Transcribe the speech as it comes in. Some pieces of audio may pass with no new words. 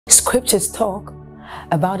Scriptures talk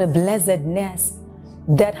about a blessedness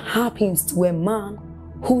that happens to a man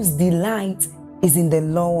whose delight is in the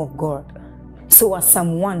law of God. So as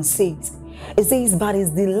Psalm 1 says, it says, but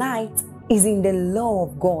his delight is in the law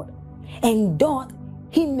of God, and doth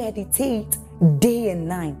he meditate day and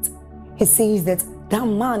night. He says that that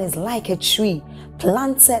man is like a tree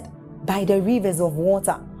planted by the rivers of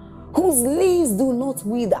water, whose leaves do not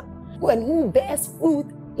wither, and who bears fruit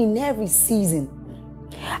in every season.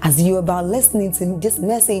 As you're about listening to this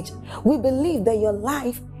message, we believe that your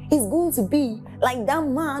life is going to be like that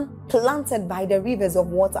man planted by the rivers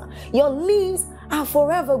of water. Your leaves are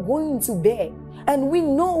forever going to bear. And we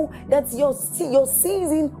know that your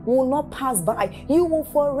season will not pass by. You will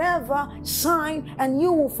forever shine and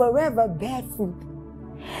you will forever bear fruit.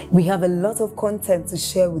 We have a lot of content to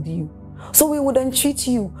share with you. So we would entreat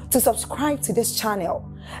you to subscribe to this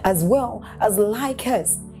channel, as well as like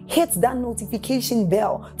us. Hit that notification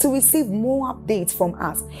bell to receive more updates from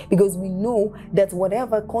us, because we know that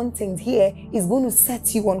whatever content here is going to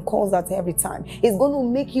set you on course at every time. It's going to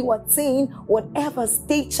make you attain whatever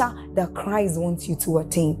stature that Christ wants you to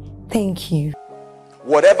attain. Thank you.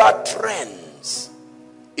 Whatever trends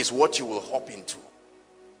is what you will hop into.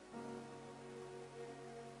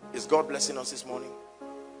 Is God blessing us this morning?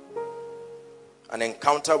 An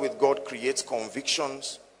encounter with God creates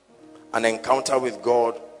convictions. An encounter with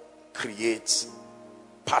God creates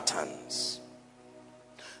patterns.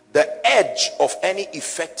 The edge of any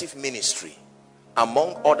effective ministry,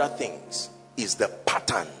 among other things, is the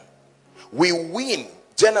pattern. We win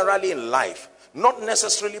generally in life, not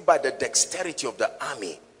necessarily by the dexterity of the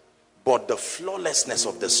army, but the flawlessness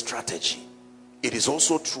of the strategy. It is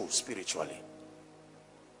also true spiritually.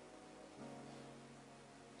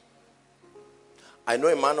 I know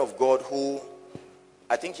a man of God who,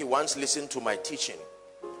 I think he once listened to my teaching,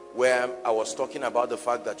 where I was talking about the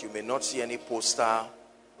fact that you may not see any poster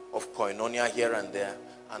of koinonia here and there.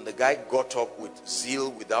 And the guy got up with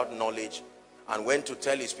zeal, without knowledge, and went to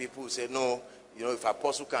tell his people, said, no, you know, if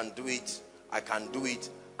apostle can do it, I can do it.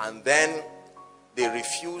 And then they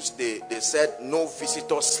refused. They said, no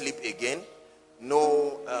visitor slip again.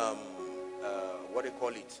 No, what do you call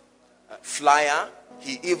it? Flyer.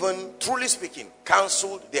 He even, truly speaking,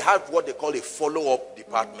 cancelled. They had what they call a follow-up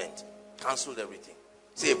department. Cancelled everything.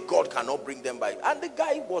 Say, if God cannot bring them by. And the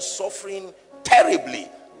guy was suffering terribly.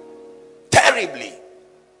 Terribly.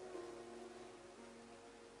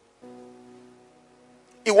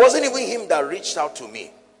 It wasn't even him that reached out to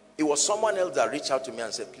me. It was someone else that reached out to me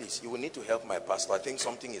and said, please, you will need to help my pastor. I think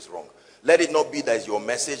something is wrong. Let it not be that it's your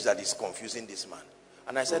message that is confusing this man.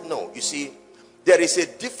 And I said, no. You see, there is a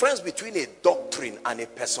difference between a doctrine and a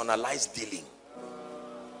personalized dealing.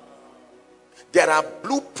 There are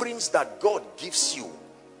blueprints that God gives you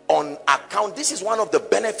on account. This is one of the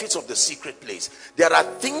benefits of the secret place. There are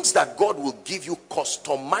things that God will give you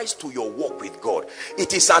customized to your walk with God.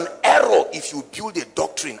 It is an error if you build a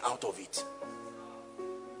doctrine out of it.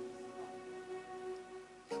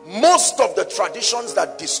 Most of the traditions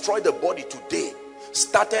that destroy the body today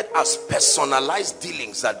started as personalized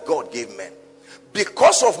dealings that God gave men.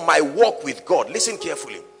 Because of my walk with God, listen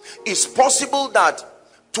carefully, it's possible that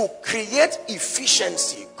to create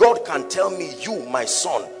efficiency, God can tell me, you, my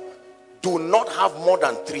son, do not have more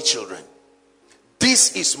than 3 children.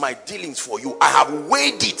 This is my dealings for you. I have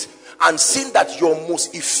weighed it and seen that your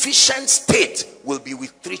most efficient state will be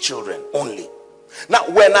with 3 children only. Now,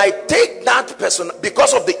 when I take that person,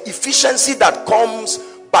 because of the efficiency that comes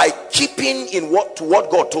by keeping in what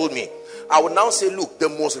God told me, I will now say, look, the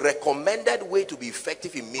most recommended way to be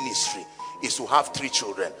effective in ministry is to have 3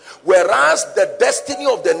 children. Whereas the destiny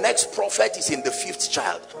of the next prophet is in the 5th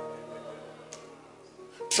child.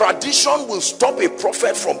 Tradition will stop a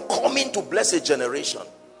prophet from coming to bless a generation.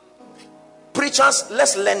 Preachers,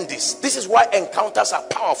 let's learn this. This is why encounters are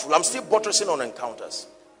powerful. I'm still buttressing on encounters.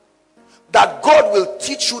 That God will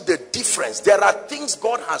teach you the difference. There are things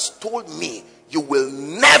God has told me you will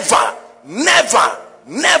never, never,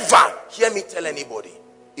 never hear me tell anybody.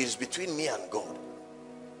 It is between me and God.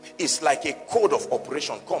 It's like a code of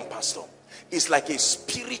operation. Come, pastor. It's like a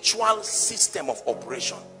spiritual system of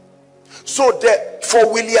operation. So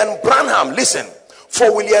for William Branham, listen,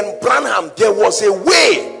 for William Branham, there was a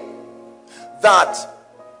way that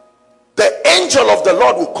the angel of the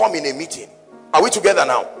Lord will come in a meeting. Are we together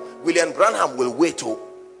now? William Branham will wait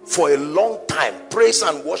for a long time. Praise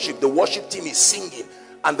and worship. The worship team is singing.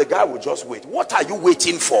 And the guy will just wait. What are you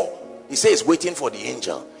waiting for? He says, waiting for the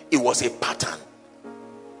angel. It was a pattern.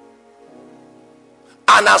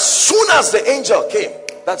 And as soon as the angel came,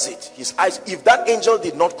 that's it. His eyes, if that angel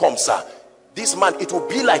did not come, sir, this man, it will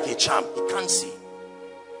be like a charm. He can't see.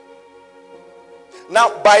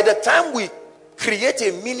 Now, by the time we create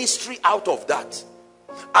a ministry out of that,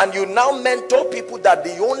 and you now mentor people that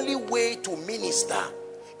the only way to minister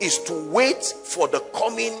is to wait for the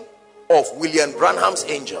coming of William Branham's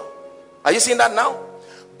angel. Are you seeing that now?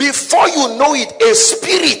 Before you know it, a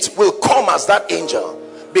spirit will come as that angel,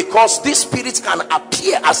 because these spirits can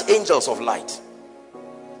appear as angels of light.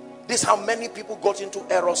 This is how many people got into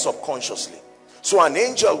error subconsciously. So an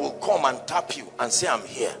angel will come and tap you and say, I'm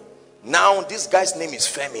here. Now this guy's name is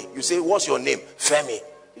Femi. You say, what's your name? Femi.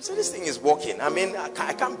 You say, this thing is working. I mean,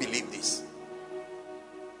 I can't believe this.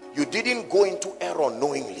 You didn't go into error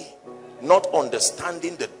knowingly, not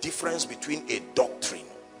understanding the difference between a doctrine.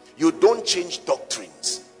 You don't change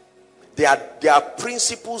doctrines. They are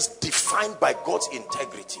principles defined by God's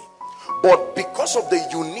integrity. But because of the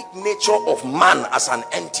unique nature of man as an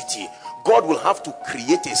entity, God will have to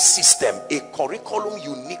create a system, a curriculum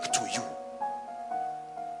unique to you.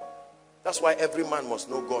 That's why every man must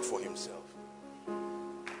know God for himself.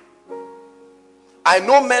 I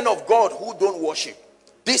know men of God who don't worship.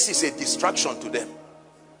 This is a distraction to them.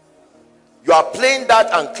 You are playing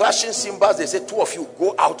that and clashing cymbals. They say, two of you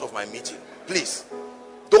go out of my meeting. Please,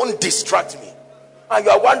 don't distract me. And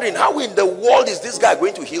you are wondering, how in the world is this guy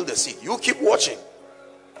going to heal the sick? You keep watching.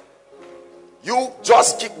 You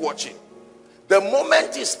just keep watching. The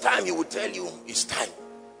moment it's time, he will tell you it's time.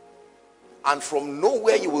 And from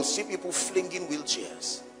nowhere, you will see people flinging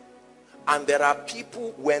wheelchairs. And there are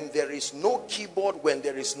people, when there is no keyboard, when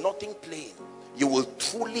there is nothing playing, you will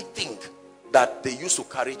truly think that they used to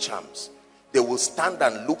carry charms. They will stand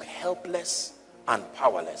and look helpless and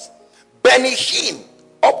powerless. Benny Hinn,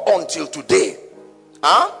 up until today,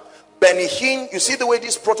 Benny Hinn, you see the way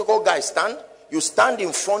these protocol guys stand? You stand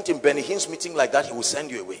in front in Benny Hinn's meeting like that, he will send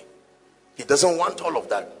you away. He doesn't want all of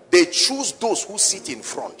that. They choose those who sit in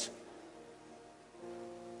front.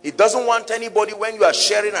 He doesn't want anybody, when you are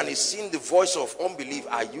sharing and he's seeing the voice of unbelief,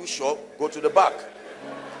 are you sure? Go to the back.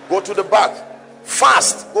 Go to the back.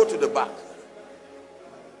 Fast, go to the back.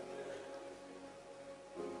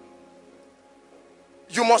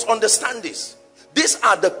 You must understand this. These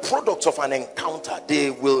are the products of an encounter.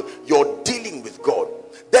 You're dealing with God.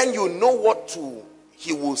 Then you know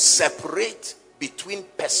he will separate between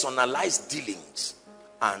personalized dealings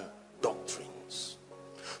and doctrines.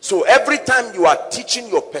 So every time you are teaching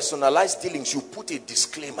your personalized dealings, you put a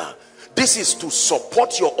disclaimer. This is to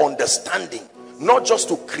support your understanding, not just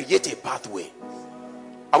to create a pathway.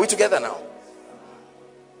 Are we together now?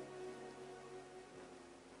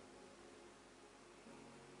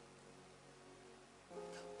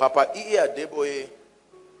 Papa E. Adeboye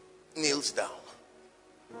kneels down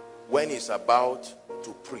when he's about to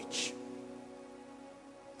preach.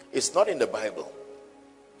 It's not in the Bible.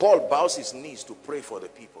 Paul bows his knees to pray for the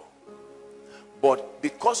people. But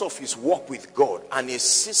because of his walk with God and a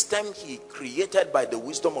system he created by the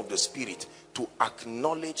wisdom of the Spirit to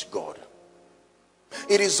acknowledge God,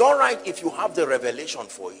 it is all right if you have the revelation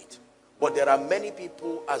for it. But there are many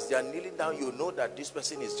people, as they are kneeling down, you know that this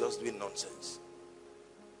person is just doing nonsense.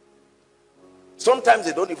 Sometimes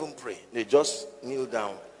they don't even pray. They just kneel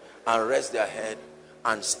down and rest their head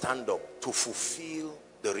and stand up to fulfill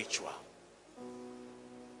the ritual.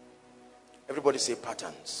 Everybody say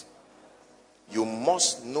patterns. You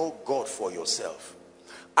must know God for yourself.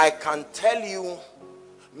 I can tell you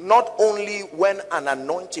not only when an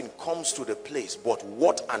anointing comes to the place, but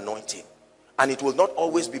what anointing. And it will not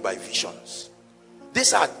always be by visions.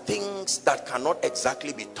 These are things that cannot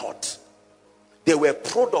exactly be taught. They were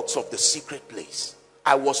products of the secret place.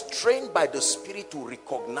 I was trained by the Spirit to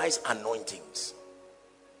recognize anointings.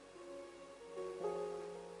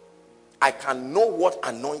 I can know what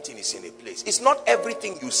anointing is in a place. It's not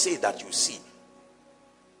everything you say that you see.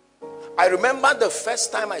 I remember the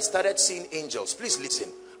first time I started seeing angels. Please listen.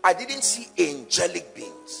 I didn't see angelic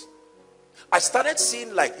beings. I started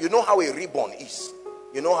seeing, like, you know how a ribbon is.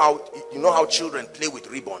 You know how children play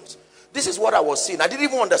with ribbons. This is what I was seeing. I didn't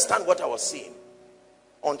even understand what I was seeing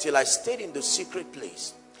until I stayed in the secret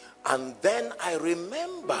place. And then I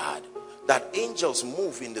remembered that angels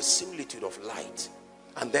move in the similitude of light.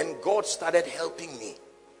 And then God started helping me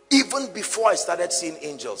even before I started seeing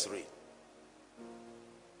angels read.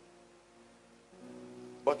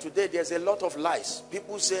 But today there's a lot of lies.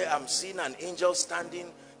 People say, I'm seeing an angel standing.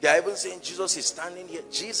 They are even saying Jesus is standing here.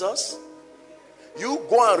 Jesus? You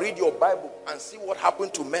go and read your Bible and see what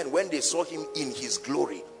happened to men when they saw him in his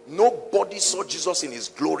glory. Nobody saw Jesus in his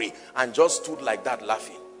glory and just stood like that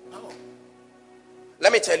laughing. No.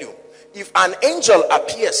 Let me tell you, if an angel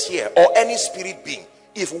appears here or any spirit being,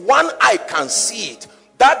 if one eye can see it,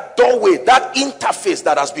 that doorway, that interface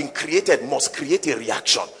that has been created must create a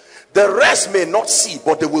reaction. The rest may not see,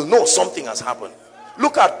 but they will know something has happened.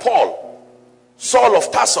 Look at Paul, Saul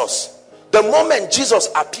of Tarsus. The moment Jesus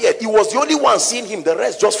appeared, he was the only one seeing him. The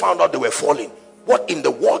rest just found out they were falling. What in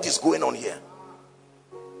the world is going on here?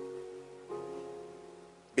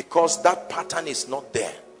 Because that pattern is not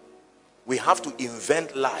there. We have to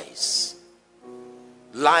invent lies.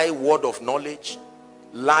 Lie word of knowledge,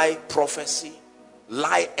 lie prophecy,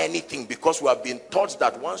 lie anything, because we have been taught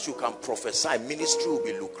that once you can prophesy, ministry will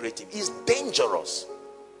be lucrative. It's dangerous.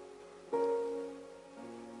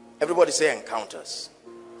 Everybody say encounters.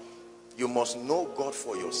 You must know God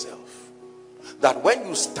for yourself. That when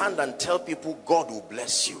you stand and tell people God will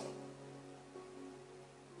bless you,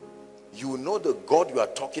 you know the God you are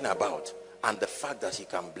talking about and the fact that he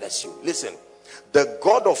can bless you. Listen, the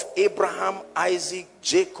God of Abraham, Isaac,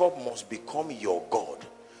 Jacob must become your God.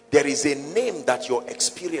 There is a name that your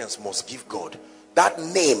experience must give God. That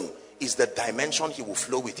name is the dimension he will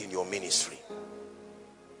flow with in your ministry.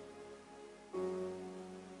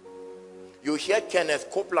 You hear Kenneth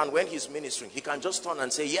Copeland when he's ministering, he can just turn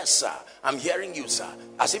and say, yes sir, I'm hearing you sir,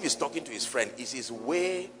 as if he's talking to his friend. It's his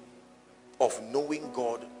way of knowing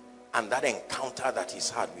God and that encounter that he's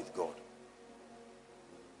had with God.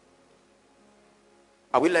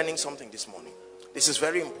 Are we learning something this morning? This is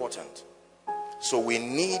very important. So we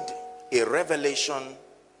need a revelation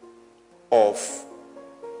of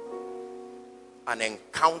an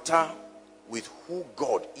encounter with who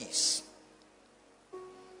God is.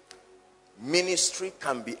 Ministry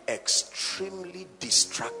can be extremely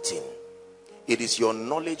distracting. It is your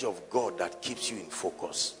knowledge of God that keeps you in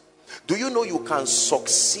focus. Do you know you can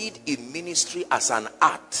succeed in ministry as an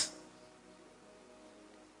art?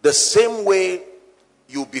 The same way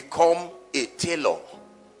you become a tailor,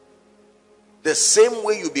 the same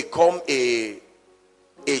way you become a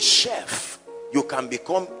chef, you can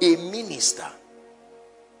become a minister,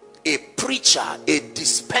 a preacher, a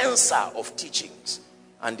dispenser of teachings.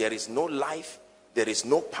 And there is no life, there is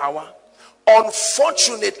no power.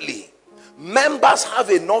 Unfortunately, members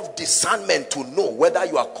have enough discernment to know whether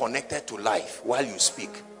you are connected to life while you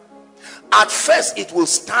speak. At first, it will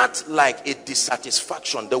start like a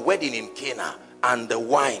dissatisfaction, the wedding in Cana and the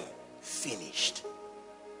wine finished.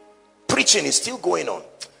 Preaching is still going on.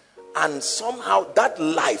 And somehow that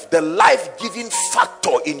life, the life-giving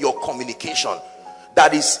factor in your communication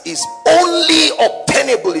that is only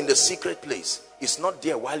obtainable in the secret place, it's not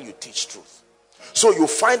there while you teach truth. So you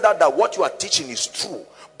find out that what you are teaching is true,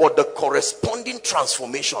 but the corresponding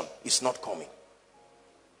transformation is not coming.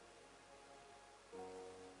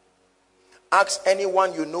 Ask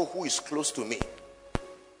anyone you know who is close to me.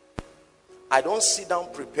 I don't sit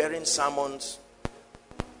down preparing sermons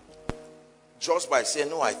just by saying,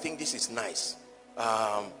 no, I think this is nice.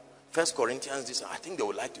 1 Corinthians, this, I think they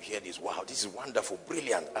would like to hear this. Wow, this is wonderful,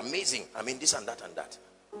 brilliant, amazing. I mean, this and that and that.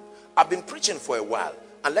 I've been preaching for a while,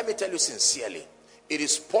 and let me tell you sincerely, it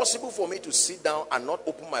is possible for me to sit down and not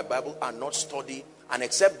open my Bible and not study, and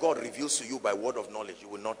except God reveals to you by word of knowledge, you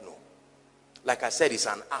will not know. Like I said, it's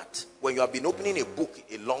an art. When you have been opening a book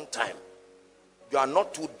a long time, you are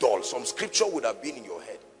not too dull. Some scripture would have been in your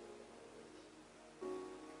head.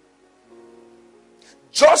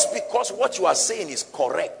 Just because what you are saying is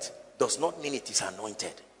correct does not mean it is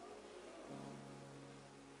anointed.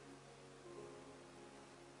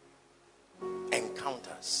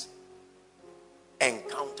 Encounters.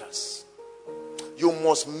 Encounters. You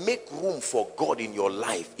must make room for God in your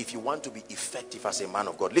life if you want to be effective as a man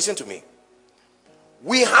of God. Listen to me.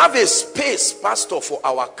 We have a space, pastor, for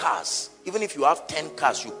our cars. Even if you have 10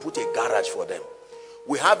 cars, you put a garage for them.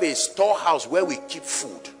 We have a storehouse where we keep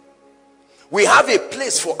food. We have a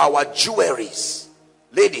place for our jewelries.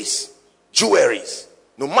 Ladies, jewelries.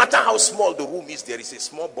 No matter how small the room is, there is a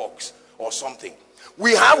small box or something.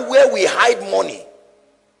 We have where we hide money,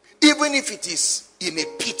 even if it is in a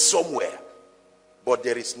pit somewhere. But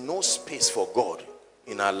there is no space for God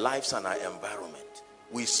in our lives and our environment.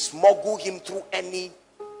 We smuggle him through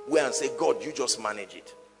anywhere and say, God, you just manage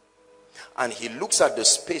it. And he looks at the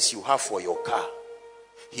space you have for your car.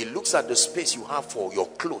 He looks at the space you have for your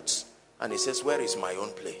clothes. And he says, where is my own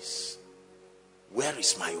place? Where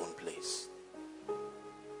is my own place?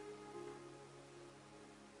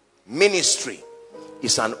 Ministry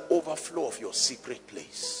is an overflow of your secret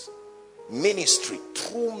place. Ministry,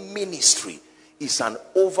 true ministry, is an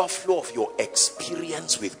overflow of your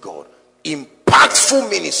experience with God. Impactful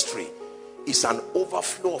ministry is an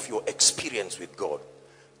overflow of your experience with God.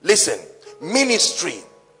 Listen, ministry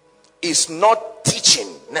is not teaching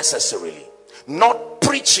necessarily, not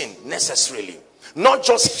preaching necessarily, not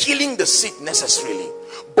just healing the sick necessarily.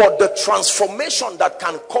 But the transformation that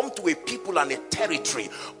can come to a people and a territory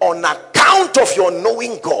on account of your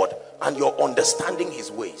knowing God and your understanding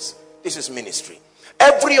his ways, this is ministry.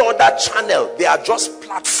 Every other channel, they are just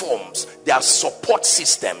platforms, they are support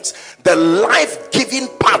systems. The life-giving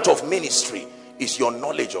part of ministry is your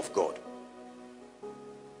knowledge of God.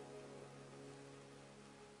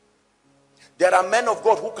 There are men of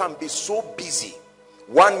God who can be so busy.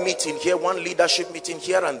 One meeting here, one leadership meeting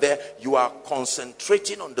here and there, you are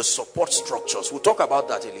concentrating on the support structures. We'll talk about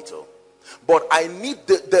that a little. But I need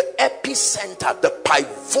the epicenter, the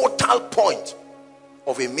pivotal point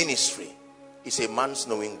of a ministry is a man's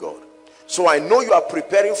knowing God. So I know you are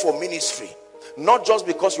preparing for ministry, not just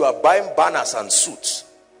because you are buying banners and suits.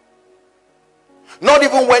 Not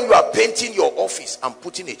even when you are painting your office and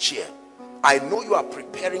putting a chair. I know you are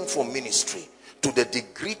preparing for ministry to the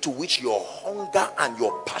degree to which your hunger and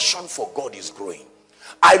your passion for God is growing.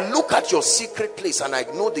 I look at your secret place and I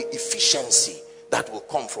know the efficiency that will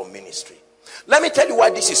come from ministry. Let me tell you why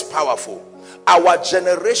this is powerful. Our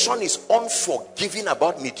generation is unforgiving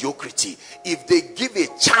about mediocrity. If they give a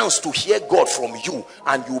chance to hear God from you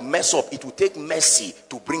and you mess up, it will take mercy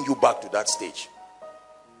to bring you back to that stage.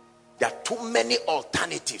 There are too many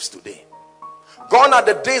alternatives today. Gone are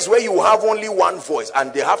the days where you have only one voice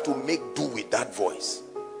and they have to make do with that voice.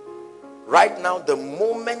 Right now, the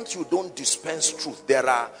moment you don't dispense truth, there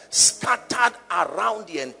are scattered around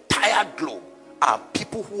the entire globe are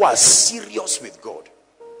people who are serious with God.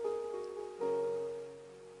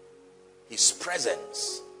 His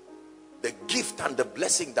presence, the gift and the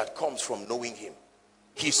blessing that comes from knowing him,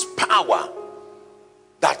 his power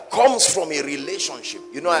that comes from a relationship.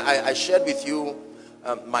 You know, I shared with you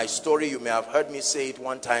my story. You may have heard me say it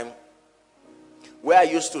one time, where I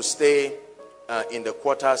used to stay in the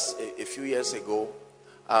quarters a few years ago.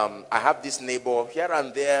 I have this neighbor here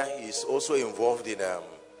and there. He's also involved in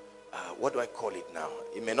what do I call it now?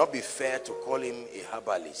 It may not be fair to call him a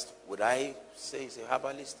herbalist. Would I say he's a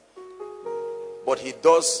herbalist? But he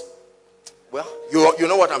does, well, you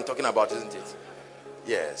know what I'm talking about, isn't it?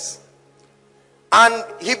 Yes. And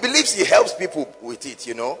he believes he helps people with it,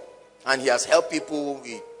 you know. And he has helped people.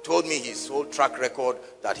 He told me his whole track record,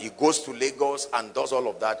 that he goes to Lagos and does all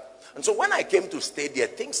of that. And so when I came to stay there,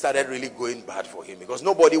 things started really going bad for him because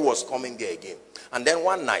nobody was coming there again. And then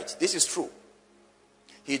one night, this is true,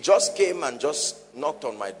 he just came and just knocked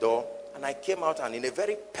on my door, and I came out, and in a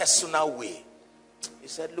very personal way, he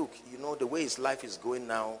said, look, you know, the way his life is going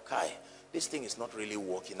now, Kai, this thing is not really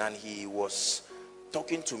working. And he was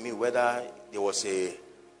talking to me whether there was a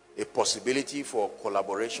possibility for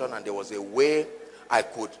collaboration, and there was a way I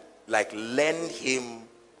could like lend him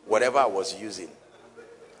whatever I was using.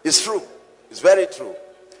 It's true. It's very true.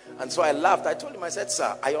 And so I laughed. I told him, I said,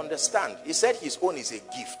 sir, I understand. He said his own is a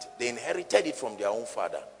gift. They inherited it from their own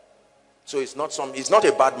father. So he's not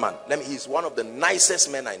a bad man. He's one of the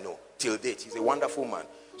nicest men I know till date. He's a wonderful man.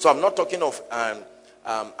 So I'm not talking of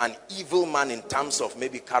an evil man in terms of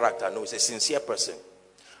maybe character. No, he's a sincere person.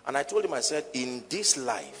 And I told him, I said, in this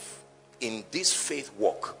life, in this faith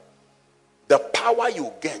walk, the power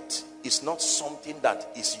you get is not something that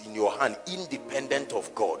is in your hand, independent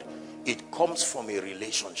of God. It comes from a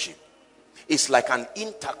relationship. It's like an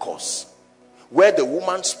intercourse where the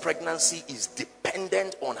woman's pregnancy is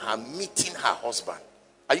dependent on her meeting her husband.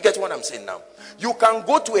 Are you getting what I'm saying now? You can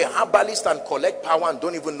go to a herbalist and collect power and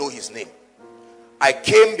don't even know his name. I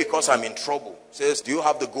came because I'm in trouble. Says, do you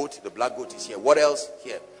have the goat? The black goat is here. What else?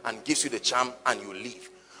 Here. And gives you the charm and you leave.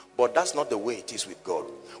 But that's not the way it is with God.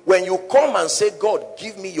 When you come and say, God,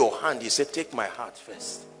 give me your hand, he said, take my heart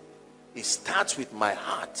first. It starts with my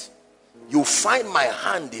heart. You find my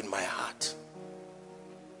hand in my heart.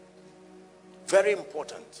 Very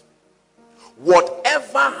important.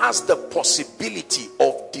 Whatever has the possibility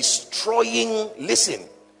of destroying, listen,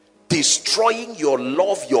 destroying your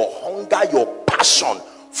love, your hunger, your passion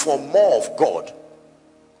for more of God,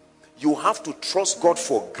 you have to trust God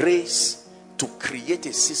for grace to create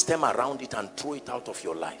a system around it and throw it out of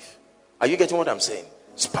your life. Are you getting what I'm saying?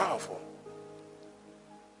 It's powerful.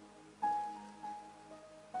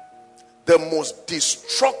 The most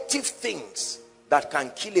destructive things that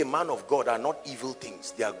can kill a man of God are not evil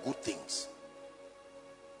things. They are good things.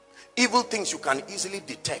 Evil things you can easily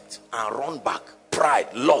detect and run back.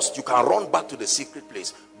 Pride, lust, you can run back to the secret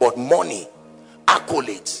place. But money,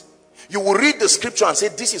 accolades, you will read the scripture and say,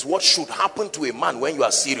 this is what should happen to a man when you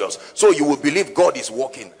are serious. So you will believe God is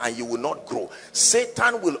working and you will not grow.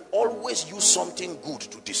 Satan will always use something good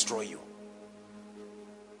to destroy you.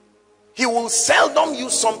 He will seldom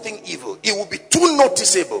use something evil. It will be too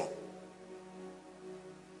noticeable.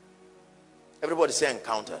 Everybody say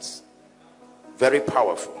encounters. Very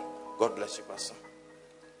powerful. God bless you, Pastor.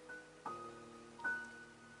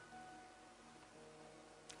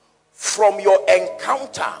 From your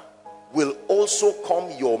encounter will also come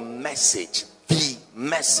your message, the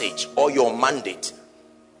message or your mandate.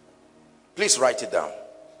 Please write it down.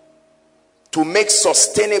 To make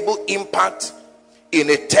sustainable impact in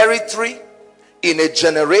a territory, in a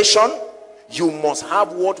generation, you must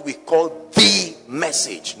have what we call the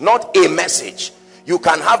message, not a message. You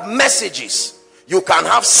can have messages, you can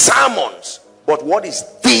have sermons, but what is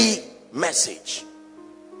the message?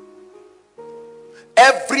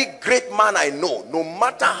 Every great man I know, no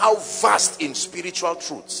matter how vast in spiritual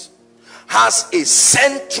truths, has a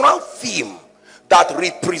central theme that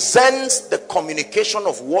represents the communication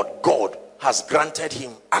of what God has granted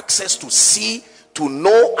him access to see, to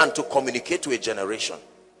know, and to communicate to a generation.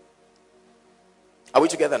 Are we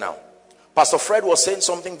together now? Pastor Fred was saying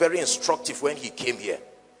something very instructive when he came here.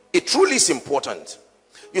 It truly is important.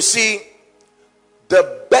 You see,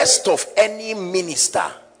 the best of any minister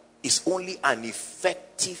is only an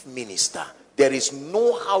effective minister. There is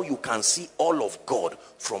no how you can see all of God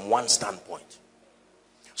from one standpoint.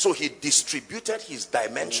 So he distributed his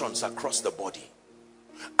dimensions across the body.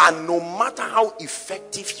 And no matter how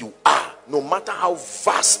effective you are, no matter how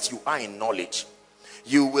vast you are in knowledge,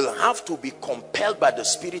 you will have to be compelled by the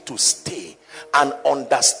Spirit to stay and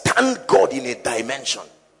understand God in a dimension.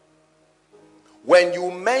 When you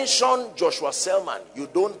mention Joshua Selman, you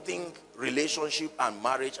don't think relationship and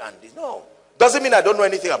marriage and this. No. Doesn't mean I don't know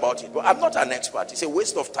anything about it, but I'm not an expert. It's a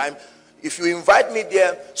waste of time. If you invite me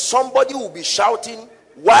there, somebody will be shouting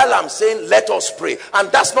while I'm saying, let us pray.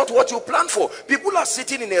 And that's not what you plan for. People are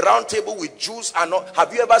sitting in a round table with Jews and not.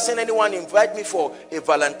 Have you ever seen anyone invite me for a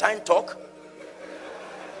Valentine talk?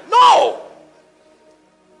 No.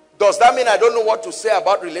 Does that mean I don't know what to say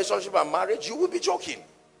about relationship and marriage? You will be joking.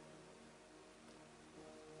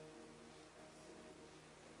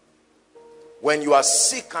 When you are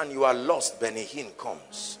sick and you are lost, Benny Hinn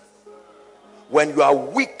comes. When you are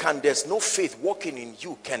weak and there's no faith working in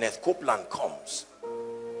you, Kenneth Copeland comes.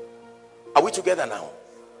 Are we together now?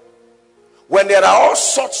 When there are all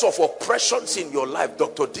sorts of oppressions in your life,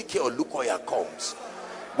 Dr. D.K. Olukoya comes.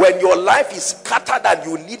 When your life is scattered and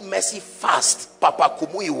you need mercy fast, Papa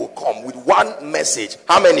Kumuyi will come with one message.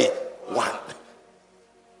 How many? One.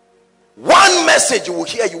 One message you will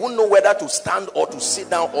hear, you won't know whether to stand or to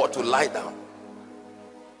sit down or to lie down.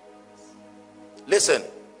 Listen,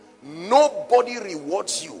 nobody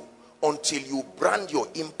rewards you until you brand your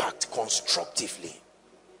impact constructively.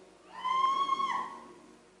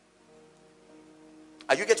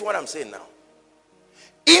 Are you getting what I'm saying now?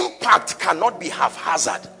 Impact cannot be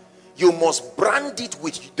haphazard. You must brand it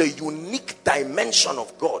with the unique dimension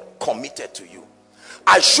of God committed to you.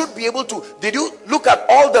 I should be able to. Did you look at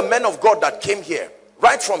all the men of God that came here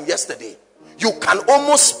right from yesterday? You can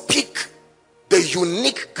almost pick the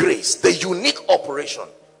unique grace, the unique operation.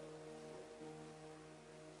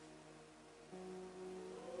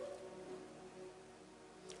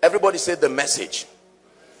 Everybody said the message.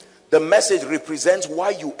 The message represents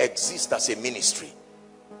why you exist as a ministry.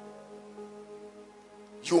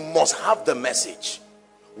 You must have the message.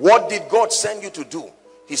 What did God send you to do?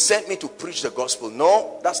 He sent me to preach the gospel.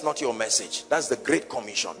 No, that's not your message. That's the Great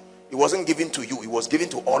Commission. It wasn't given to you. It was given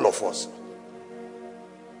to all of us.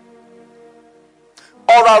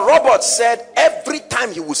 Oral Roberts said every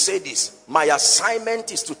time he would say this, my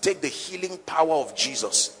assignment is to take the healing power of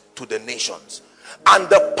Jesus to the nations. And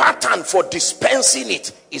the pattern for dispensing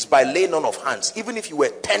it is by laying on of hands. Even if you were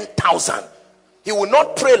 10,000, he will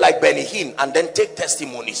not pray like Benny Hinn and then take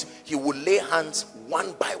testimonies. He will lay hands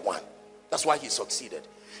one by one. That's why he succeeded.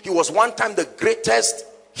 He was one time the greatest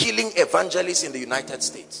healing evangelist in the United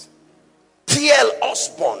States. T.L.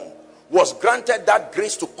 Osborne was granted that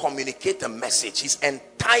grace to communicate a message. His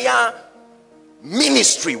entire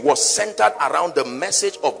ministry was centered around the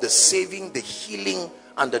message of the saving, the healing,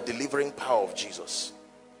 and the delivering power of Jesus.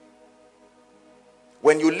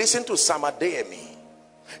 When you listen to Sam Adeyemi,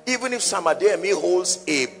 even if Sam Adeyemi holds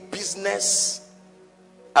a business,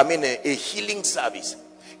 a healing service,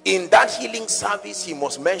 in that healing service he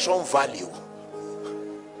must mention value.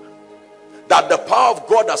 That the power of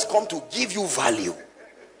God has come to give you value.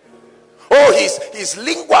 Oh, his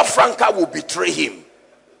lingua franca will betray him.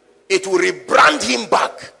 It will rebrand him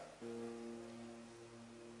back.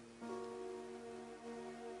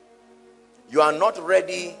 You are not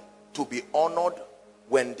ready to be honored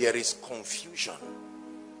when there is confusion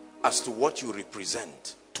as to what you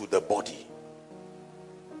represent to the body.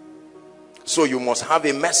 So you must have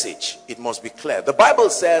a message. It must be clear. The Bible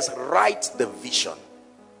says, write the vision.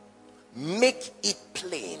 make it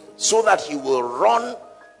plain so that he will run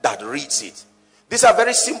that reads it. These are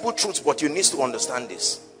very simple truths, but you need to understand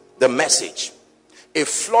this. The message. A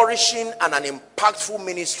flourishing and an impactful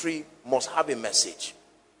ministry must have a message.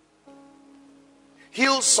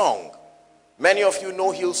 Hillsong. Many of you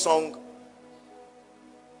know Hillsong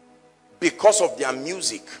because of their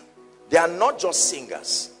music. They are not just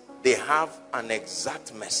singers. They have an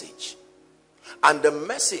exact message. And the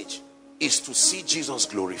message is to see Jesus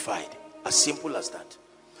glorified. As simple as that.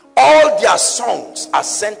 All their songs are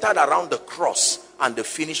centered around the cross and the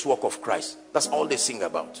finished work of Christ. That's all they sing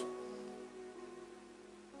about.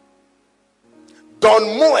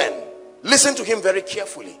 Don Moen, listen to him very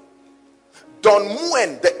carefully. Don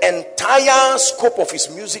Moen, the entire scope of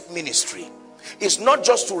his music ministry is not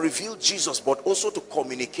just to reveal Jesus, but also to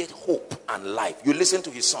communicate hope and life. You listen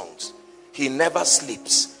to his songs. He never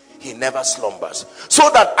sleeps. He never slumbers.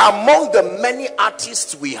 So that among the many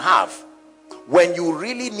artists we have, when you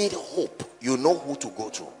really need hope, you know who to go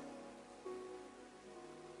to.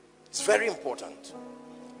 It's very important.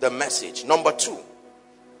 The message. Number 2.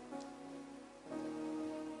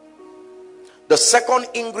 The second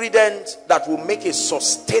ingredient that will make a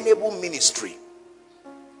sustainable ministry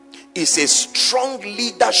is a strong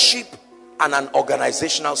leadership and an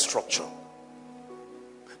organizational structure.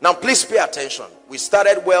 Now please pay attention. We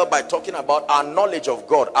started well by talking about our knowledge of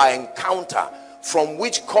God, our encounter, from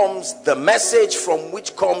which comes the message, from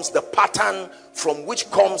which comes the pattern, from which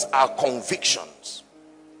comes our convictions.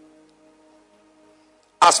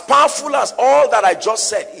 As powerful as all that I just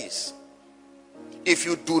said is, if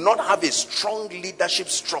you do not have a strong leadership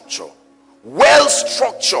structure, well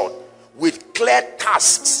structured with clear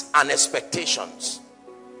tasks and expectations,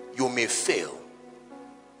 you may fail.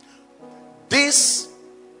 This,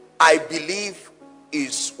 I believe,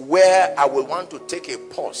 is where I will want to take a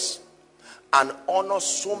pause and honor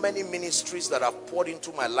so many ministries that have poured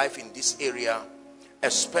into my life in this area,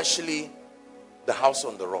 especially the House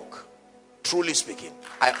on the Rock. Truly speaking,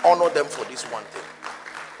 I honor them for this one thing.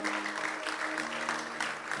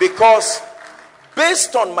 Because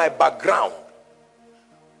based on my background,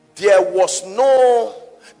 there was no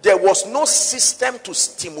system to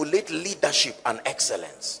stimulate leadership and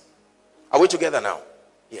excellence. Are we together now?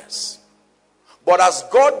 Yes. But as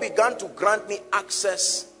God began to grant me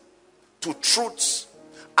access to truths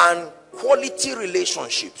and quality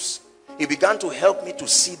relationships, he began to help me to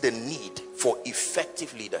see the need for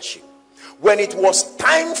effective leadership. When it was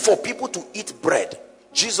time for people to eat bread,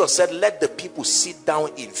 Jesus said, let the people sit down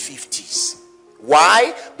in 50s.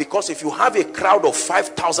 Why? Because if you have a crowd of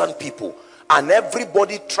 5,000 people and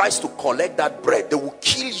everybody tries to collect that bread, they will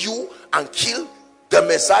kill you and kill the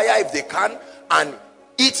Messiah if they can and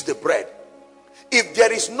eat the bread. If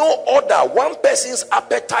there is no order, one person's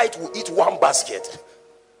appetite will eat one basket.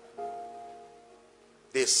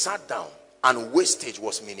 They sat down and wastage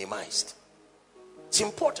was minimized. It's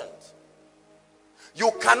important. You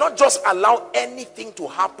cannot just allow anything to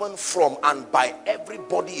happen from and by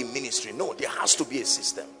everybody in ministry. No, there has to be a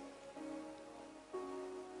system.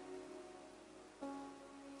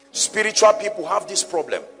 Spiritual people have this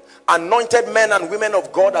problem. Anointed men and women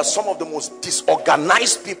of God are some of the most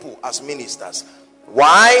disorganized people as ministers.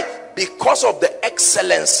 Why? Because of the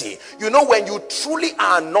excellency. You know, when you truly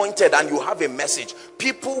are anointed and you have a message,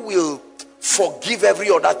 people will forgive every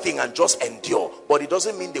other thing and just endure. But it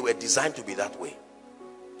doesn't mean they were designed to be that way.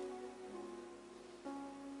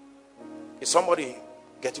 Is somebody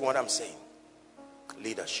getting what I'm saying?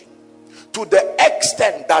 Leadership. To the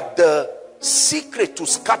extent that the secret to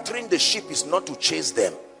scattering the sheep is not to chase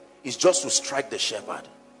them, it's just to strike the shepherd.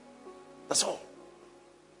 That's all.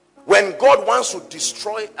 When God wants to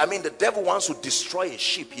destroy, the devil wants to destroy a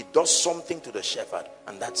sheep, he does something to the shepherd,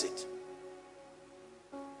 and that's it.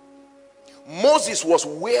 Moses was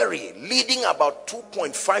weary, leading about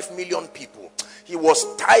 2.5 million people. He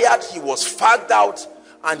was tired, he was fagged out,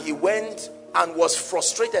 and he went and was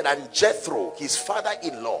frustrated. And Jethro, his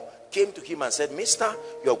father-in-law, came to him and said, Mister,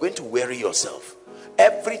 you're going to weary yourself.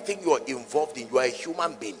 Everything you're involved in, you are a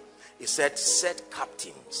human being. He said, set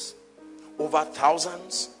captains over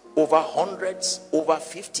thousands, over hundreds, over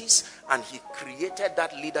 50s, and he created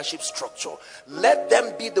that leadership structure. Let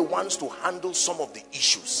them be the ones to handle some of the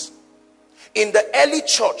issues. In the early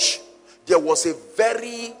church, there was a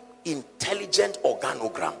very intelligent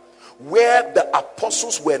organogram where the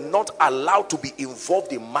apostles were not allowed to be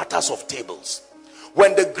involved in matters of tables.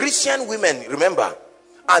 When the Grecian women, remember,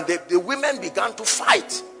 and the women began to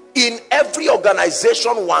fight. In every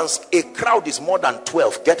organization, once a crowd is more than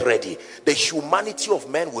 12, get ready. The humanity of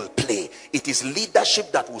men will play. It is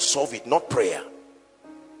leadership that will solve it, not prayer.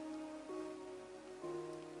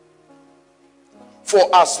 For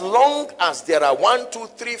as long as there are 1, 2,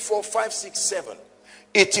 3, 4, 5, 6, 7,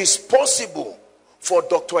 it is possible for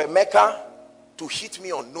Dr. Emeka to hit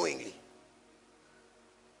me unknowingly.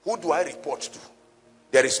 Who do I report to?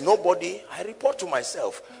 There is nobody. I report to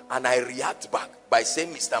myself, and I react back by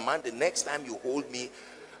saying, Mr. Man, the next time you hold me,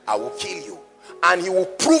 I will kill you. And he will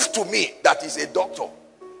prove to me that he's a doctor.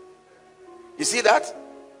 You see that?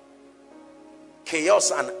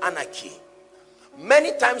 Chaos and anarchy.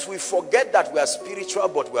 Many times we forget that we are spiritual,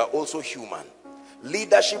 but we are also human.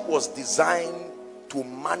 Leadership was designed to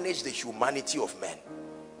manage the humanity of men.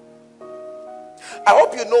 I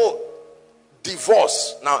hope you know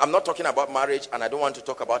divorce. Now, I'm not talking about marriage, and I don't want to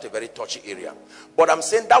talk about a very touchy area. But I'm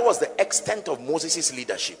saying that was the extent of Moses'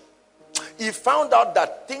 leadership. He found out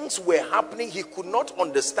that things were happening he could not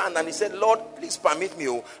understand, and he said, Lord, please permit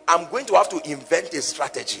me, I'm going to have to invent a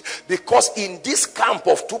strategy, because in this camp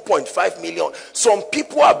of 2.5 million, some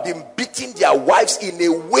people have been beating their wives in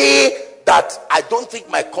a way that I don't think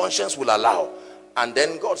my conscience will allow. And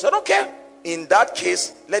then God said, okay, in that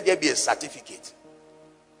case, let there be a certificate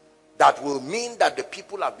that will mean that the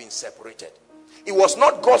people have been separated. It was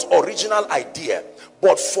not God's original idea,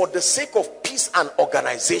 but for the sake of peace and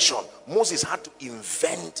organization, Moses had to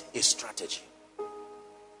invent a strategy.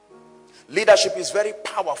 Leadership is very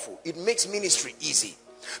powerful. It makes ministry easy.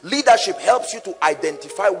 Leadership helps you to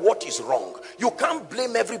identify what is wrong. You can't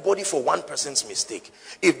blame everybody for one person's mistake.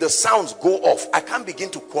 If the sounds go off, I can't begin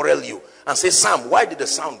to quarrel you and say, Sam, why did the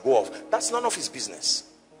sound go off? That's none of his business.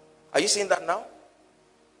 Are you seeing that now?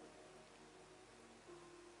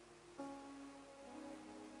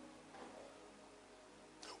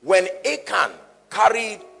 When Achan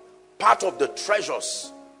carried part of the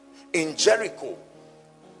treasures in Jericho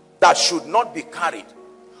that should not be carried,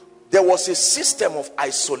 there was a system of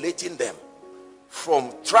isolating them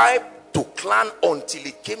from tribe to clan until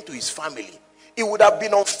it came to his family. It would have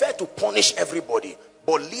been unfair to punish everybody,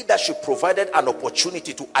 but leadership provided an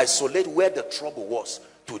opportunity to isolate where the trouble was,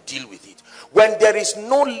 to deal with it. When there is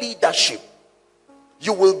no leadership,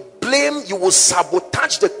 you will blame, you will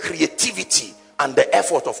sabotage the creativity and the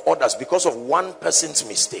effort of others because of one person's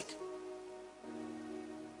mistake.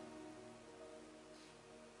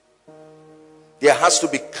 There has to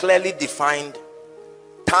be clearly defined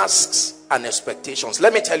tasks and expectations.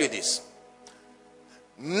 Let me tell you this.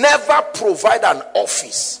 Never provide an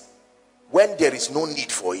office when there is no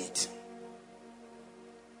need for it.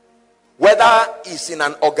 Whether it's in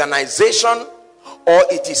an organization or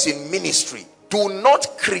it is in ministry, do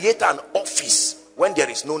not create an office when there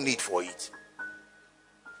is no need for it.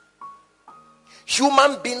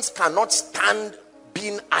 Human beings cannot stand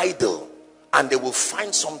being idle, and they will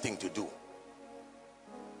find something to do.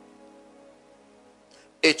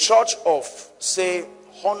 A church of, say,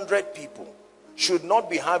 100 people should not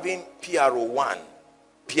be having PRO 1,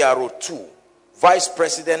 PRO 2, vice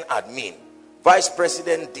president admin, vice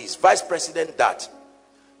president this, vice president that.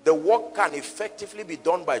 The work can effectively be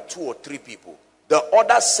done by 2 or 3 people. The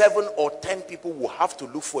other 7 or 10 people will have to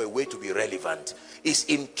look for a way to be relevant. It's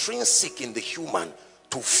intrinsic in the human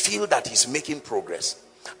to feel that he's making progress.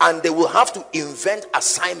 And they will have to invent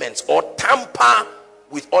assignments or tamper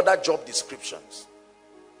with other job descriptions.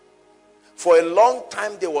 For a long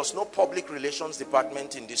time, there was no public relations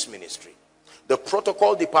department in this ministry. The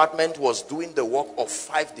protocol department was doing the work of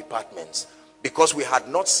 5 departments because we had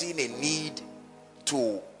not seen a need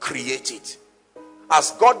to create it.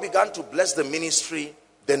 As God began to bless the ministry,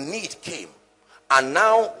 the need came. And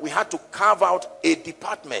now we had to carve out a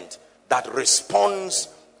department that responds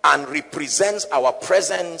and represents our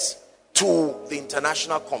presence to the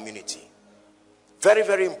international community. Very,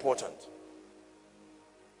 very important.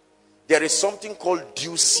 There is something called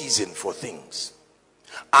due season for things.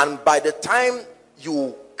 And by the time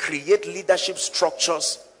you create leadership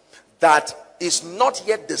structures that is not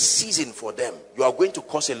yet the season for them, you are going to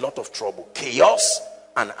cause a lot of trouble, chaos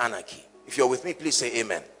and anarchy. If you're with me, please say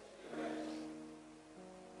amen.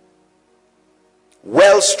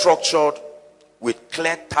 Well structured with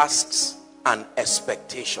clear tasks and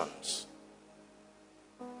expectations.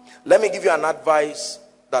 Let me give you an advice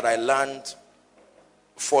that I learned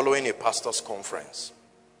following a pastor's conference.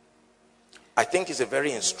 I think it's a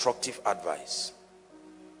very instructive advice.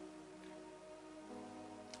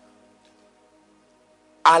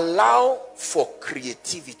 Allow for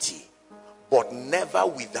creativity, but never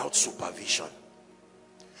without supervision.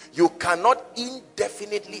 You cannot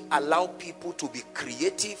indefinitely allow people to be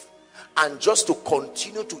creative and just to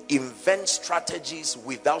continue to invent strategies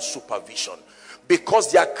without supervision,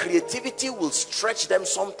 because their creativity will stretch them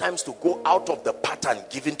sometimes to go out of the pattern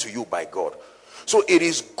given to you by God. So it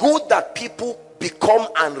is good that people become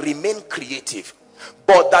and remain creative,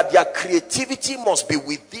 but that their creativity must be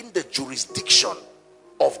within the jurisdiction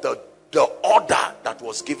of the order that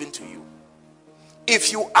was given to you.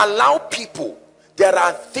 If you allow people, there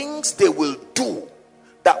are things they will do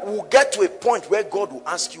that will get to a point where God will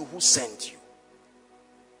ask you, who sent you?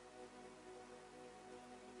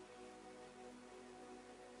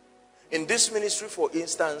 In this ministry, for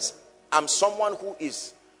instance, I'm someone who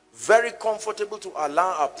is very comfortable to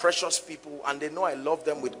allow our precious people, and they know I love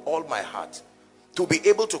them with all my heart, to be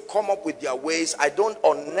able to come up with their ways. I don't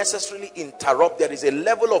unnecessarily interrupt. There is a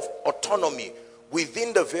level of autonomy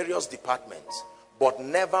within the various departments, but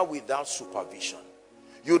never without supervision.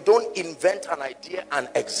 You don't invent an idea and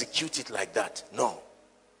execute it like that. No.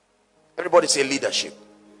 Everybody say leadership.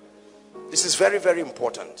 This is very, very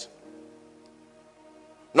important.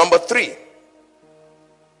 Number 3.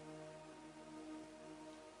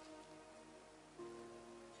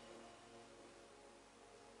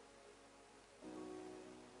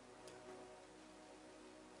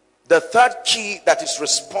 The third key that is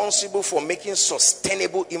responsible for making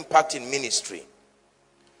sustainable impact in ministry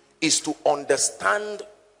is to understand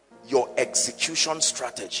your execution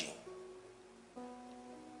strategy.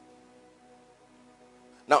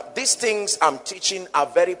 Now, these things I'm teaching are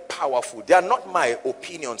very powerful. They are not my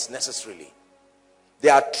opinions necessarily. They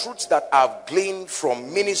are truths that I've gleaned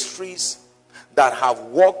from ministries that have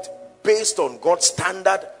worked based on God's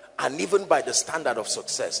standard and even by the standard of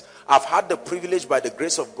success. I've had the privilege, by the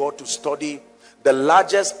grace of God, to study the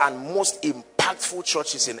largest and most impactful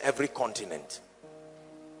churches in every continent.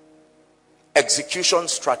 Execution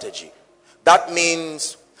strategy. That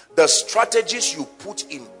means the strategies you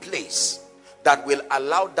put in place that will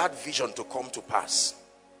allow that vision to come to pass.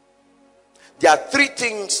 There are 3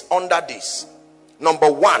 things under this.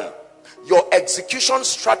 Number 1, your execution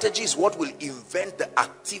strategy is what will invent the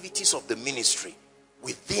activities of the ministry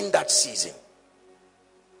within that season.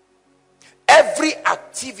 Every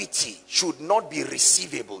activity should not be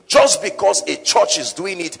receivable. Just because a church is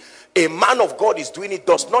doing it, a man of God is doing it,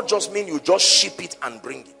 does not just mean you just ship it and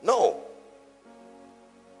bring it. No.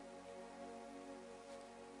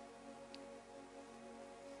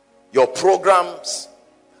 Your programs,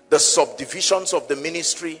 the subdivisions of the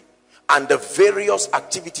ministry, and the various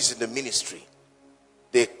activities in the ministry,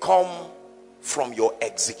 they come from your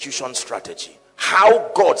execution strategy. How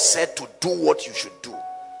God said to do what you should do.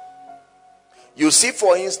 You see,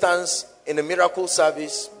 for instance, in the miracle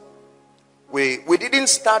service, we didn't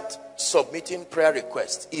start submitting prayer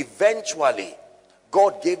requests. Eventually,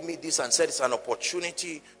 God gave me this and said it's an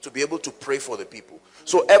opportunity to be able to pray for the people.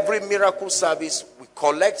 So every miracle service, we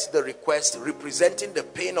collect the request representing the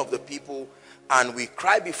pain of the people, and we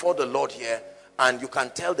cry before the Lord here, and you can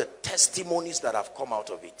tell the testimonies that have come out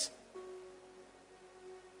of it.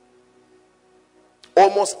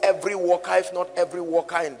 Almost every worker, if not every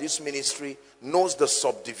worker in this ministry, knows the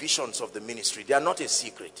subdivisions of the ministry. They are not a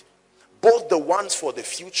secret. Both the ones for the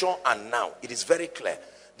future and now. It is very clear.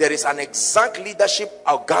 There is an exact leadership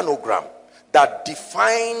organogram that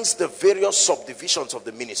defines the various subdivisions of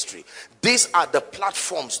the ministry. These are the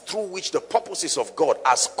platforms through which the purposes of God,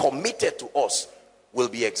 as committed to us, will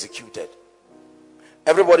be executed.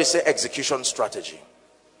 Everybody say execution strategy.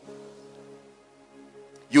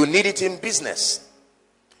 You need it in business.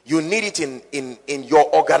 You need it in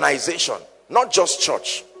your organization, not just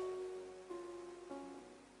church.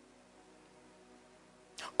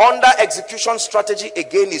 Under execution strategy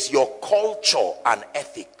again is your culture and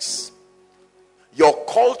ethics. Your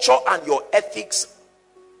culture and your ethics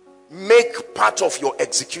make part of your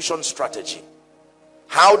execution strategy.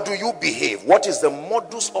 How do you behave? What is the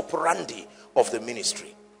modus operandi of the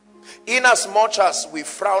ministry? In as much as we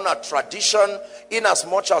frown at tradition, in as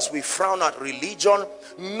much as we frown at religion,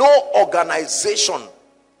 no organization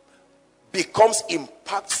becomes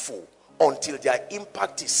impactful until their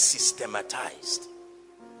impact is systematized.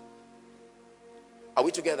 Are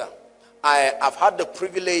we together? I have had the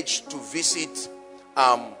privilege to visit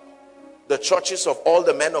the churches of all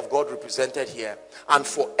the men of God represented here, and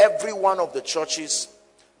for every one of the churches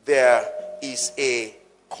there is a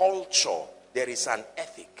culture, there is an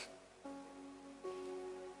ethic.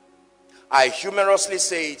 I humorously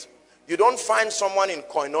say it, you don't find someone in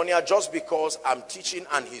Koinonia just because I'm teaching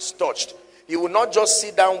and he's touched. He will not just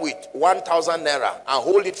sit down with 1,000 naira and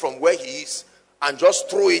hold it from where he is and just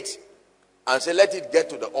throw it and say, let it get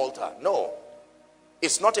to the altar. No.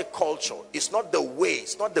 It's not a culture. It's not the way.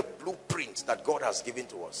 It's not the blueprint that God has given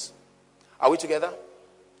to us. Are we together?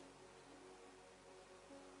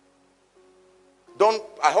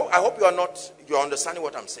 I hope you're understanding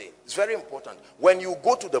what I'm saying. It's very important. When you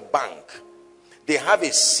go to the bank, they have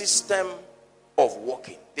a system of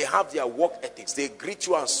working. They have their work ethics. They greet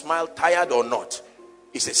you and smile, tired or not.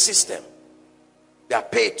 It's a system. They are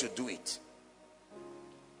paid to do it.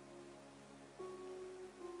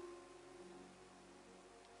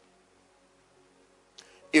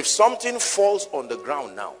 If something falls on the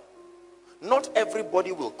ground now, not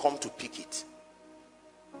everybody will come to pick it.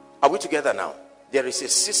 Are we together now? There is a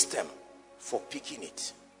system for picking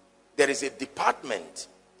it. There is a department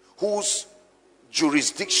whose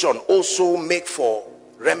jurisdiction also make for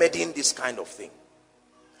remedying this kind of thing.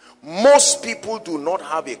 Most people do not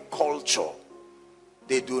have a culture.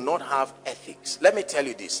 They do not have ethics. Let me tell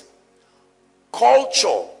you this.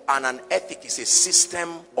 Culture and an ethic is a system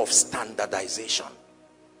of standardization.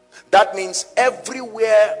 That means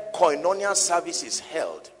everywhere koinonia service is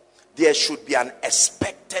held, there should be an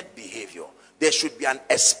expected behavior. There should be an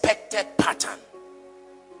expected pattern.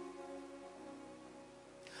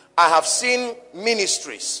 I have seen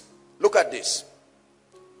ministries. Look at this.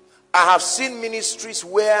 I have seen ministries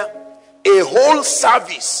where a whole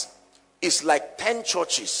service is like 10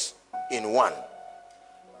 churches in one.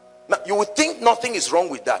 Now, you would think nothing is wrong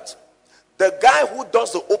with that. The guy who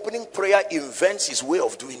does the opening prayer invents his way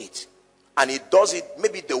of doing it. And he does it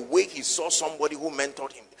maybe the way he saw somebody who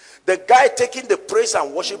mentored him. The guy taking the praise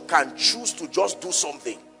and worship can choose to just do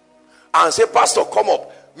something. And say, Pastor, come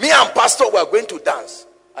up. Me and Pastor, we are going to dance.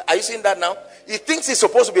 Are you seeing that now? He thinks it's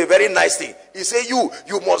supposed to be a very nice thing. He say, you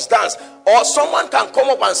must dance. Or someone can come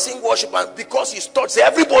up and sing worship, and because he's taught, say,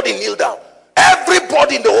 everybody kneel down.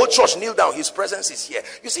 Everybody in the whole church kneel down. His presence is here.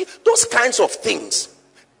 You see, those kinds of things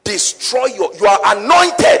destroy you are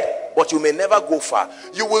anointed, but you may never go far.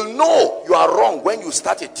 You will know you are wrong when you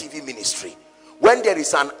start a TV ministry. When there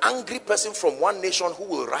is an angry person from one nation who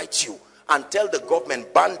will write you and tell the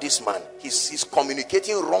government, ban this man. He's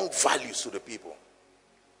communicating wrong values to the people.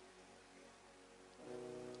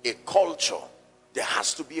 A culture, there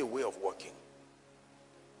has to be a way of working.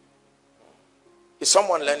 Is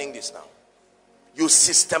someone learning this now? You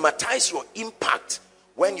systematize your impact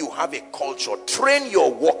when you have a culture. Train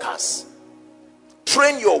your workers.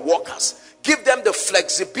 Train your workers. Give them the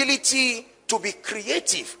flexibility to be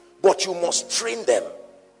creative, but you must train them.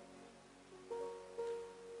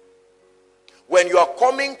 When you are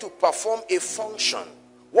coming to perform a function,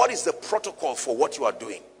 what is the protocol for what you are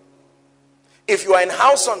doing? If you are in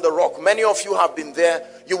House on the Rock, many of you have been there,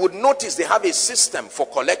 you would notice they have a system for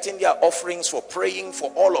collecting their offerings, for praying,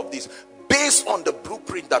 for all of this, based on the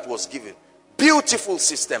blueprint that was given. Beautiful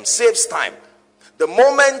system, saves time. The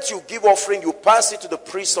moment you give offering, you pass it to the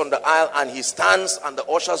priest on the aisle, and he stands and the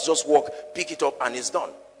ushers just walk, pick it up, and it's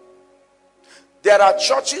done. There are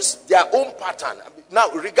churches, their own pattern. Now,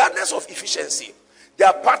 regardless of efficiency,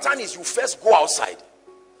 their pattern is you first go outside.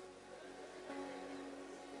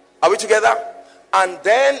 Are we together? And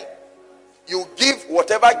then you give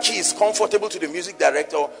whatever key is comfortable to the music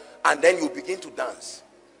director, and then you begin to dance.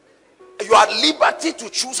 You are at liberty to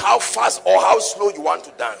choose how fast or how slow you want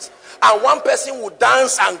to dance. And one person will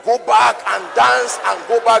dance and go back and dance and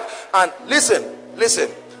go back. And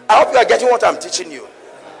listen. I hope you are getting what I'm teaching you.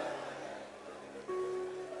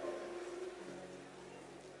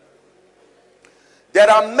 There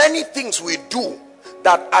are many things we do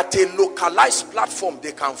that at a localized platform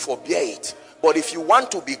they can forbear it. But if you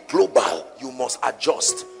want to be global, you must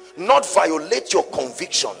adjust. Not violate your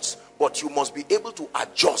convictions, but you must be able to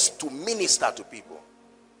adjust to minister to people.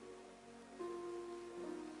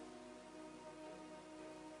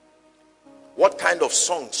 What kind of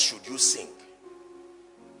songs should you sing?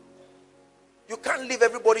 You can't leave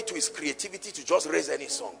everybody to his creativity to just raise any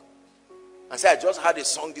song and say, I just had a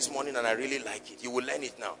song this morning and I really like it. You will learn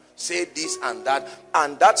it now. Say this and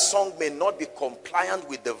that song may not be compliant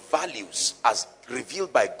with the values as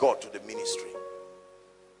revealed by God to the ministry.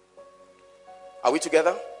 Are we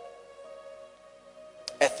together?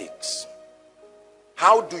 Ethics.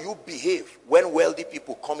 How do you behave when wealthy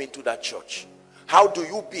people come into that church? How do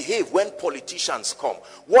you behave when politicians come?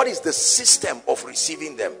 What is the system of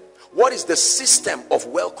receiving them? What is the system of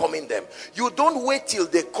welcoming them? You don't wait till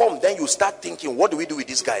they come, then you start thinking, what do we do with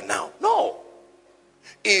this guy now? No.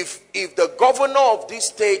 If the governor of this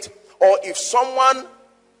state, or if someone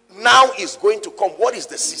now is going to come, what is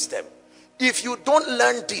the system? If you don't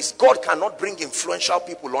learn this, God cannot bring influential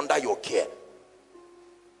people under your care.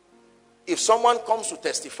 If someone comes to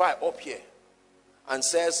testify up here and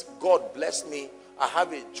says, God bless me, I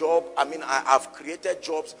have a job, I have created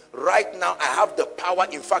jobs. Right now, I have the power.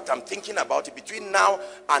 In fact, I'm thinking about it. Between now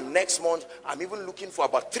and next month, I'm even looking for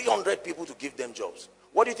about 300 people to give them jobs.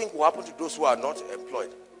 What do you think will happen to those who are not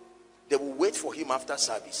employed? They will wait for him after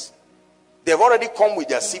service. They've already come with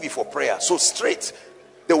their CV for prayer. So straight,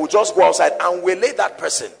 They will just go outside and waylay that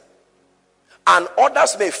person. And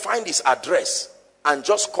others may find his address and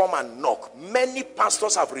just come and knock. Many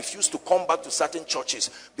pastors have refused to come back to certain churches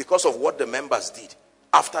because of what the members did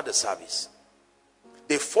after the service.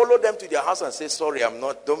 They follow them to their house and say, sorry,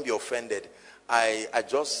 don't be offended. I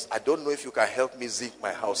don't know if you can help me zinc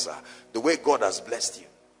my house, sir. The way God has blessed you.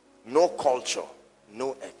 No culture,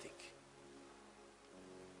 no ethic.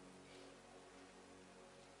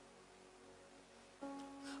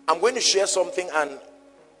 I'm going to share something, and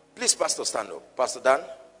please, Pastor, stand up. Pastor Dan,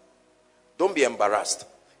 don't be embarrassed.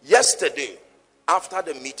 Yesterday, after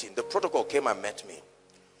the meeting, the protocol came and met me.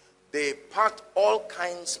 They packed all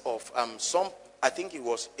kinds of, I think it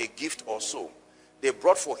was a gift or so. They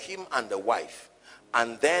brought for him and the wife.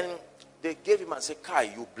 And then they gave him and said,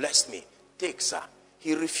 Kai, you blessed me. Take, sir.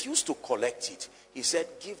 He refused to collect it. He said,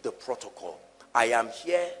 give the protocol. I am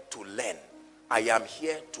here to learn. I am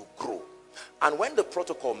here to grow. And when the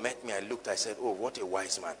protocol met me, I looked, I said, oh, what a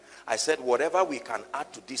wise man. I said, whatever we can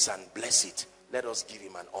add to this and bless it, let us give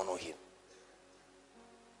him and honor him.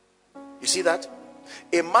 You see that?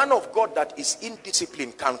 A man of God that is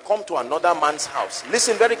indisciplined can come to another man's house.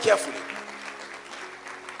 Listen very carefully.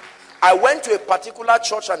 I went to a particular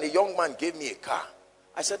church and a young man gave me a car.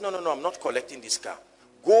 I said, no, I'm not collecting this car.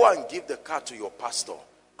 Go and give the car to your pastor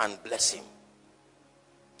and bless him.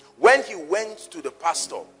 When he went to the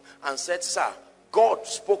pastor and said, sir, God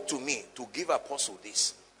spoke to me to give Apostle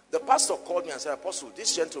this. The pastor called me and said, Apostle,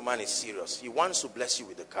 this gentleman is serious. He wants to bless you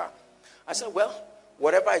with the car. I said, well,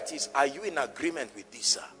 whatever it is, are you in agreement with this,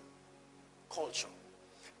 sir? Culture.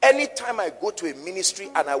 Anytime I go to a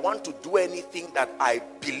ministry and I want to do anything that I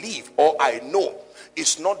believe or I know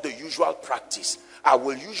is not the usual practice, I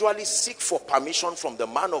will usually seek for permission from the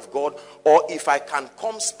man of God, or if I can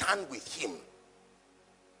come stand with him.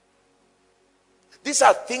 These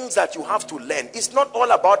are things that you have to learn. It's not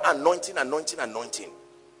all about anointing.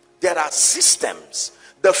 There are systems.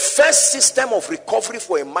 The first system of recovery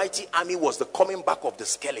for a mighty army was the coming back of the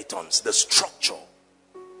skeletons, the structure.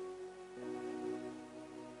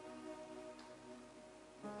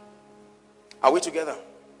 Are we together?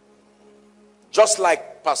 Just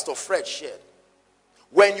like Pastor Fred shared.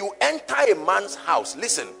 When you enter a man's house,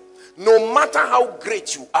 listen, no matter how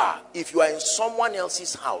great you are, if you are in someone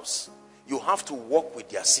else's house, you have to work with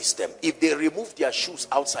their system. If they remove their shoes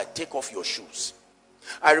outside, take off your shoes.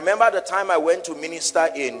 I remember the time I went to minister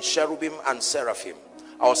in Cherubim and Seraphim.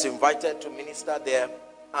 I was invited to minister there,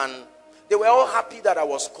 and they were all happy that I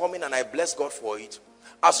was coming, and I blessed God for it.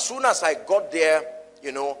 As soon as I got there,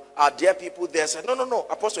 you know, our dear people there said, no,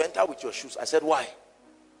 Apostle, enter with your shoes. I said, why?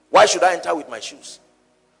 Why should I enter with my shoes?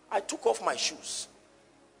 I took off my shoes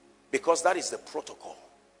because that is the protocol.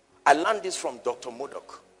 I learned this from Dr.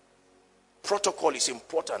 Modoc. Protocol is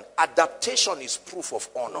important. Adaptation is proof of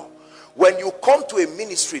honor. When you come to a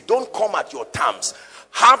ministry, don't come at your terms.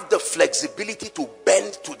 Have the flexibility to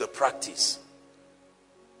bend to the practice.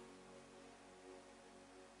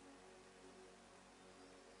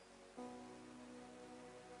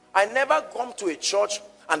 I never come to a church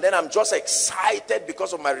and then I'm just excited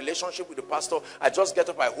because of my relationship with the pastor. I just get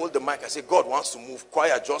up, I hold the mic, I say, God wants to move.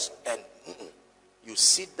 Choir just, and you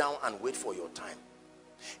sit down and wait for your time.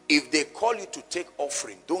 If they call you to take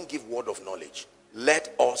offering, don't give word of knowledge.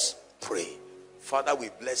 Let us pray. Father, we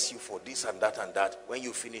bless you for this and that and that. When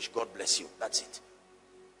you finish, God bless you. That's it.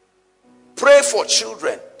 Pray for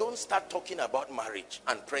children. Don't start talking about marriage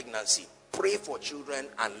and pregnancy. Pray for children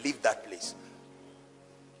and leave that place.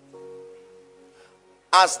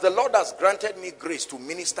 As the Lord has granted me grace to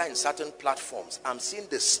minister in certain platforms, I'm seeing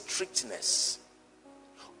the strictness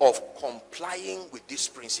of complying with these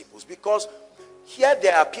principles. Because here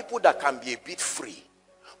there are people that can be a bit free.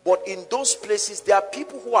 But in those places, there are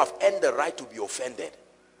people who have earned the right to be offended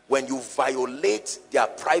when you violate their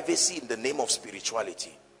privacy in the name of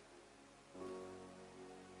spirituality.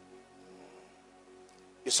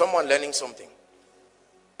 Is someone learning something?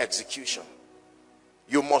 Execution.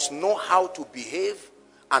 You must know how to behave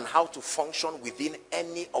and how to function within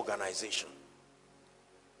any organization.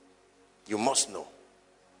 You must know.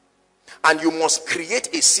 And you must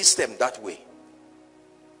create a system that way.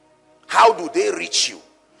 How do they reach you?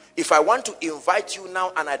 If I want to invite you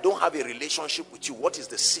now and I don't have a relationship with you, what is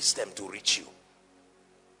the system to reach you?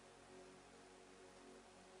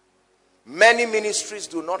 Many ministries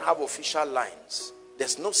do not have official lines.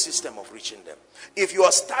 There's no system of reaching them. If you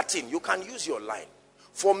are starting, you can use your line.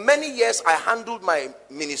 For many years, I handled my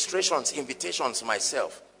ministrations, invitations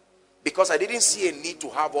myself, because I didn't see a need to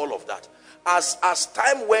have all of that. As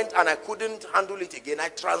time went and I couldn't handle it again, I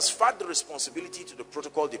transferred the responsibility to the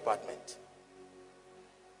protocol department.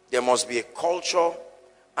 There must be a culture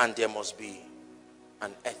and there must be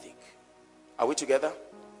an ethic. Are we together?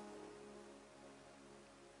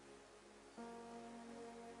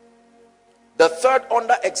 The third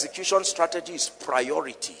under execution strategy is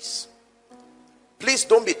priorities. Please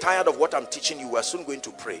don't be tired of what I'm teaching you. We're soon going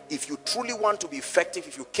to pray. If you truly want to be effective,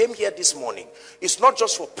 if you came here this morning, it's not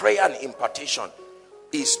just for prayer and impartation.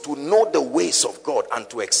 It's to know the ways of God and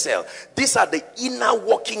to excel. These are the inner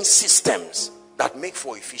working systems that make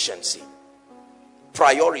for efficiency.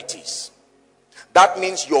 Priorities. That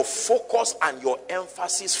means your focus and your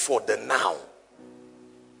emphasis for the now.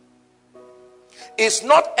 It's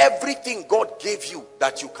not everything God gave you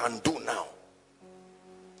that you can do now.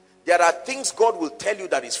 There are things God will tell you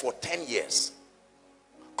that is for 10 years.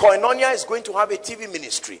 Koinonia is going to have a TV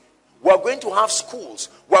ministry. We are going to have schools.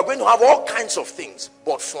 We are going to have all kinds of things.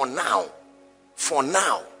 But for now,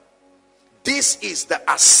 this is the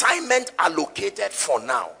assignment allocated for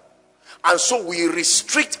now. And so we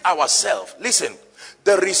restrict ourselves. Listen,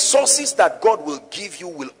 the resources that God will give you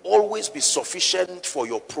will always be sufficient for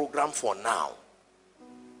your program for now.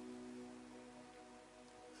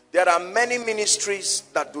 There are many ministries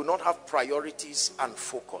that do not have priorities and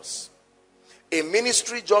focus. A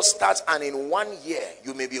ministry just starts and in 1 year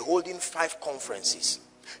you may be holding 5 conferences.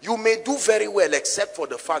 You may do very well except for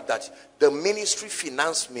the fact that the ministry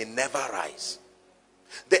finance may never rise.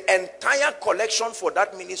 The entire collection for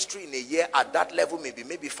that ministry in a year at that level may be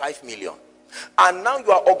maybe 5 million. And now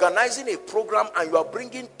you are organizing a program and you are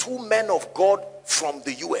bringing 2 men of God from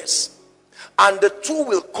the US. And the 2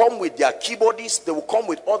 will come with their keyboardists. They will come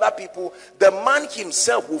with other people. The man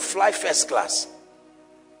himself will fly first class.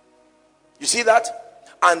 You see that?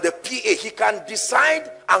 And the PA, he can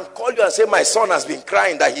decide and call you and say, my son has been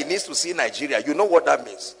crying that he needs to see Nigeria. You know what that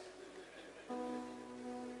means?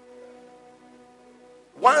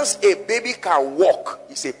 Once a baby can walk,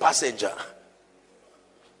 he's a passenger.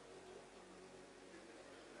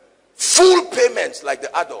 Full payments like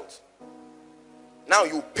the adults. Now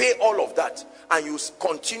you pay all of that and you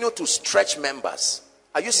continue to stretch members.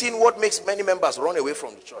 Are you seeing what makes many members run away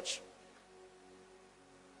from the church?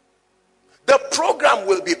 The program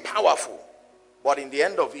will be powerful, but in the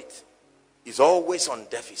end of it, is always on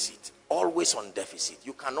deficit. Always on deficit.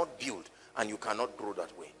 You cannot build and you cannot grow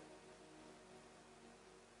that way.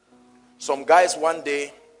 Some guys one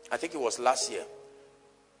day, I think it was last year,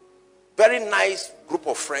 very nice group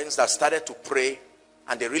of friends that started to pray,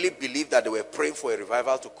 and they really believed that they were praying for a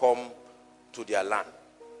revival to come to their land.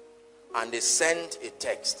 And they sent a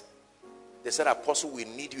text. They said, Apostle, we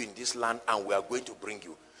need you in this land and we are going to bring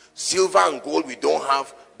you. Silver and gold we don't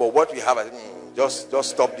have, but what we have, just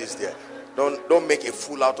stop this there. Don't make a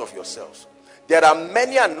fool out of yourselves. There are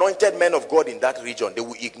many anointed men of God in that region. They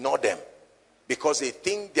will ignore them because they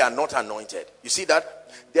think they are not anointed. You see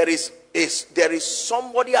that? There is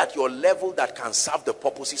somebody at your level that can serve the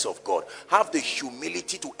purposes of God. Have the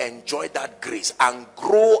humility to enjoy that grace and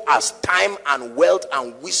grow as time and wealth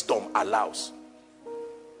and wisdom allows.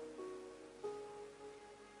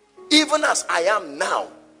 Even as I am now,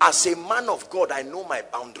 as a man of God, I know my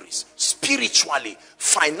boundaries. Spiritually,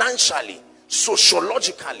 financially,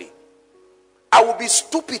 sociologically. I will be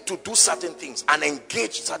stupid to do certain things and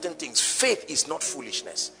engage certain things. Faith is not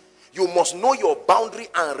foolishness. You must know your boundary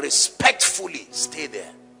and respectfully stay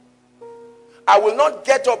there. I will not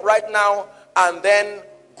get up right now and then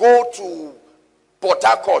go to Port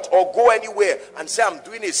Harcourt or go anywhere and say I'm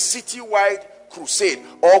doing a citywide crusade,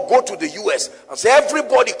 or go to the US and say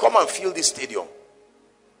everybody come and fill this stadium.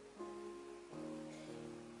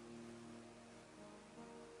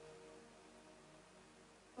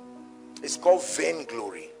 It's called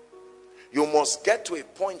vainglory. You must get to a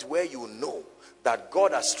point where you know that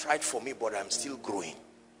God has tried for me, but I'm still growing.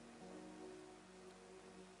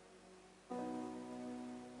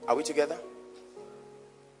 Are we together?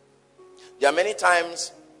 There are many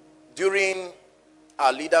times during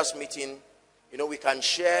our leaders meeting, we can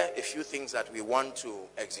share a few things that we want to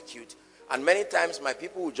execute. And many times my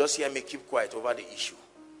people will just hear me keep quiet over the issue.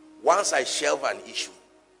 Once I shelve an issue,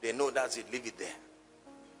 they know that's it, leave it there.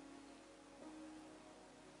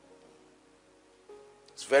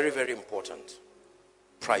 It's very, very important.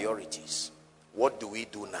 Priorities. What do we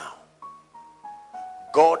do now?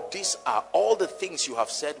 God, these are all the things you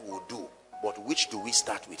have said we'll do, but which do we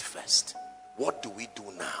start with first? What do we do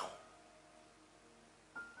now?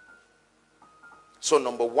 So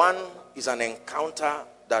number 1 is an encounter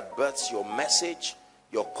that births your message,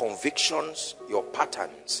 your convictions, your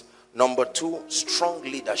patterns. Number 2, strong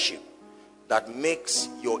leadership that makes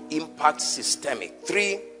your impact systemic.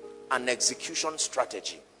 3, an execution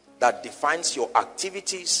strategy that defines your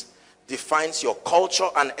activities, defines your culture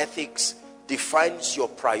and ethics, defines your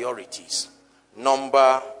priorities.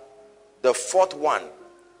 The fourth one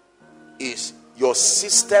is your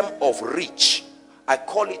system of reach. I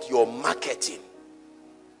call it your marketing.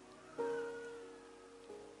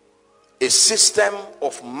 A system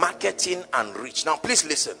of marketing and reach. Now please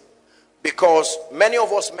listen, because many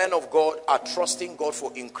of us men of God are trusting God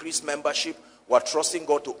for increased membership. We're trusting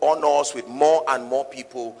God to honor us with more and more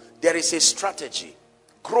people. There is a strategy.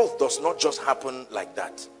 Growth does not just happen like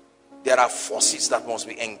that. There are forces that must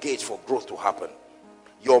be engaged for growth to happen.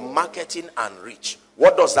 Your marketing and reach.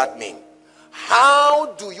 What does that mean?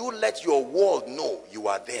 How do you let your world know you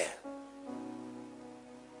are there?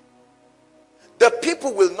 The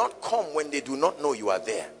people will not come when they do not know you are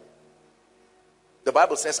there. The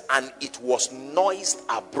Bible says, and it was noised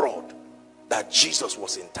abroad that Jesus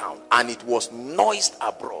was in town. And it was noised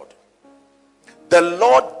abroad. The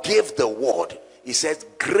Lord gave the word. He says,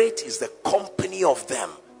 great is the company of them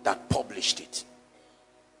that published it.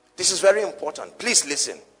 This is very important. Please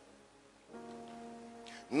listen.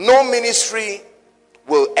 No ministry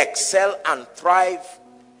will excel and thrive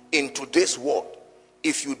in today's world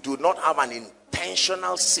if you do not have an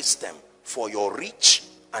intentional system for your reach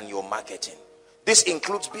and your marketing. This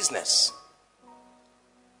includes business.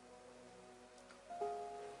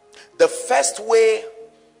 The first way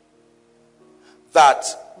that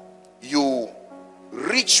you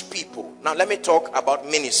reach people. Now let me talk about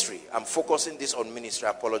ministry. I'm focusing this on ministry.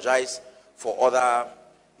 I apologize for other,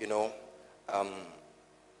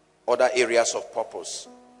 other areas of purpose.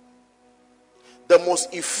 The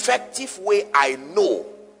most effective way I know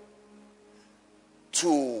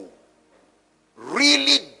to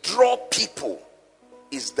really draw people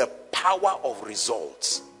is the power of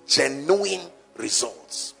results. Genuine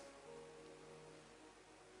results.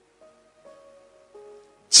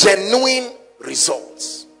 Genuine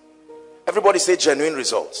results. Everybody say genuine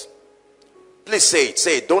results. Please say it.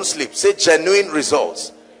 Say it. Don't sleep. Say genuine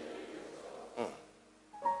results.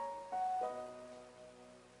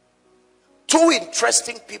 Two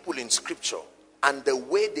interesting people in scripture and the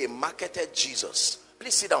way they marketed Jesus.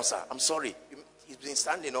 Please sit down, sir. I'm sorry. He's been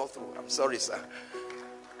standing all through. I'm sorry, sir.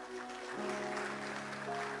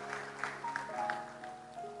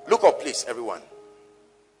 Look up, please, everyone.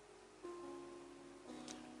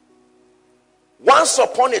 Once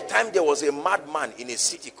upon a time, there was a madman in a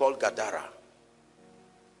city called Gadara.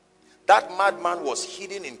 That madman was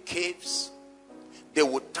hidden in caves. They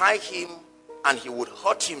would tie him and he would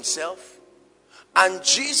hurt himself. And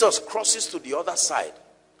Jesus crosses to the other side.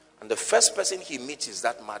 And the first person he meets is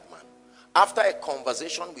that madman. After a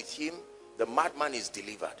conversation with him, the madman is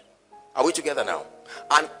delivered. Are we together now?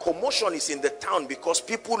 And commotion is in the town because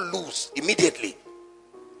people lose immediately.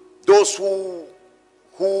 Those who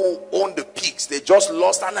own the pigs, they just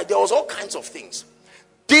lost, and there was all kinds of things.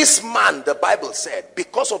 This man, the Bible said,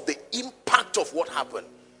 because of the impact of what happened,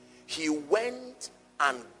 he went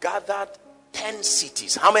and gathered 10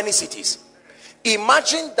 cities. How many cities?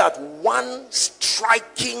 Imagine that one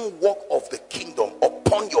striking work of the kingdom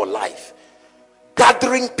upon your life.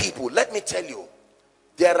 Gathering people. Let me tell you,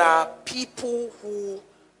 there are people who,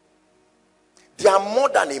 they are more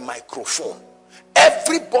than a microphone.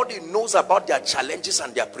 Everybody knows about their challenges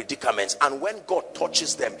and their predicaments, and when God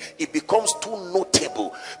touches them, it becomes too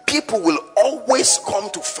notable. People will always come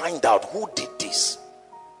to find out who did this.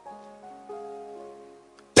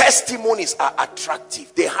 Testimonies are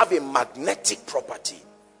attractive. They have a magnetic property.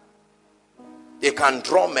 They can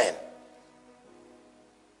draw men.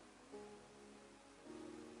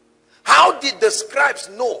 How did the scribes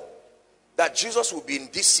know that Jesus will be in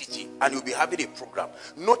this city and will be having a program?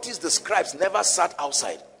 Notice the scribes never sat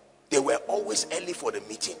outside. They were always early for the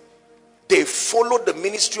meeting. They followed the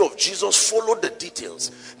ministry of Jesus, followed the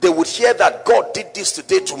details. They would hear that God did this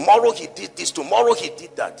today, tomorrow he did this, tomorrow he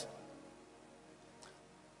did that.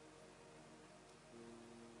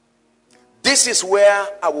 This is where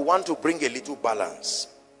I will want to bring a little balance.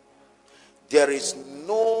 There is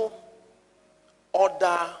no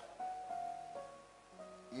other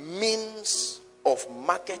means of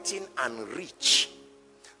marketing and reach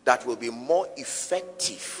that will be more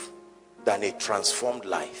effective than a transformed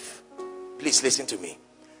life. Please listen to me.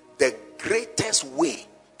 The greatest way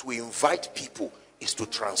to invite people is to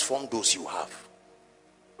transform those you have.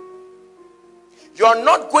 You are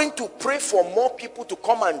not going to pray for more people to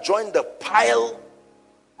come and join the pile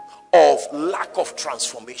of lack of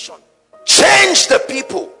transformation. Change the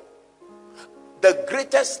people. The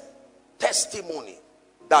greatest testimony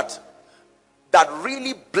that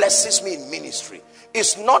really blesses me in ministry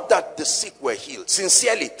is not that the sick were healed.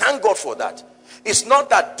 Sincerely, thank God for that. It's not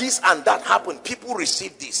that this and that happened, people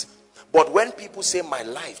received this. But when people say my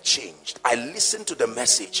life changed, I listened to the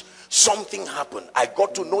message, something happened, I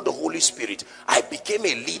got to know the Holy Spirit, I became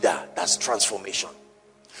a leader, that's transformation.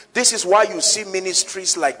 This is why you see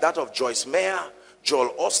ministries like that of Joyce Meyer,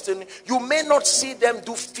 Joel Austin. You may not see them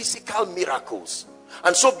do physical miracles,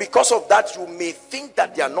 and so because of that you may think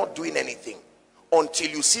that they are not doing anything until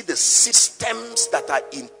you see the systems that are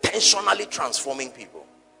intentionally transforming people.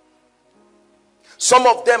 Some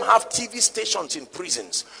of them have TV stations in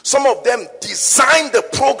prisons. Some of them design the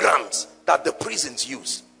programs that the prisons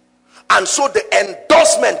use, and so the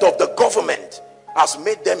endorsement of the government has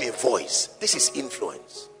made them a voice. This is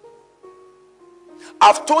influence.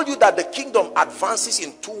 I've told you that the kingdom advances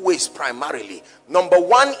in two ways primarily. Number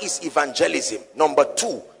one is evangelism. Number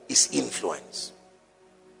two is influence.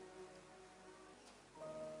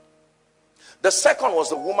 The second was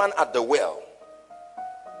the woman at the well.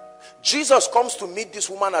 Jesus comes to meet this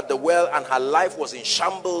woman at the well, and her life was in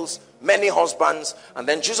shambles, many husbands, and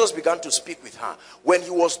then Jesus began to speak with her. When he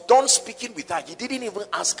was done speaking with her, he didn't even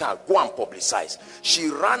ask her, go and publicize. She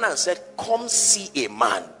ran and said, come see a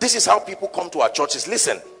man. This is how people come to our churches.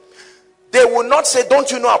 Listen, they will not say, don't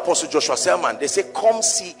you know Apostle Joshua Selman? They say, come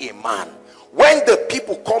see a man. When the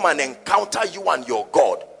people come and encounter you and your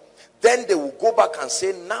God, then they will go back and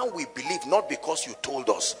say, now we believe, not because you told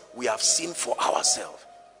us, we have seen for ourselves.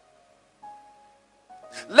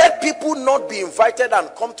 Let people not be invited and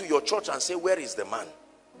come to your church and say, where is the man?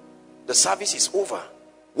 The service is over.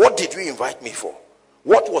 What did you invite me for?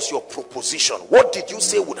 What was your proposition? What did you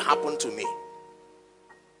say would happen to me?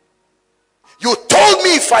 You told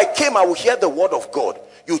me if I came, I would hear the word of God.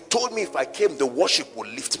 You told me if I came, the worship would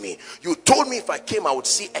lift me. You told me if I came, I would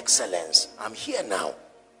see excellence. I'm here now.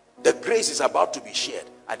 The grace is about to be shared.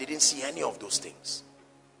 I didn't see any of those things.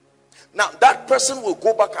 Now, that person will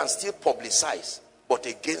go back and still publicize, but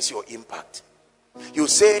against your impact. You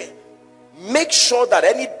say, make sure that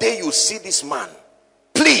any day you see this man,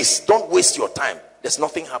 please don't waste your time. There's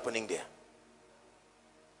nothing happening there.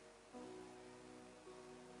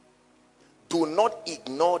 Do not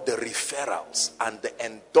ignore the referrals and the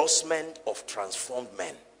endorsement of transformed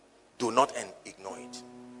men. Do not ignore it.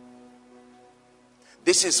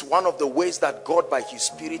 This is one of the ways that God by his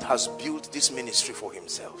Spirit has built this ministry for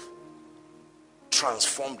himself.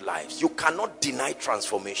 Transformed lives. You cannot deny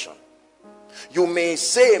transformation. You may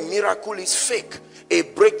say a miracle is fake, a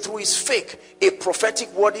breakthrough is fake, a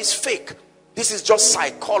prophetic word is fake. This is just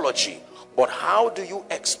psychology. But how do you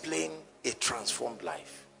explain a transformed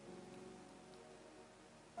life?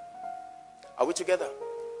 Are we together?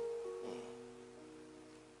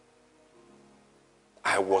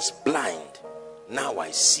 I was blind, now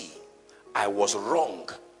I see. I was wrong,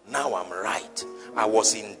 now I'm right. I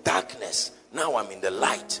was in darkness, now I'm in the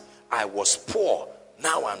light. I was poor,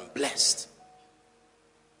 now I'm blessed.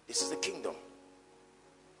 This is the kingdom.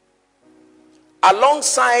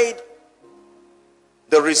 Alongside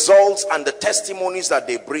the results and the testimonies that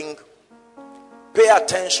they bring, pay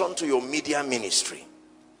attention to your media ministry.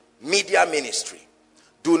 Media ministry.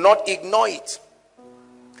 Do not ignore it.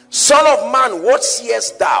 Son of man, what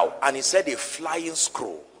seest thou? And he said, a flying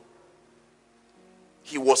scroll.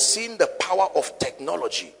 He was seeing the power of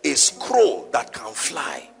technology. A scroll that can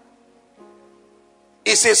fly.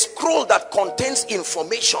 It's a scroll that contains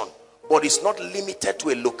information, but it's not limited to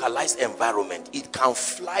a localized environment. It can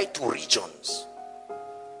fly to regions.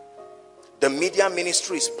 The media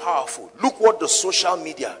ministry is powerful. Look what the social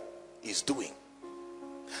media is doing.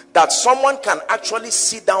 That someone can actually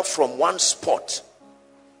sit down from one spot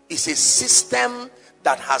is a system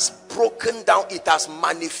that has broken down. It has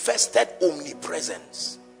manifested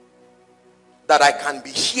omnipresence. That I can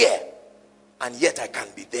be here and yet I can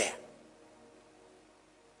be there.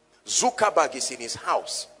 Zuckerberg is in his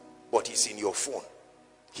house, but he's in your phone.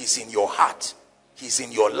 He's in your heart. He's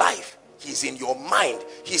in your life. He's in your mind.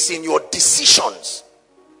 He's in your decisions.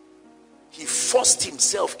 He forced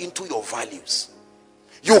himself into your values.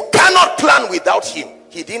 You cannot plan without him.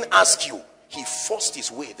 He didn't ask you. He forced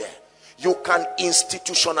his way there. You can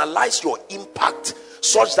institutionalize your impact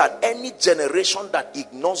such that any generation that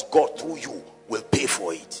ignores God through you will pay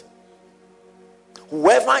for it.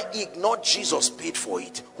 Whoever ignored Jesus paid for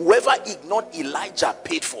it. Whoever ignored Elijah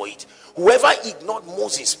paid for it. Whoever ignored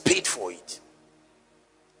Moses paid for it.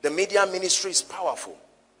 The media ministry is powerful.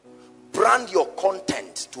 Brand your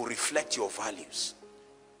content to reflect your values.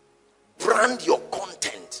 Brand your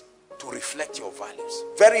content to reflect your values.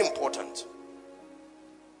 Very important.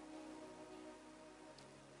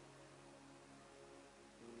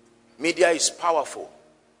 Media is powerful.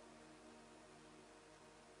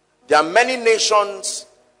 There are many nations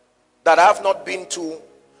that I have not been to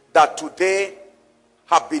that today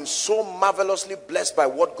have been so marvelously blessed by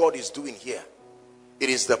what God is doing here. It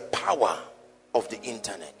is the power of the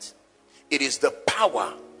internet. It is the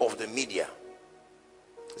power of the media.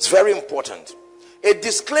 It's very important. A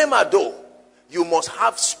disclaimer though, you must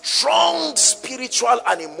have strong spiritual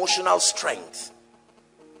and emotional strength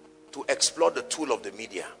to explore the tool of the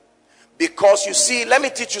media. Because you see, let me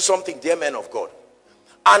teach you something, dear men of God.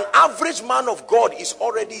 An average man of God is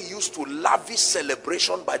already used to lavish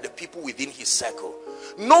celebration by the people within his circle.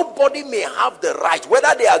 Nobody may have the right,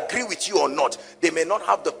 whether they agree with you or not, they may not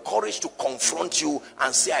have the courage to confront you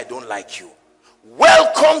and say, I don't like you.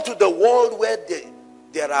 Welcome to the world where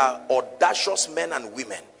there are audacious men and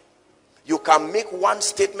women. You can make one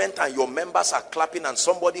statement and your members are clapping, and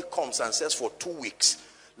somebody comes and says, for 2 weeks,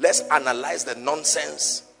 let's analyze the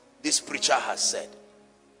nonsense this preacher has said.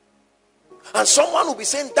 And someone will be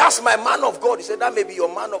saying, that's my man of God. He said, that may be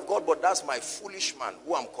your man of God, but that's my foolish man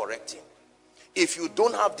who I'm correcting. If you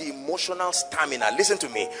don't have the emotional stamina, listen to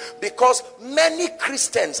me, because many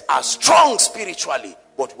Christians are strong spiritually,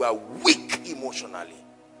 but we are weak emotionally.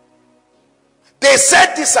 They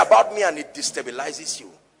said this about me and it destabilizes you.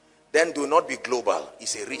 Then do not be global.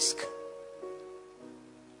 It's a risk.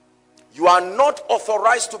 You are not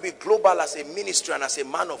authorized to be global as a ministry and as a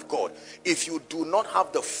man of God if you do not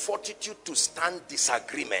have the fortitude to stand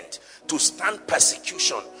disagreement, to stand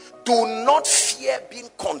persecution. Do not fear being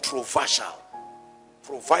controversial,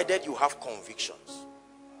 provided you have convictions.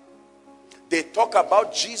 They talk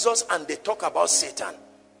about Jesus and they talk about Satan.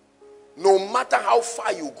 No matter how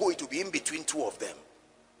far you go, it will be in between two of them.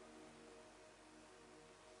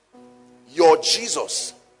 Your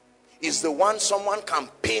Jesus is the one someone can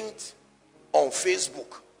paint on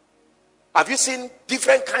Facebook. Have you seen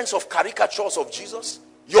different kinds of caricatures of Jesus?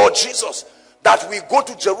 Your Jesus that we go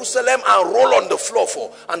to Jerusalem and roll on the floor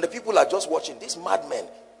for, and the people are just watching. These madmen,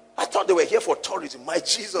 I thought they were here for tourism. My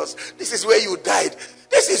Jesus, this is where you died.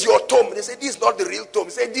 This is your tomb. They say this is not the real tomb.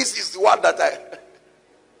 They say this is the one that I...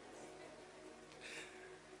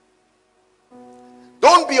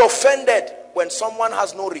 Don't be offended when someone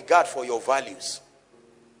has no regard for your values.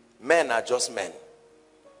 Men are just men.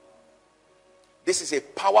 This is a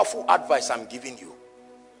powerful advice I'm giving you.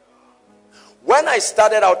 When I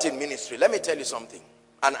started out in ministry, let me tell you something.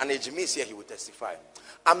 And Ejimi is here, he will testify.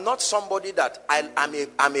 I'm not somebody that,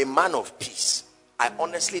 I'm a man of peace. I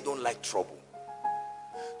honestly don't like trouble.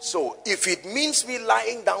 So if it means me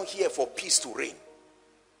lying down here for peace to reign,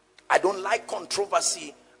 I don't like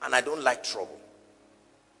controversy and I don't like trouble.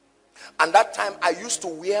 And that time I used to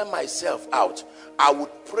wear myself out. I would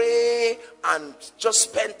pray and just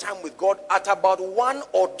spend time with God. At about 1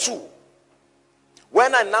 or 2,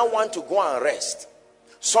 when I now want to go and rest,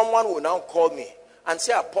 someone will now call me and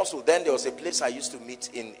say, Apostle, then there was a place I used to meet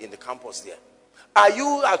in the campus there. Are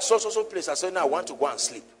you at so place? I said, no, I want to go and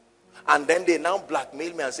sleep. And then they now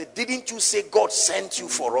blackmail me and say, didn't you say God sent you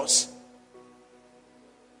for us?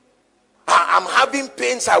 I'm having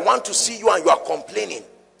pains. I want to see you and you are complaining.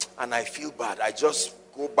 And I feel bad. I just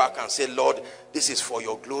go back and say, Lord, this is for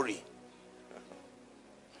your glory.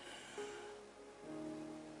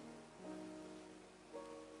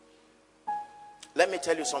 Let me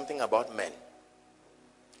tell you something about men.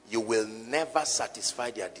 You will never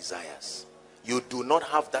satisfy their desires. You do not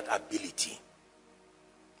have that ability.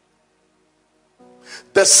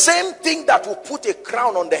 The same thing that will put a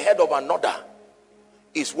crown on the head of another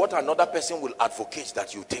is what another person will advocate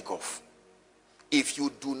that you take off. If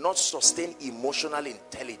you do not sustain emotional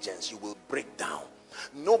intelligence, you will break down.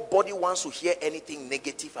 Nobody wants to hear anything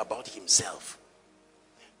negative about himself.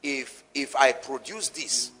 If I produce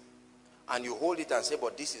this and you hold it and say,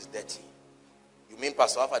 but this is dirty, you mean,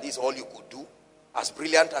 Pastor Alpha, this is all you could do? As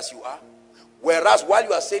brilliant as you are? Whereas while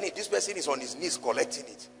you are saying it, this person is on his knees collecting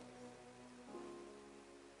it.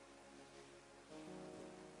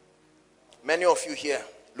 Many of you here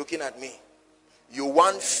looking at me, you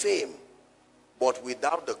want fame, but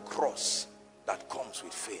without the cross that comes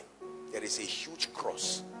with fame. There is a huge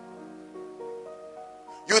cross.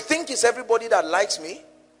 You think it's everybody that likes me?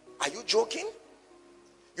 Are you joking?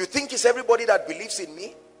 You think it's everybody that believes in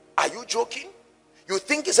me? Are you joking? You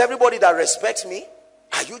think it's everybody that respects me?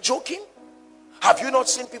 Are you joking? Have you not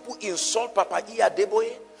seen people insult Papa Iya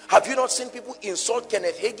Deboye? Have you not seen people insult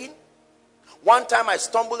Kenneth Hagin? One time I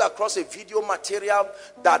stumbled across a video material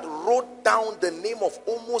that wrote down the name of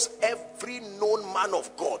almost every known man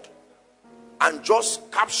of God and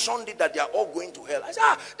just captioned it that they are all going to hell. I said,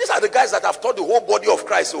 these are the guys that have taught the whole body of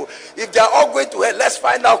Christ. So if they are all going to hell, let's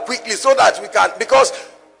find out quickly so that we can, because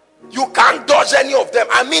you can't dodge any of them.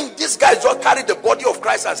 I mean, these guys just carried the body of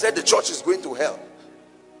Christ and said the church is going to hell.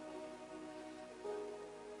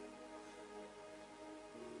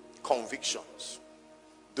 Convictions.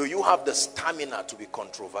 Do you have the stamina to be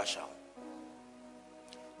controversial?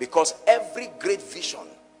 Because every great vision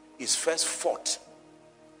is first fought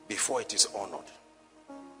before it is honored.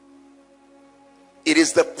 It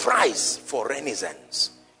is the price for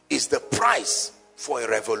renaissance. It's the price for a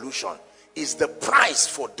revolution. It's the price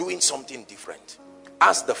for doing something different.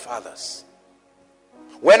 Ask the fathers.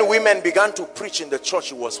 When women began to preach in the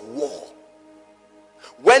church, it was war.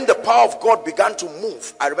 When the power of God began to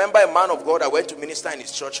move, I remember a man of God, I went to minister in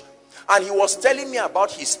his church, and he was telling me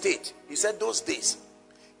about his state. He said those days,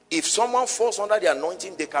 if someone falls under the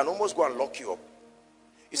anointing, they can almost go and lock you up.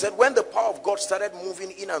 He said when the power of God started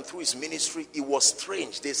moving in and through his ministry, it was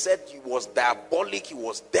strange. They said he was diabolic, he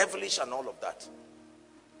was devilish and all of that.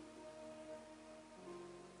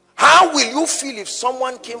 How will you feel if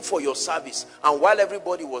someone came for your service and while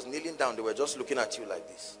everybody was kneeling down, they were just looking at you like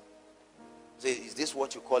this? Say, is this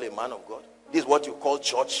what you call a man of God? This is what you call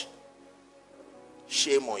church?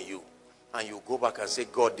 Shame on you. And you go back and say,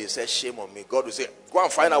 God, they said shame on me. God will say, go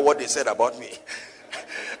and find out what they said about me.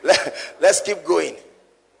 Let's keep going.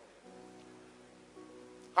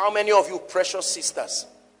 How many of you precious sisters,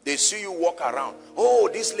 they see you walk around, oh,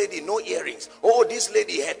 this lady, no earrings, oh, this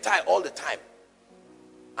lady, hair tie all the time,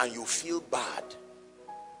 and you feel bad,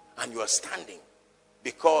 and you are standing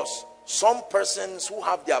because some persons who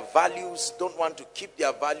have their values don't want to keep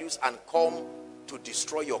their values and come to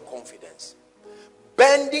destroy your confidence.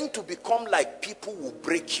 Bending to become like people will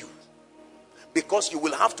break you, because you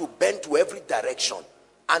will have to bend to every direction,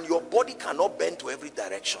 and your body cannot bend to every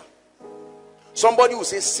direction. Somebody will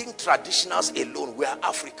say, sing traditionals alone, we are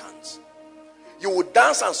Africans. You will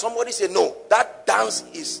dance and somebody say, no, that dance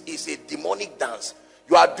is a demonic dance.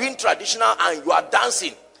 You are doing traditional and you are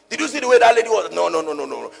dancing. Did you see the way that lady was? No.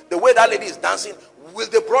 The way that lady is dancing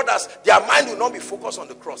with the brothers, their mind will not be focused on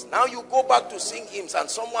the cross. Now you go back to sing hymns and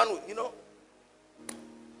someone will, you know.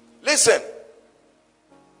 Listen.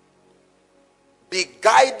 Be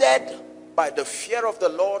guided by the fear of the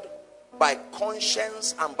Lord, by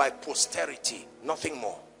conscience and by posterity, nothing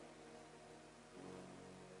more.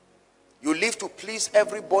 You live to please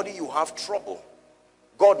everybody, you have trouble.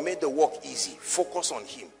 God made the work easy. Focus on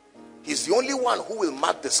him. He's the only one who will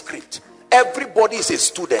mark the script. Everybody is a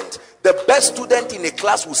student. The best student in a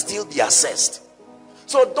class will still be assessed.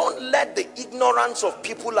 So don't let the ignorance of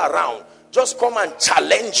people around just come and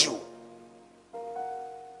challenge you.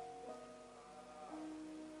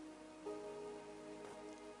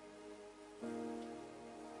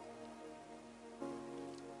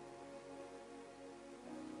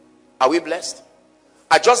 Are we blessed?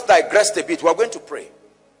 I just digressed a bit. We are going to pray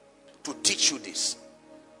to teach you this.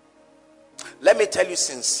 Let me tell you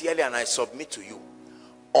sincerely, and I submit to you,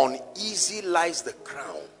 uneasy lies the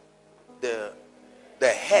crown, the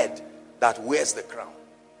head that wears the crown.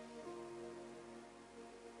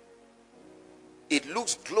 It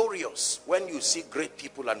looks glorious when you see great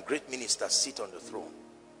people and great ministers sit on the throne.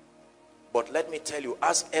 But let me tell you,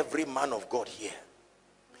 ask every man of God here,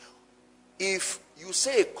 if you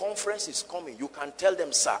say a conference is coming, you can tell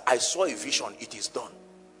them, sir, I saw a vision, it is done.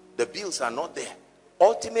 The bills are not there.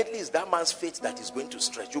 Ultimately, it's that man's faith that is going to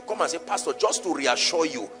stretch. You come and say, pastor, just to reassure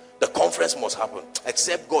you, the conference must happen,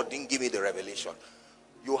 except God didn't give me the revelation.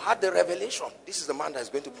 You had the revelation. This is the man that is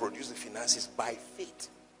going to produce the finances by faith.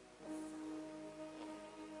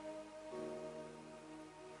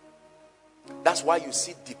 That's why you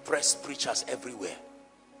see depressed preachers everywhere.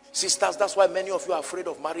 Sisters, that's why many of you are afraid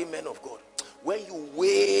of marrying men of God. When you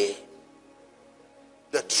weigh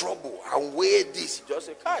the trouble and weigh this, you just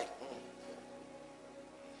say, kai.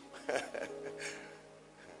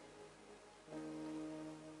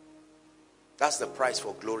 That's the price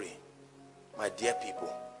for glory, my dear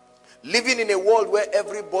people. Living in a world where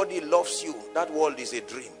everybody loves you, that world is a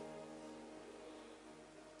dream.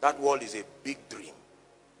 That world is a big dream.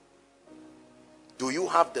 Do you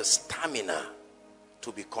have the stamina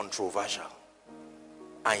to be controversial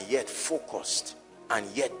and yet focused and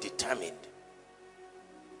yet determined?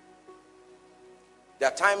 There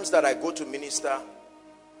are times that I go to minister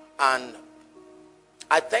and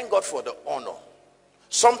I thank God for the honor.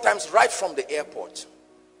 Sometimes right from the airport,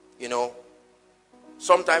 you know,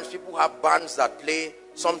 sometimes people have bands that play.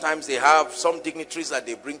 Sometimes they have some dignitaries that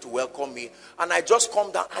they bring to welcome me. And I just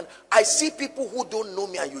come down and I see people who don't know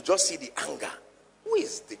me, and you just see the anger. Who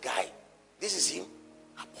is the guy? This is him.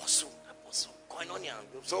 Apostle, koinonia.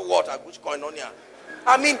 So what? Which koinonia?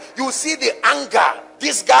 I mean, you see the anger.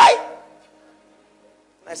 This guy.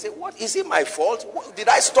 I say, what? Is it my fault? What, did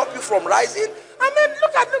I stop you from rising? I mean,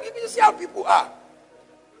 look, you see how people are.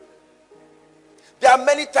 There are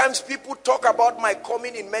many times people talk about my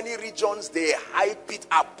coming in many regions. They hype it.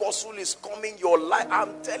 Apostle is coming. Your life.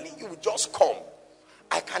 I'm telling you, just come.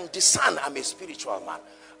 I can discern. I'm a spiritual man.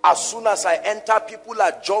 As soon as I enter, people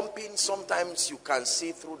are jumping. Sometimes you can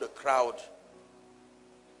see through the crowd.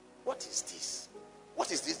 What is this?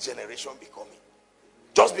 What is this generation becoming?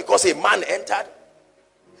 Just because a man entered,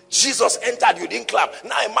 Jesus entered, you didn't clap.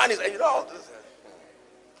 Now a man is, you know.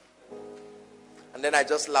 And then I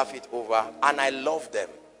just laugh it over, and I love them.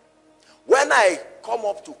 When I come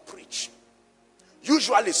up to preach,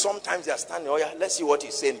 usually sometimes they are standing, oh yeah, let's see what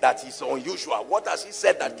he's saying that is unusual. What has he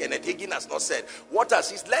said that Kenneth Hagin has not said? What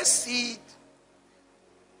has he, let's see.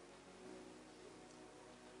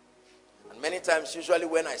 And many times, usually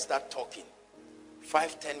when I start talking,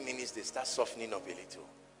 5-10 minutes, they start softening up a little.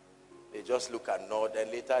 They just look and nod,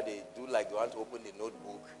 and later they do like they want to open the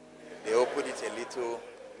notebook. They open it a little.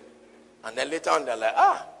 And then later on, they're like,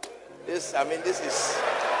 this is...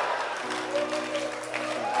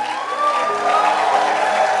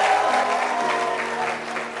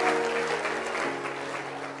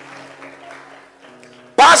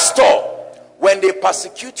 Pastor, when they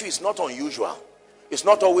persecute you, it's not unusual. It's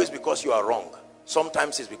not always because you are wrong.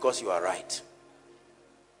 Sometimes it's because you are right.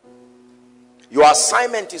 Your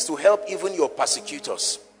assignment is to help even your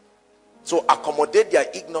persecutors. So accommodate their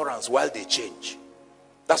ignorance while they change.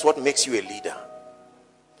 That's what makes you a leader.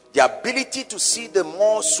 The ability to see the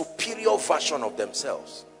more superior version of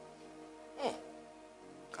themselves.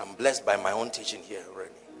 I'm blessed by my own teaching here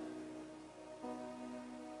already.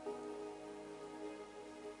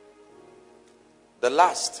 The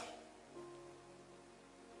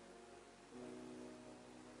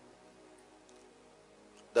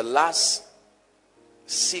last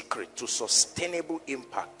secret to sustainable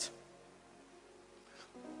impact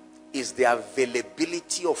is the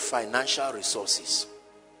availability of financial resources.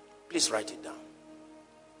 Please write it down.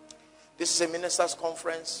 This is a ministers'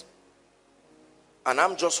 conference, and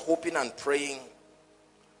I'm just hoping and praying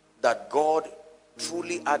that God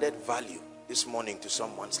truly added value this morning to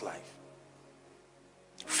someone's life.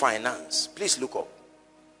 Finance. Please look up.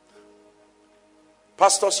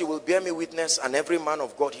 Pastors, you will bear me witness, and every man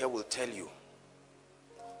of God here will tell you,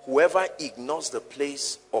 whoever ignores the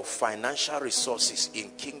place of financial resources in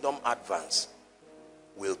kingdom advance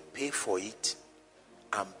will pay for it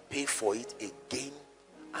and pay for it again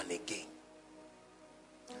and again.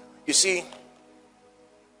 You see,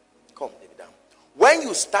 come, David, down. When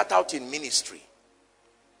you start out in ministry,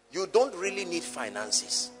 you don't really need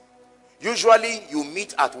finances. Usually you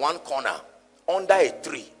meet at one corner under a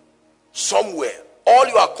tree somewhere. All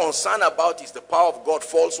you are concerned about is the power of God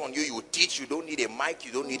falls on you. You teach. You don't need a mic.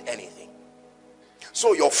 You don't need anything.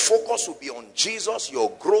 So your focus will be on Jesus,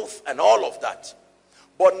 your growth, and all of that.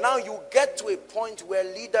 But now you get to a point where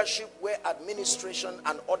leadership, where administration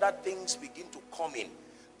and other things begin to come in.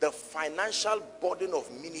 The financial burden of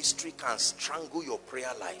ministry can strangle your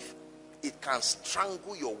prayer life. It can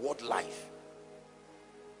strangle your word life.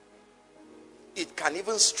 It can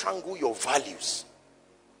even strangle your values.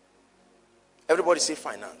 Everybody say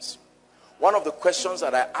finance. One of the questions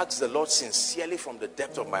that I asked the Lord sincerely from the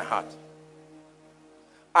depth of my heart.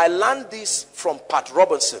 I learned this from Pat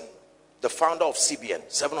Robertson, the founder of CBN,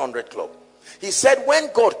 700 Club. He said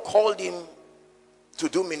when God called him to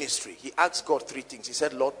do ministry, he asked God 3 things. He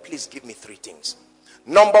said, Lord, please give me 3 things.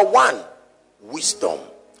 Number 1, wisdom.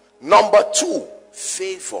 Number 2,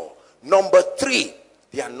 favor. Number 3,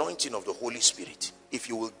 the anointing of the Holy Spirit. If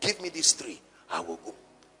you will give me these 3, I will go.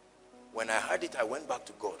 When I heard it, I went back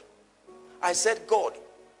to God. I said, God,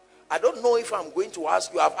 I don't know if I'm going to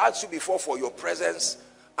ask you. I've asked you before for your presence.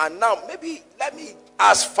 And now, maybe let me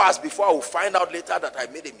ask fast before I will find out later that I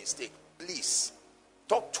made a mistake. Please,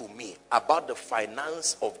 talk to me about the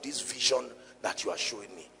finance of this vision that you are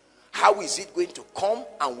showing me. How is it going to come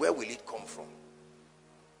and where will it come from?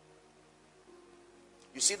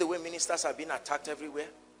 You see the way ministers are being attacked everywhere?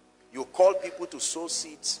 You call people to sow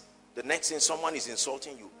seeds. The next thing, someone is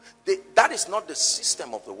insulting you. That is not the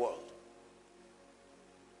system of the world.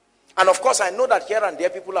 And of course, I know that here and there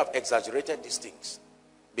people have exaggerated these things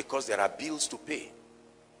because there are bills to pay.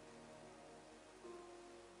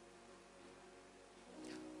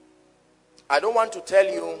 I don't want to tell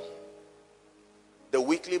you the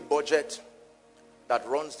weekly budget that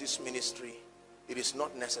runs this ministry. It is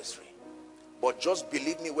not necessary. But just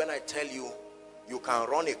believe me when I tell you, you can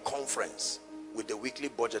run a conference with the weekly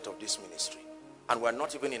budget of this ministry. And we're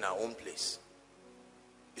not even in our own place.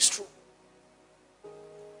 It's true.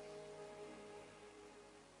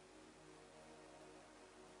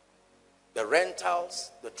 The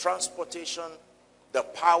rentals, the transportation, the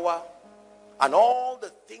power, and all the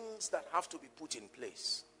things things that have to be put in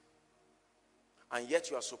place. And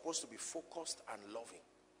yet you are supposed to be focused and loving.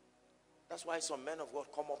 That's why some men of God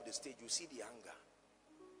come up the stage, you see the anger.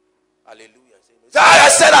 Hallelujah. I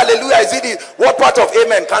said hallelujah. Is it what part of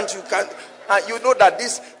amen can't you? You know that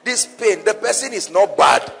this pain, the person is not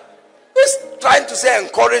bad. He's trying to say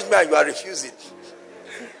encourage me and you are refusing.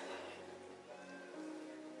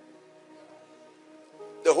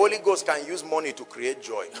 The Holy Ghost can use money to create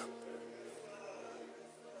joy.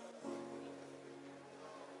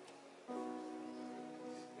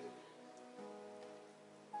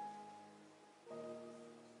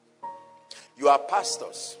 You are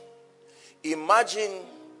pastors. Imagine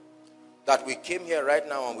that we came here right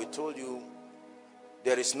now and we told you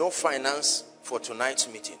there is no finance for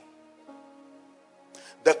tonight's meeting.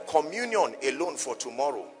 The communion alone for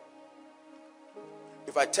tomorrow.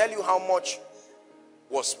 If I tell you how much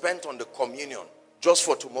was spent on the communion just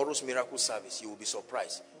for tomorrow's miracle service, you will be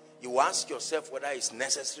surprised. You will ask yourself whether it's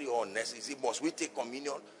necessary or unnecessary. Must we take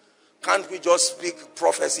communion? Can't we just speak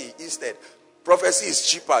prophecy instead? Prophecy is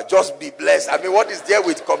cheaper. Just be blessed. I mean, what is there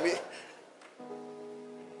with communion?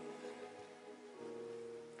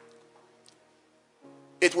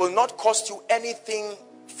 It will not cost you anything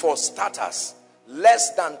for starters.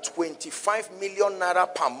 Less than 25 million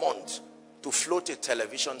naira per month to float a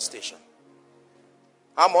television station.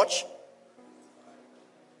 How much?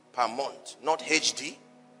 Per month. Not HD.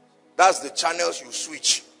 That's the channels you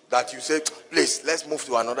switch. That you say, please, let's move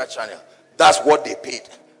to another channel. That's what they paid.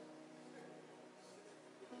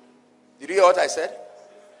 Did you hear what I said?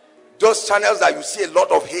 Those channels that you see a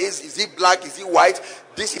lot of haze, is it black, is it white?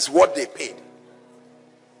 This is what they paid.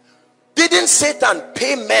 Didn't Satan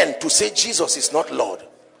pay men to say Jesus is not Lord?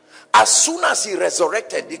 As soon as he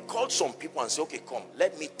resurrected, they called some people and said, okay, come,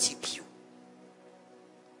 let me tip you.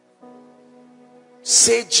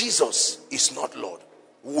 Say Jesus is not Lord.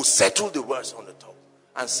 We will settle the words on the top.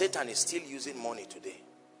 And Satan is still using money today.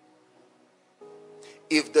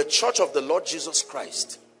 If the church of the Lord Jesus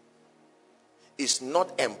Christ is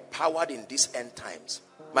not empowered in these end times,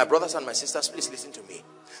 my brothers and my sisters, please listen to me.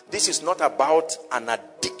 This is not about an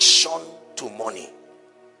addiction to money.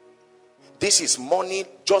 This is money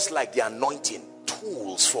just like the anointing,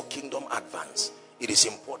 tools for kingdom advance. It is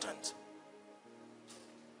important.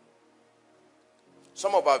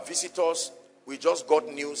 Some of our visitors, we just got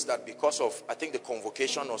news that because of, I think, the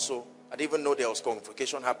convocation or so, I didn't even know there was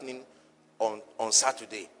convocation happening on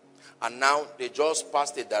Saturday. And now they just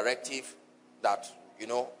passed a directive that, you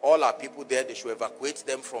know, all our people there, they should evacuate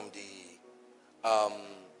them from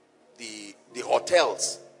the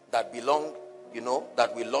hotels that belong, you know,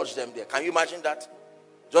 that we lodge them there. Can you imagine that?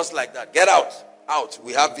 Just like that. Get out. Out.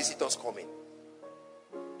 We have visitors coming.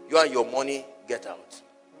 You and your money, get out.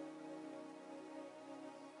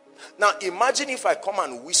 Now imagine if I come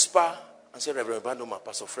and whisper and say, Reverend Bandoma,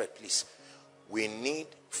 Pastor Fred, please, we need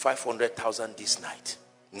 500,000 this night.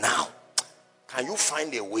 Now, can you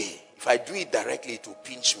find a way? If I do it directly, it will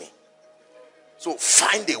pinch me. So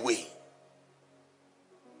find a way.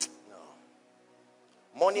 No.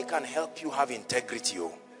 Money can help you have integrity.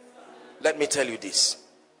 Oh. Let me tell you this.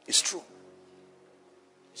 It's true.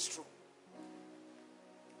 It's true.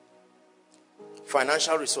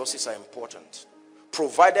 Financial resources are important.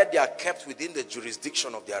 Provided they are kept within the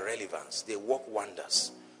jurisdiction of their relevance, they work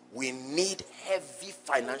wonders. We need heavy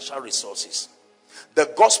financial resources. The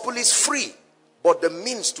gospel is free, but the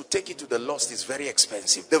means to take it to the lost is very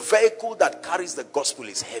expensive. The vehicle that carries the gospel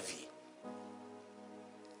is heavy.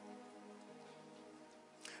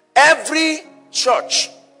 Every church,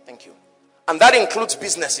 thank you, and that includes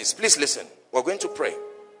businesses, please listen, we're going to pray,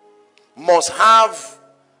 must have,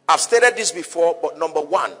 I've stated this before, but number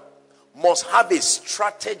one, must have a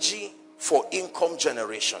strategy for income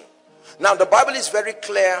generation. Now the Bible is very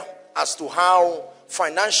clear as to how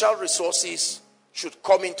financial resources should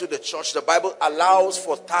come into the church. The Bible allows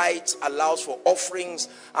for tithes, allows for offerings,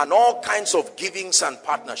 and all kinds of givings and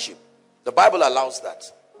partnership. The Bible allows that,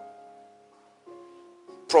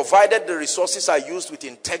 provided the resources are used with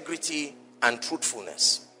integrity and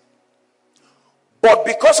truthfulness. But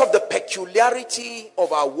because of the peculiarity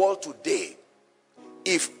of our world today,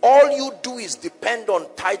 if all you do is depend on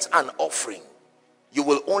tithes and offering, you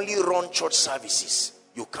will only run church services.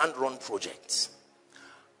 You can't run projects.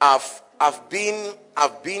 I've been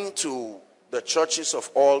to the churches of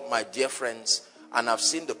all my dear friends, and I've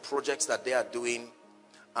seen the projects that they are doing.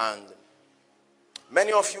 And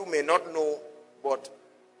many of you may not know, but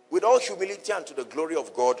with all humility and to the glory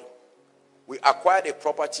of God, we acquired a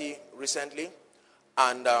property recently,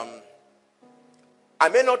 and I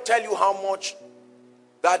may not tell you how much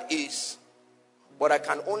that is, but I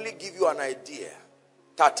can only give you an idea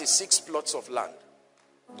 36 plots of land.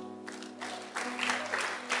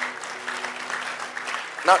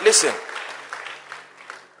 Now listen,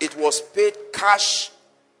 it was paid cash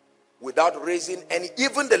without raising any,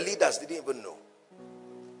 even the leaders didn't even know.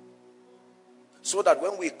 So that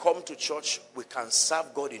when we come to church, we can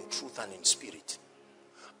serve God in truth and in spirit.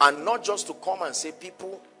 And not just to come and say,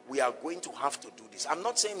 people, we are going to have to do this. I'm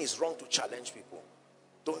not saying it's wrong to challenge people.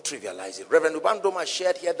 Don't trivialize it. Reverend Ubandoma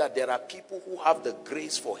shared here that there are people who have the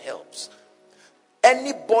grace for helps.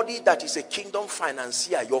 Anybody that is a kingdom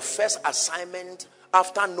financier, your first assignment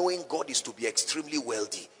after knowing God is to be extremely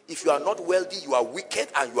wealthy. If you are not wealthy, you are wicked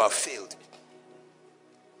and you are failed.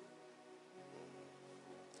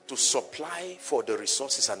 To supply for the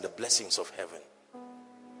resources and the blessings of heaven.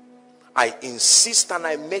 I insist and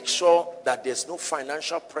I make sure that there's no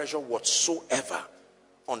financial pressure whatsoever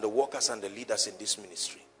on the workers and the leaders in this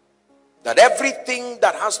ministry. That everything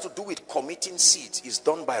that has to do with committing seeds is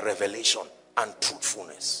done by revelation and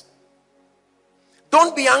truthfulness.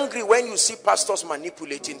 Don't be angry when you see pastors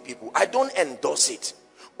manipulating people. I don't endorse it.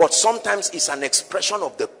 But sometimes it's an expression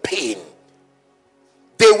of the pain.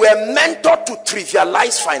 They were mentored to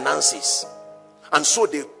trivialize finances. And so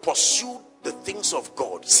they pursued the things of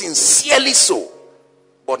God. Sincerely so.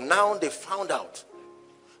 But now they found out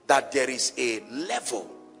that there is a level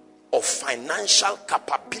of financial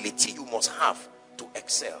capability you must have to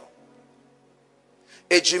excel.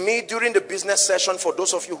 Ejimi, during the business session, for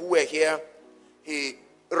those of you who were here, he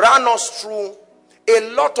ran us through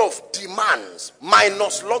a lot of demands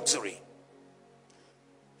minus luxury.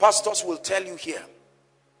 Pastors will tell you here,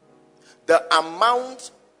 the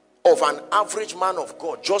amount of an average man of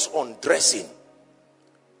God just on dressing,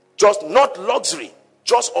 just not luxury,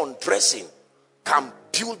 just on dressing, can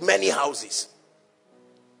build many houses.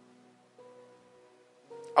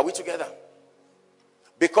 Are we together?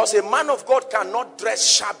 Because a man of God cannot dress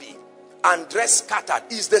shabby and dress scattered.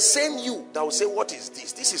 It's the same you that will say, what is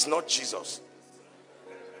this? This is not Jesus.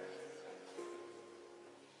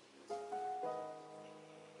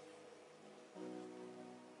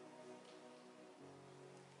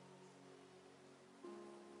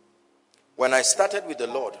 When I started with the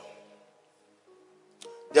Lord,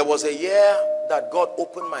 there was a year that God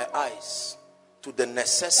opened my eyes to the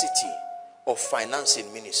necessity of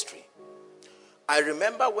financing ministry. I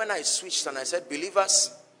remember when I switched and I said,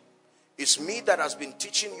 believers, it's me that has been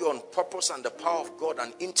teaching you on purpose and the power of God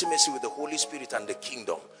and intimacy with the Holy Spirit and the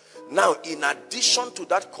kingdom. Now, in addition to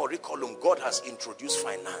that curriculum, God has introduced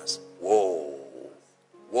finance. Whoa.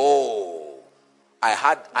 Whoa.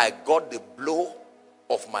 I got the blow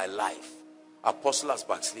of my life. Apostle has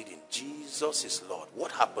backslidden. Jesus is Lord.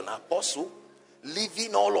 What happened? Apostle,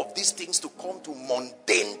 leaving all of these things to come to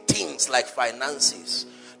mundane things like finances.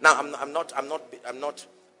 Now, I'm not,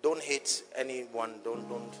 don't hate anyone. Don't.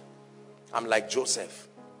 I'm like Joseph.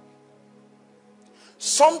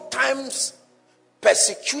 Sometimes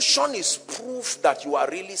persecution is proof that you are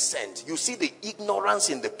really sent. You see the ignorance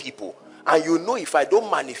in the people. And you know if I don't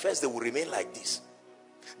manifest, they will remain like this.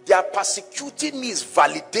 They are persecuting me is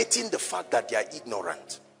validating the fact that they are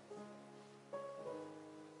ignorant.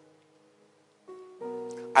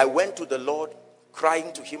 I went to the Lord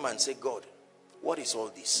crying to him and said, God, what is all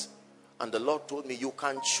this? And the Lord told me, you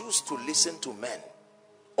can choose to listen to men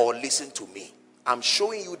or listen to me. I'm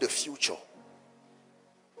showing you the future.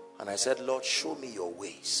 And I said, Lord, show me your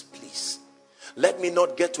ways, please. Let me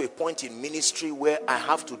not get to a point in ministry where I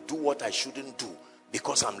have to do what I shouldn't do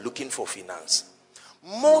because I'm looking for finance.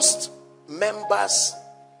 Most members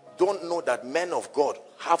don't know that men of God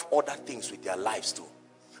have other things with their lives too.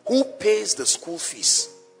 Who pays the school fees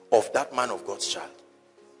of that man of God's child?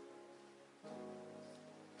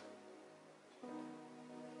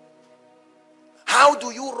 How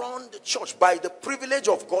do you run the church? By the privilege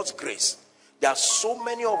of God's grace. There are so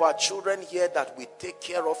many of our children here that we take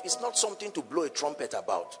care of. It's not something to blow a trumpet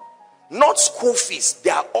about. Not school fees,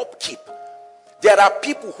 their upkeep. There are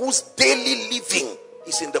people whose daily living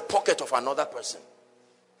is in the pocket of another person.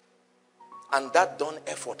 And that done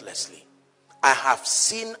effortlessly. I have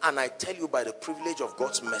seen, and I tell you by the privilege of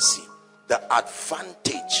God's mercy, the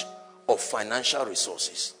advantage of financial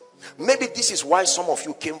resources. Maybe this is why some of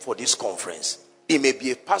you came for this conference. It may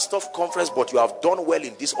be a pastor's conference, but you have done well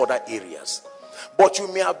in these other areas. But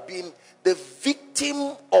you may have been the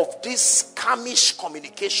victim of this scamish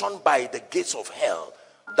communication by the gates of hell,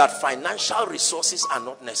 that financial resources are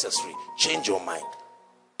not necessary. Change your mind.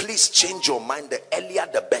 Please change your mind. The earlier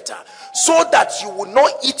the better, so that you will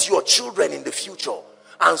not eat your children in the future,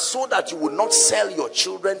 and so that you will not sell your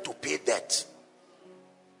children to pay debt.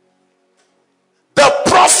 The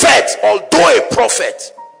prophet, although a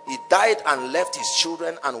prophet, He died and left his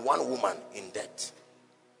children and one woman in debt.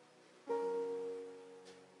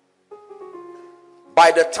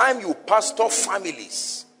 By the time you pastor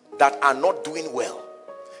families that are not doing well,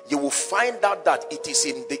 you will find out that it is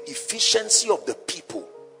in the efficiency of the people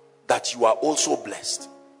that you are also blessed.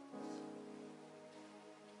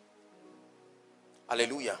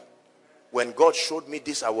 Hallelujah. When God showed me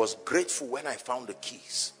this, I was grateful when I found the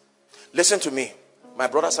keys. Listen to me, my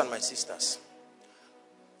brothers and my sisters.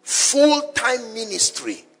 Full-time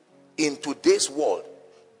ministry in today's world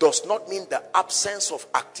does not mean the absence of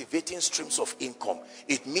activating streams of income.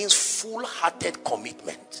 It means full-hearted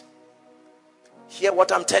commitment. Hear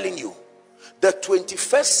what I'm telling you. The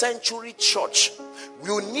 21st century church,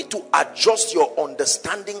 you need to adjust your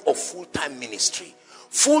understanding of full-time ministry.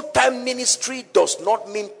 Full-time ministry does not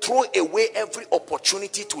mean throw away every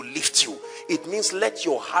opportunity to lift you. It means let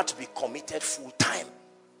your heart be committed full-time.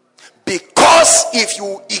 Because if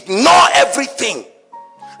you ignore everything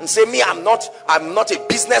and say, me, I'm not a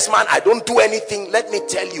businessman, I don't do anything, let me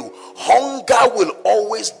tell you, hunger will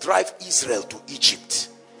always drive Israel to Egypt.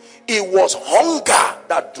 It was hunger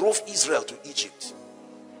that drove Israel to Egypt.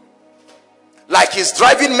 Like he's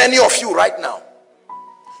driving many of you right now.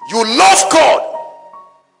 You love God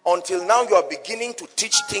until now you are beginning to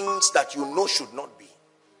teach things that you know should not be.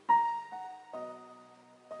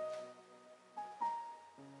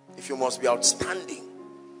 If you must be outstanding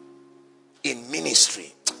in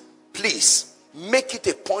ministry, please make it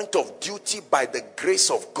a point of duty by the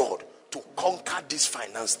grace of God to conquer this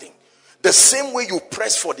finance thing. The same way you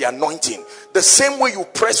press for the anointing, the same way you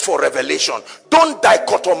press for revelation. Don't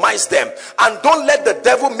dichotomize them, and don't let the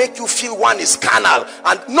devil make you feel one is carnal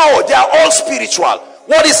and no, they are all spiritual.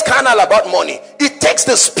 What is carnal about money? It takes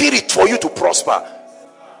the spirit for you to prosper.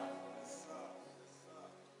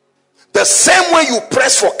 The same way you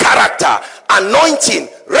press for character, anointing,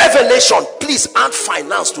 revelation, please add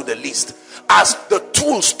finance to the list as the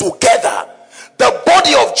tools together. The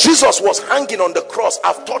body of Jesus was hanging on the cross.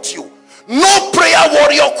 I've taught you. No prayer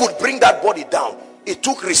warrior could bring that body down. It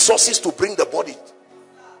took resources to bring the body.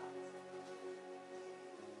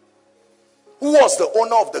 Who was the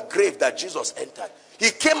owner of the grave that Jesus entered?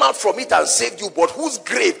 He came out from it and saved you, but whose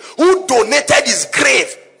grave? Who donated his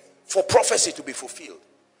grave for prophecy to be fulfilled?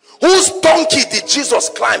 Whose donkey did Jesus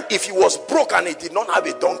climb? If he was broke and he did not have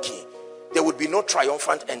a donkey, there would be no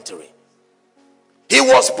triumphant entry. He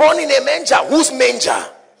was born in a manger. Whose manger?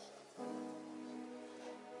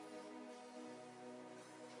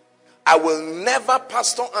 I will never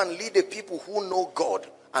pastor and lead the people who know God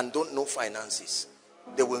and don't know finances.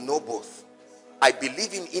 They will know both. I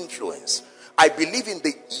believe in influence. I believe in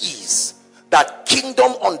the ease that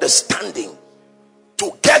kingdom understanding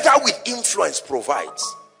together with influence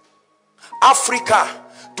provides. Africa,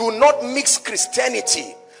 do not mix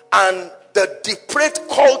Christianity and the depraved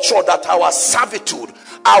culture that our servitude,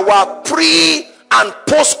 our pre and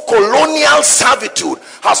post-colonial servitude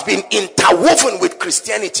has been interwoven with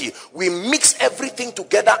Christianity. We mix everything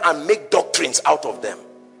together and make doctrines out of them.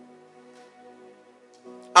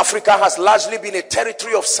 Africa has largely been a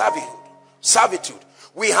territory of servitude.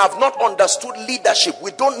 We have not understood leadership.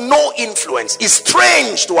 We don't know influence. It's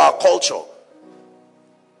strange to our culture.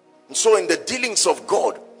 And so in the dealings of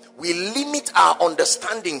God, we limit our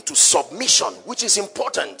understanding to submission, which is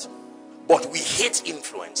important, but we hate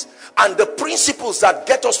influence. And the principles that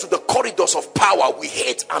get us to the corridors of power, we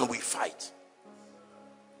hate and we fight.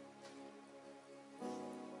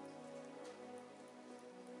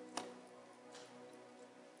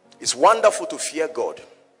 It's wonderful to fear God.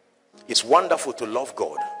 It's wonderful to love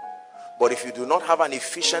God. But if you do not have an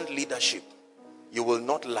efficient leadership, you will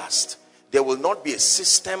not last. There will not be a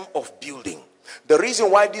system of building. The reason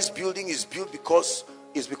why this building is built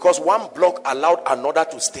is because one block allowed another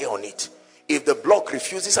to stay on it. If the block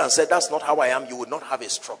refuses and said, that's not how I am, you would not have a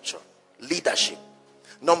structure. Leadership.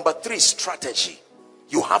 Number 3, strategy.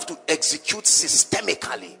 You have to execute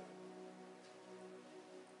systemically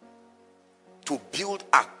to build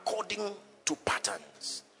according to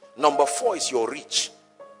patterns. Number 4 is your reach.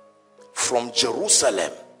 From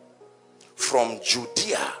Jerusalem, from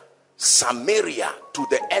Judea, Samaria to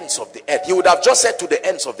the ends of the earth. He would have just said to the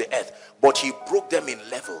ends of the earth, but he broke them in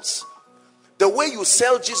levels. The way you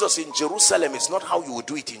sell Jesus in Jerusalem is not how you would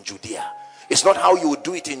do it in Judea. It's not how you would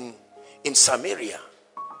do it in Samaria.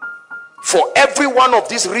 For every one of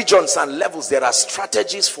these regions and levels, there are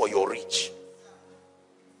strategies for your reach.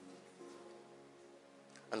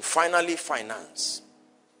 And finally, finance.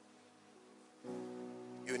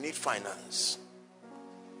 You need finance.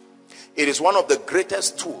 It is one of the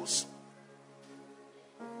greatest tools.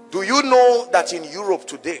 Do you know that in Europe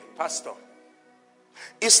today, Pastor,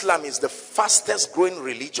 Islam is the fastest growing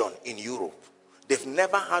religion in Europe. They've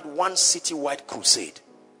never had one citywide crusade.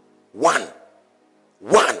 One.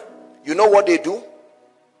 You know what they do?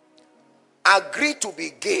 Agree to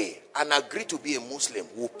be gay and agree to be a Muslim.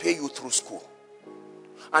 We'll pay you through school.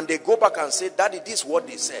 And they go back and say, Daddy, this is what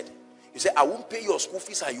they said. You say, I won't pay your school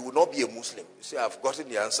fees and you will not be a Muslim. You say, I've gotten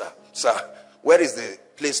the answer. Sir, where is the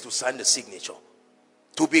place to sign the signature?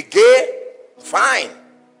 To be gay, fine.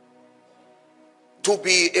 To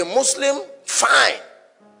be a Muslim, fine.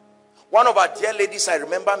 One of our dear ladies, I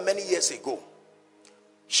remember many years ago,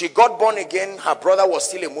 she got born again. Her brother was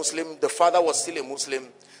still a Muslim. The father was still a Muslim.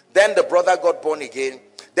 Then the brother got born again.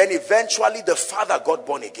 Then eventually the father got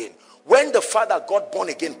born again. When the father got born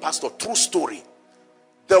again, Pastor, true story,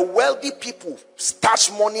 the wealthy people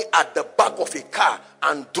stashed money at the back of a car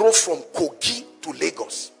and drove from Kogi to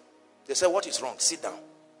Lagos. They said, what is wrong? Sit down.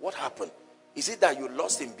 What happened? Is it that you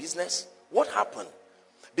lost in business? What happened?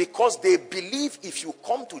 Because they believe if you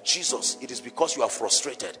come to Jesus, it is because you are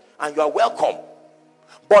frustrated and you are welcome.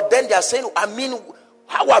 But then they are saying, I mean,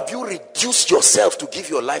 how have you reduced yourself to give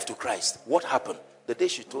your life to Christ? What happened? The day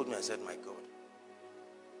she told me, I said, my God.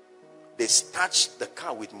 They starched the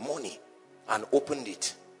car with money and opened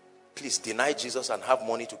it. Please deny Jesus and have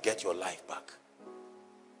money to get your life back.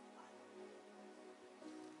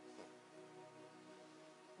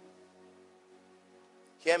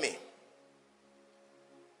 Hear me.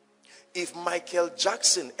 If Michael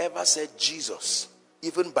Jackson ever said Jesus,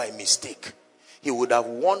 even by mistake, he would have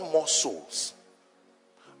won more souls.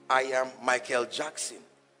 I am Michael Jackson.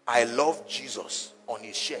 I love Jesus on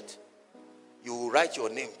his shirt. You will write your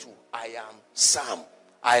name too. I am Sam.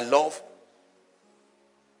 I love.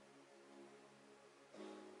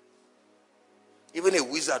 Even a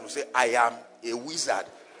wizard will say, I am a wizard.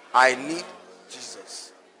 I need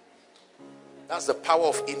Jesus. That's the power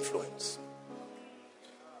of influence.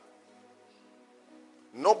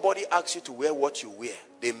 Nobody asks you to wear what you wear.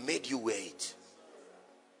 They made you wear it.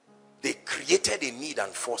 They created a need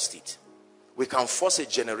and forced it. We can force a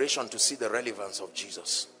generation to see the relevance of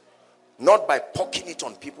Jesus. Not by poking it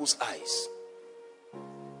on people's eyes,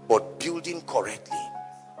 but building correctly.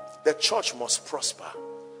 The church must prosper.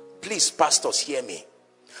 Please, pastors, hear me.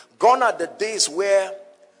 Gone are the days where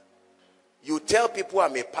you tell people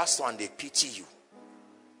I'm a pastor and they pity you.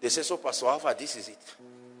 They say, so Pastor Alpha, this is it.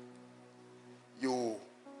 You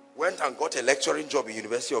went and got a lecturing job in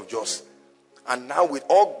University of Jos. And now with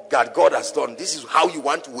all that God has done, this is how you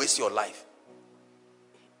want to waste your life.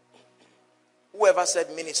 Whoever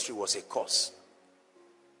said ministry was a curse?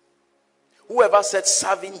 Whoever said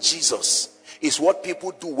serving Jesus is what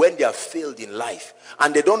people do when they have failed in life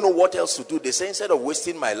and they don't know what else to do? They say, instead of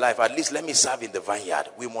wasting my life, at least let me serve in the vineyard.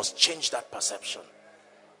 We must change that perception.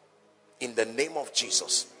 In the name of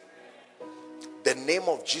Jesus. The name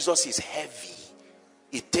of Jesus is heavy.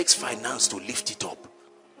 It takes finance to lift it up.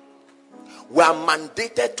 We are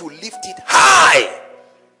mandated to lift it high.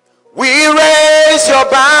 We raise your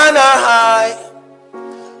banner high.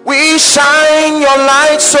 We shine your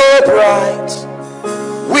light so bright.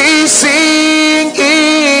 We sing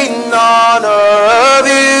in honor of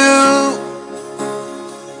you.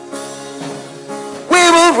 We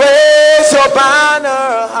will raise your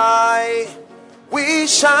banner high. We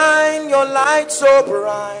shine your light so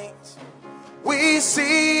bright. We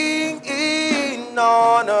sing in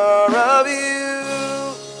honor of you.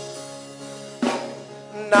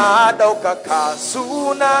 Nadoka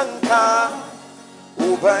kasunanka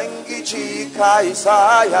ubangiji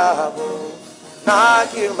kaisayabo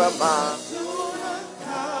nagirmama.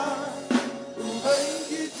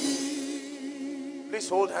 Please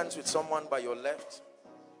hold hands with someone by your left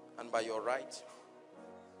and by your right.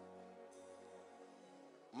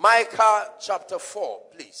 Micah chapter 4,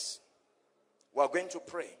 please. We are going to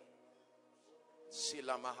pray.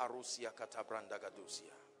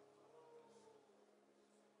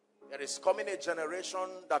 There is coming a generation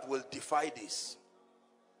that will defy this.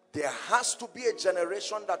 There has to be a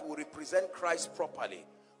generation that will represent Christ properly.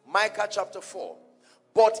 Micah chapter 4.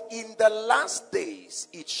 But in the last days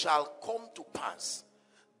it shall come to pass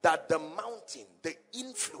that the mountain, the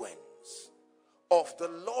influence of the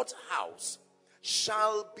Lord's house,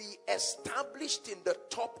 shall be established in the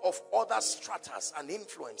top of other stratas and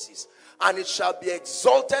influences, and it shall be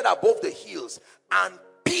exalted above the hills, and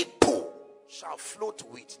people shall flow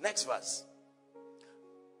to it. Next verse.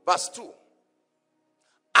 Verse 2.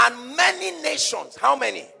 And many nations, how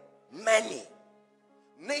many? Many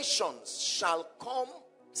nations shall come,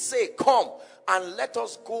 say, come, and let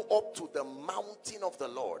us go up to the mountain of the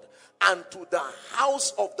Lord, and to the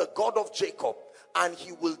house of the God of Jacob, and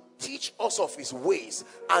he will teach us of his ways,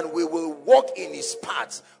 and we will walk in his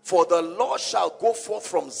paths. For the Lord shall go forth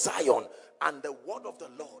from Zion, and the word of the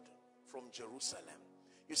Lord from Jerusalem.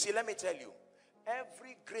 You see, let me tell you,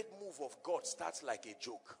 every great move of God starts like a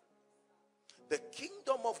joke. The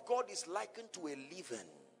kingdom of God is likened to a leaven.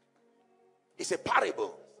 It's a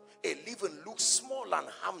parable. A leaven looks small and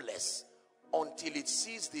harmless until it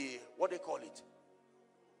sees the, what they call it,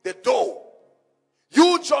 the dough.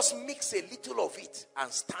 You just mix a little of it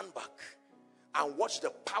and stand back and watch the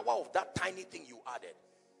power of that tiny thing you added.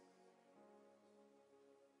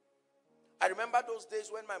 I remember those days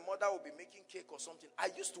when my mother would be making cake or something. I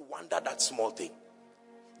used to wonder that small thing.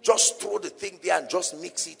 Just throw the thing there and just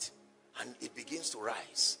mix it, and it begins to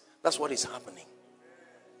rise. That's what is happening.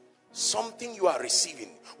 Something you are receiving.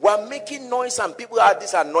 We are making noise, and people are,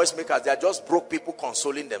 these are noise makers. They are just broke people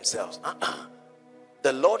consoling themselves.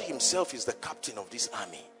 The Lord himself is the captain of this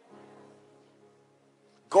army.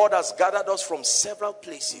 God has gathered us from several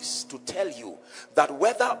places to tell you that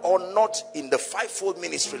whether or not in the fivefold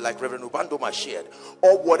ministry, like Reverend Ubandoma shared,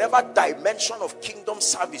 or whatever dimension of kingdom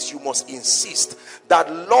service, you must insist that,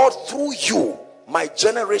 Lord, through you, my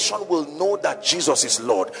generation will know that Jesus is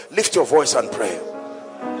Lord. Lift your voice and pray.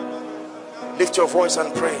 Lift your voice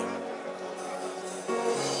and pray.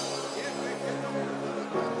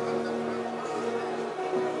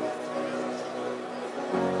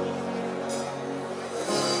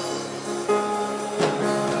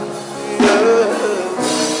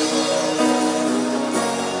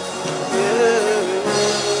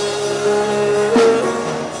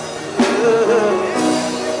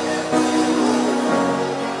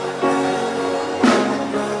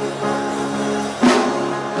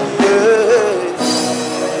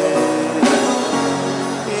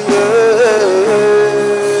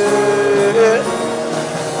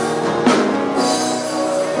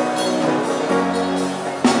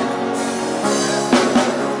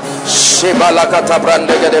 Balakata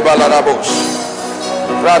brandege de balarabush.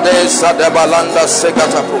 Pradesa de balanda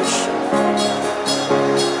segatapush.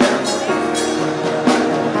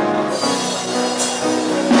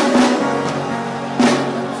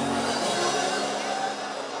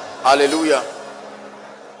 Hallelujah.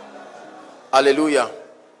 Hallelujah.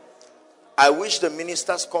 I wish the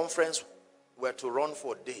ministers' conference were to run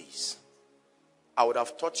for days. I would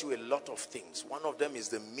have taught you a lot of things. One of them is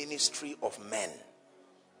the ministry of men.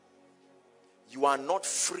 You are not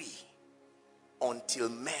free until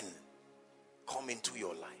men come into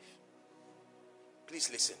your life. Please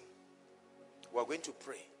listen. We are going to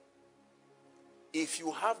pray. If you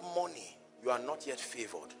have money, you are not yet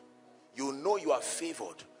favored. You know you are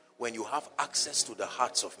favored when you have access to the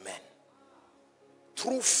hearts of men.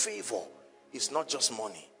 True favor is not just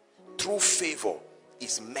money. True favor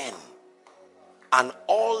is men and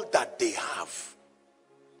all that they have.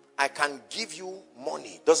 I can give you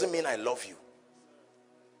money, doesn't mean I love you.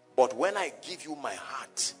 But when I give you my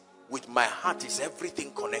heart, with my heart is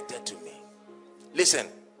everything connected to me. Listen,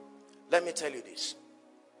 let me tell you this.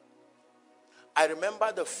 I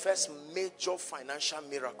remember the first major financial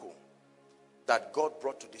miracle that God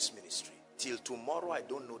brought to this ministry. Till tomorrow, I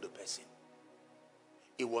don't know the person.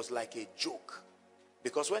 It was like a joke.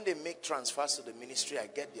 Because when they make transfers to the ministry, I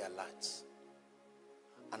get the alerts.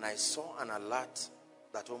 And I saw an alert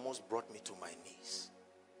that almost brought me to my knees.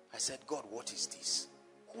 I said, God, what is this?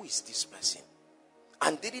 Who is this person?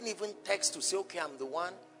 And didn't even text to say, okay, I'm the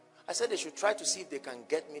one. I said they should try to see if they can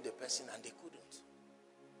get me the person, and they couldn't.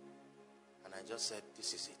 And I just said,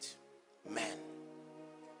 this is it. Men.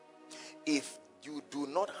 If you do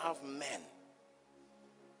not have men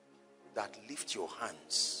that lift your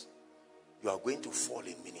hands, you are going to fall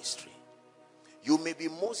in ministry. You may be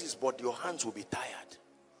Moses, but your hands will be tired.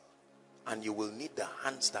 And you will need the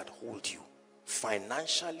hands that hold you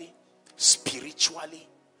financially, spiritually,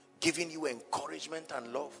 giving you encouragement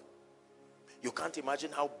and love. You can't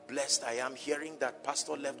imagine how blessed I am hearing that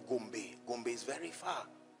pastor left Gombe. Gombe is very far.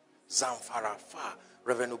 Zamfara, far.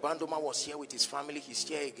 Reverend Ubandoma was here with his family. He's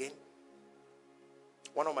here again.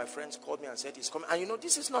 One of my friends called me and said he's coming. And you know,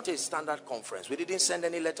 this is not a standard conference. We didn't send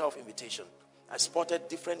any letter of invitation. I spotted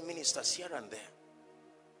different ministers here and there.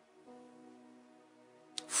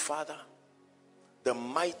 Father, the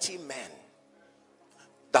mighty men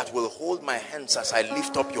that will hold my hands as I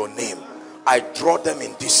lift up your name, I draw them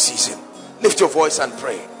in this season. Lift your voice and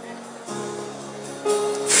pray.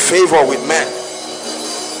 Favor with men.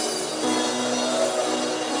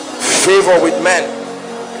 Favor with men.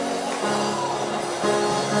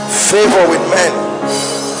 Favor with men.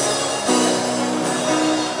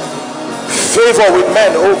 Favor with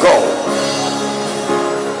men, oh God.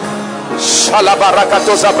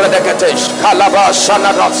 Shalabarakatoza bredeketesh. Kalaba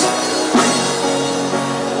shanadas.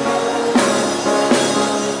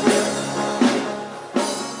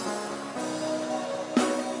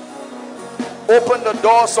 Open the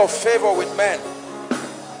doors of favor with men.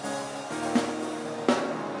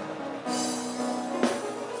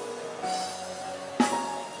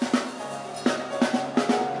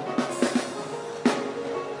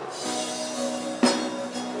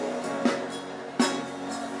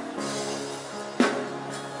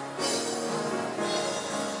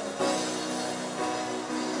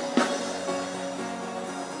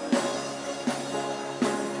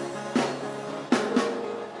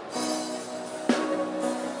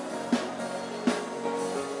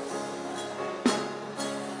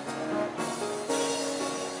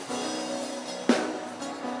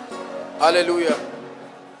 Hallelujah.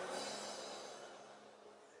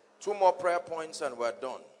 2 more prayer points and we're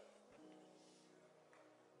done.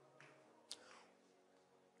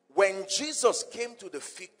 When Jesus came to the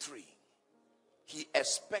fig tree, he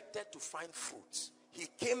expected to find fruits. He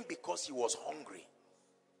came because he was hungry.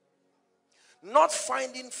 Not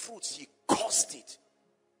finding fruits, he cursed it.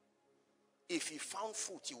 If he found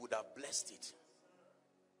fruit, he would have blessed it.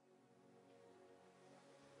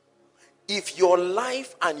 If your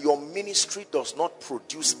life and your ministry does not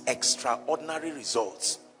produce extraordinary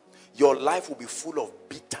results, your life will be full of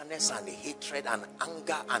bitterness and hatred and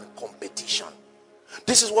anger and competition.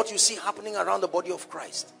 This is what you see happening around the body of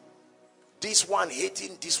Christ. This one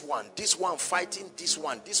hating this one fighting this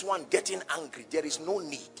one getting angry. There is no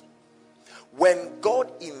need. When God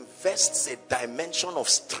invests a dimension of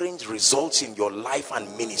strange results in your life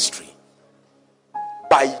and ministry,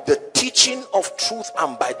 by the teaching of truth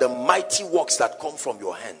and by the mighty works that come from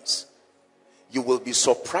your hands, you will be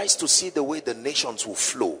surprised to see the way the nations will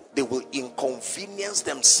flow. They will inconvenience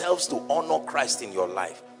themselves to honor Christ in your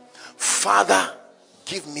life. Father,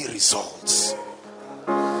 give me results.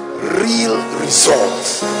 Real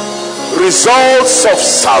results. Results of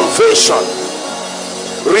salvation.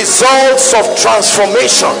 Results of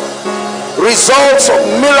transformation. Results of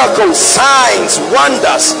miracles, signs,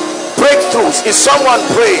 wonders, breakthroughs. Is someone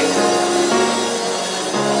praying?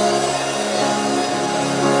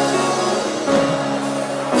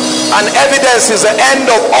 And evidence is the end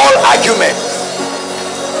of all argument.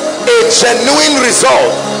 A genuine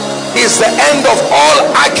result is the end of all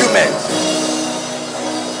argument.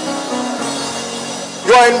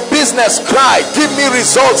 You are in business, cry, give me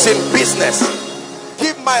results in business.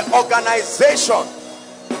 Give my organization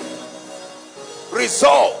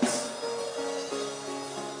results.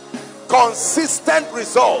 Consistent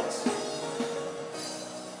results.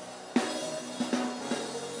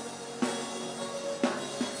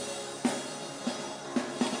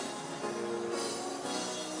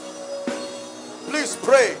 Please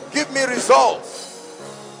pray, give me results.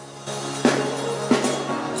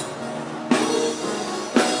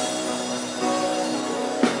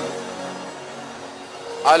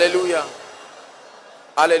 Hallelujah.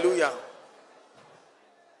 Hallelujah.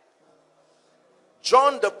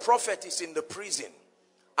 John the prophet is in the prison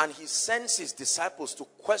and he sends his disciples to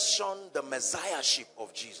question the messiahship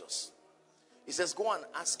of Jesus. He says, go and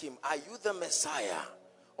ask him, are you the Messiah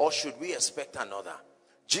or should we expect another?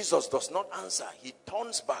 Jesus does not answer. He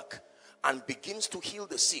turns back and begins to heal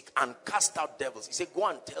the sick and cast out devils. He said, go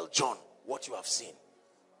and tell John what you have seen.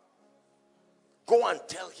 Go and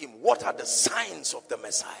tell him what are the signs of the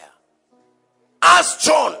Messiah. Ask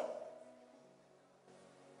John.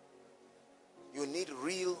 You need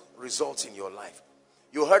real results in your life.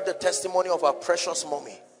 You heard the testimony of our precious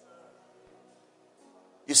mommy.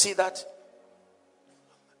 You see that?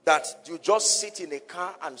 That you just sit in a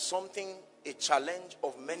car and something, a challenge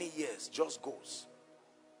of many years just goes.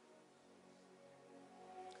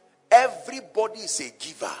 Everybody is a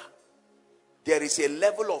giver. There is a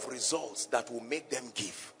level of results that will make them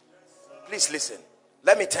give. Please listen.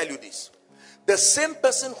 Let me tell you this. The same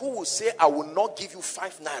person who will say, I will not give you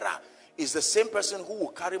 5 naira, is the same person who will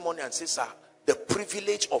carry money and say, sir, the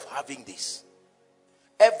privilege of having this.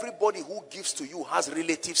 Everybody who gives to you has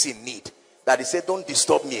relatives in need that he said, don't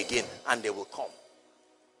disturb me again, and they will come.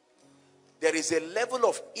 There is a level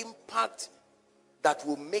of impact that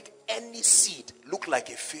will make any seed look like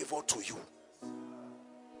a favor to you.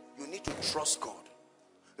 You need to trust God.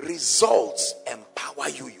 Results empower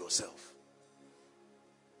you yourself.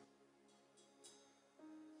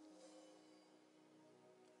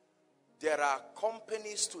 There are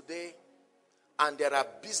companies today and there are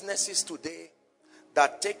businesses today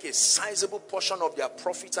that take a sizable portion of their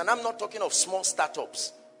profits, and I'm not talking of small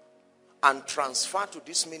startups, and transfer to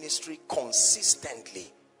this ministry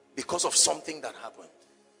consistently because of something that happened.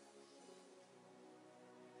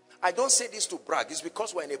 I don't say this to brag. It's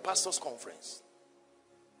because we're in a pastor's conference.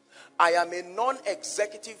 I am a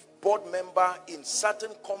non-executive board member in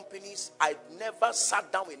certain companies. I never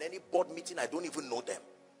sat down in any board meeting. I don't even know them.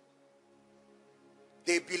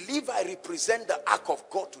 They believe I represent the ark of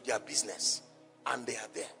God to their business. And they are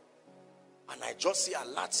there. And I just see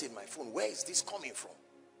alerts in my phone. Where is this coming from?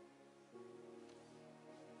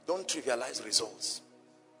 Don't trivialize results.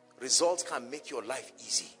 Results can make your life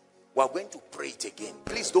easy. We're going to pray it again.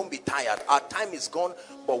 Please don't be tired. Our time is gone,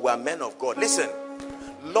 but we're men of God. Listen,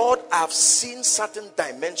 Lord, I've seen certain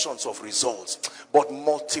dimensions of results, but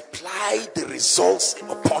multiply the results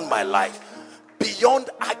upon my life. Beyond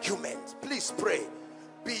argument, please pray.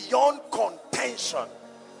 Beyond contention.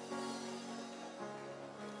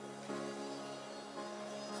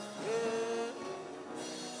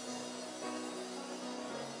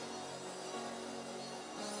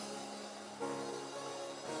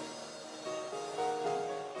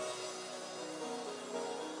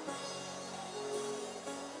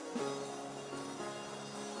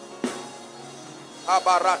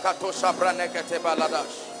 Abarakato Shabranekete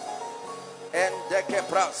Baladash Endeke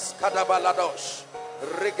Pras Kadabaladosh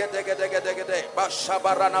Rigedegedegedegede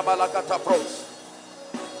Bashabarana Balakata Pros.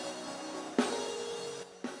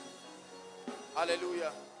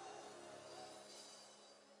 Hallelujah.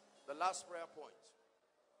 The last prayer point.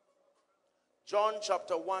 John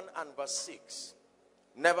chapter 1 and verse 6.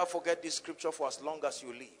 Never forget this scripture for as long as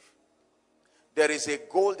you live. There is a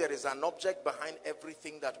goal, there is an object behind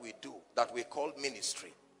everything that we do, that we call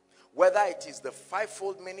ministry. Whether it is the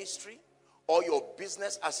fivefold ministry or your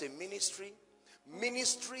business as a ministry,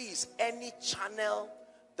 ministry is any channel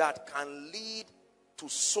that can lead to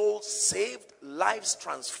souls saved, lives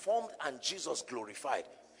transformed, and Jesus glorified.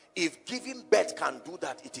 If giving birth can do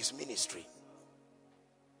that, it is ministry.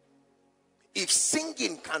 If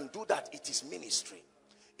singing can do that, it is ministry.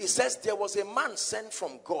 It says there was a man sent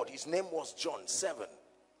from God. His name was John 7.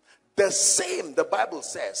 The same, the Bible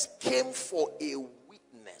says, came for a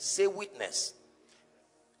witness. Say witness.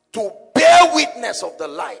 To bear witness of the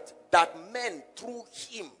light, that men through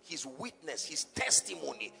him, his witness, his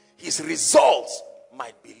testimony, his results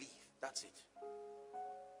might believe. That's it.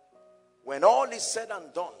 When all is said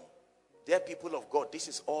and done, dear people of God, this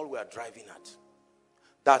is all we are driving at.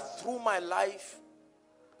 That through my life,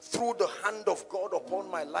 through the hand of God upon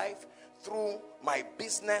my life, through my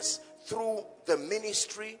business, through the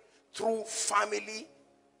ministry, through family,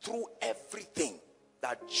 through everything,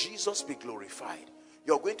 that Jesus be glorified.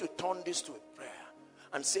 You're going to turn this to a prayer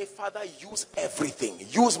and say, Father, use everything.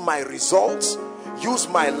 Use my results, use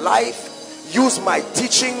my life, use my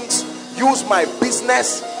teachings, use my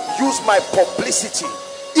business, use my publicity,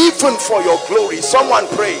 even for your glory. Someone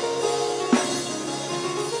pray.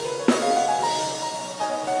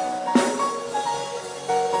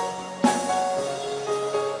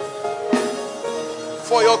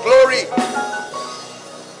 For your glory.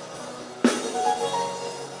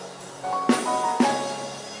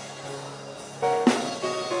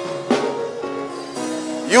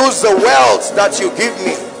 Use the wealth that you give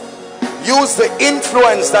me. Use the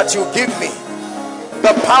influence that you give me.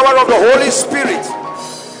 The power of the Holy Spirit.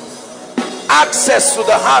 Access to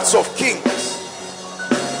the hearts of kings.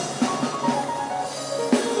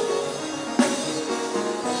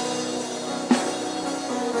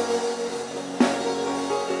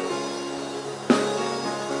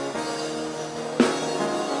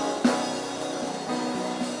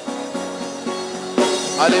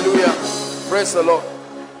 Hallelujah. Praise the Lord.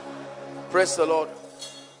 Praise the Lord.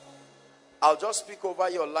 I'll just speak over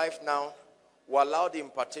your life now. We'll allow the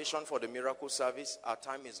impartation for the miracle service. Our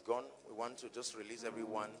time is gone. We want to just release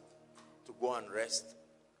everyone to go and rest.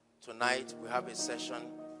 Tonight we have a session,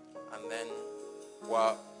 and then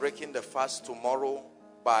we're breaking the fast tomorrow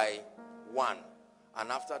by 1.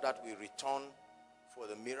 And after that we return for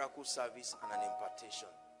the miracle service and an impartation.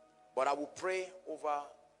 But I will pray over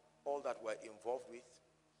all that we're involved with.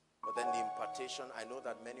 But then the impartation, I know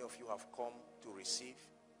that many of you have come to receive.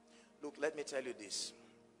 Look, let me tell you this.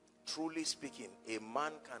 Truly speaking, a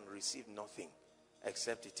man can receive nothing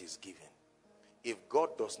except it is given. If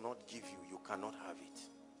God does not give you, you cannot have it.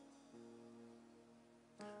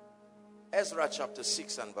 Ezra chapter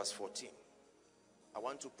 6 and verse 14. I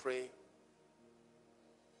want to pray.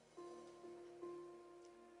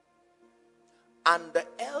 And the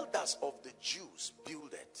elders of the Jews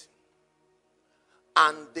builded,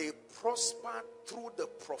 and they prospered through the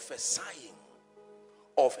prophesying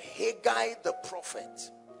of Haggai the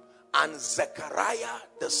prophet and Zechariah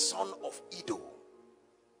the son of Iddo.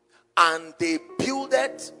 And they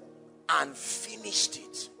builded and finished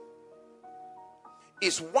it.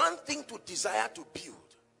 It's one thing to desire to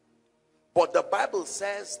build. But the Bible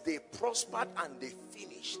says they prospered and they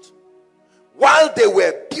finished. While they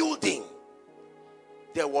were building,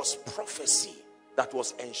 there was prophecy that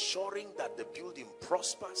was ensuring that the building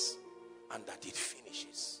prospers and that it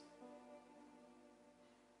finishes.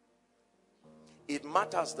 It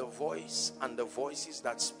matters the voice and the voices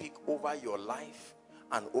that speak over your life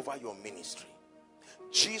and over your ministry.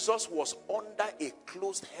 Jesus was under a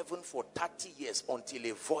closed heaven for 30 years until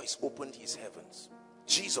a voice opened his heavens.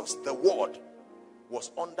 Jesus, the Word,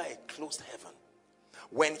 was under a closed heaven.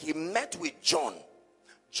 When he met with John,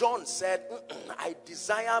 John said,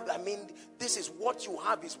 this is what you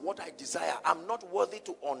have is what I desire. I'm not worthy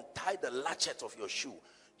to untie the latchet of your shoe.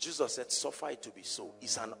 Jesus said, suffer it to be so.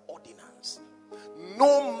 It's an ordinance.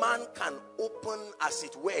 No man can open, as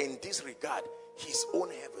it were, in this regard, his own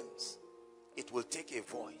heavens. It will take a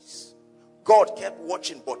voice. God kept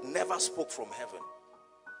watching but never spoke from heaven.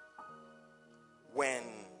 When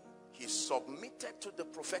he submitted to the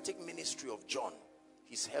prophetic ministry of John,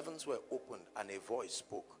 his heavens were opened and a voice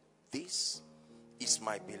spoke. This is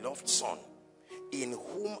my beloved Son, in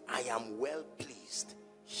whom I am well pleased.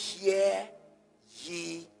 Hear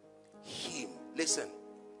ye him. Listen,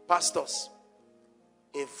 pastors,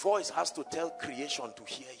 a voice has to tell creation to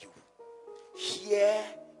hear you. Hear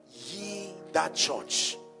ye that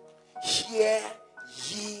church. Hear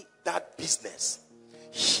ye that business.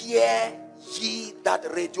 Hear ye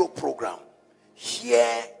that radio program.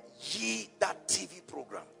 Hear ye that TV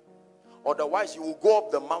program. Otherwise, you will go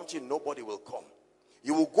up the mountain, nobody will come.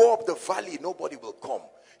 You will go up the valley, nobody will come.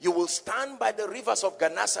 You will stand by the rivers of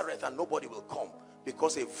Gennesaret and nobody will come,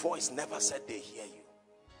 because a voice never said they hear you.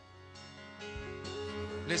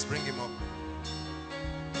 Let's bring him up.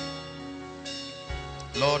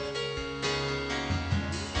 Lord,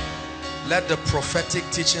 let the prophetic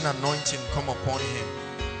teaching anointing come upon him.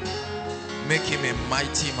 Make him a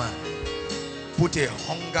mighty man. Put a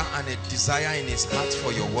hunger and a desire in his heart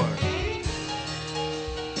for your word.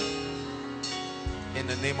 In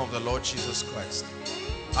the name of the Lord Jesus Christ.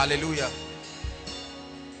 Hallelujah.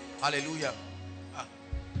 Hallelujah.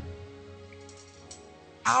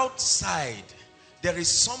 Outside, there is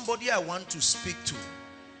somebody I want to speak to.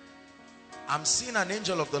 I'm seeing an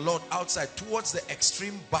angel of the Lord outside towards the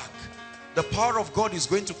extreme back. The power of God is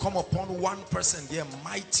going to come upon one person there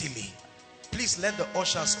mightily. Please let the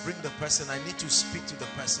ushers bring the person. I need to speak to the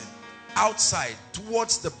person. Outside,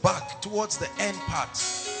 towards the back, towards the end part,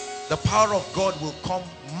 the power of God will come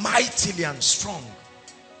mightily and strong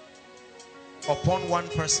upon one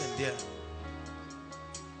person there.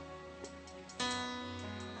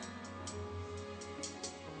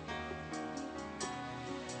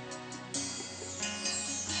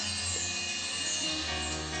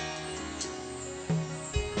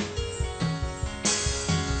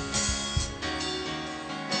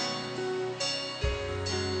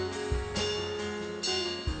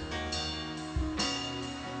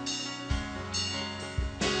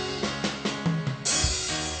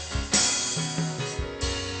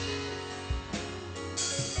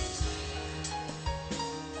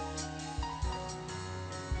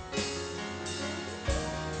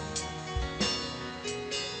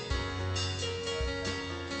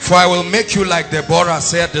 For I will make you like Deborah,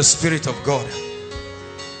 said the Spirit of God.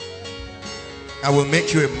 I will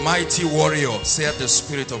make you a mighty warrior, said the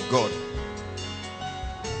Spirit of God.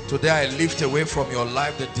 Today I lift away from your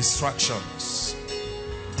life the distractions.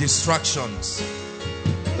 Distractions.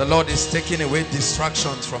 The Lord is taking away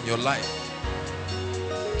distractions from your life.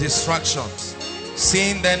 Distractions.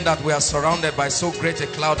 Seeing then that we are surrounded by so great a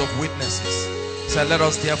cloud of witnesses, so let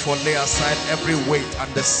us therefore lay aside every weight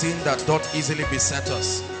and the sin that doth easily beset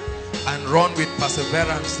us, and run with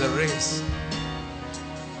perseverance the race.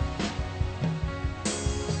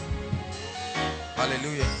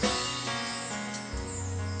 Hallelujah.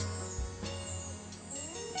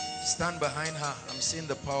 Stand behind her. I'm seeing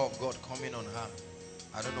the power of God coming on her.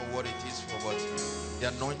 I don't know what it is for, but the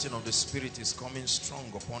anointing of the Spirit is coming strong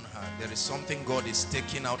upon her. There is something God is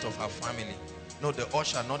taking out of her family. No, the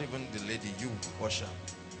usher, not even the lady, you usher.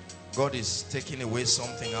 God is taking away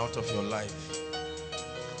something out of your life.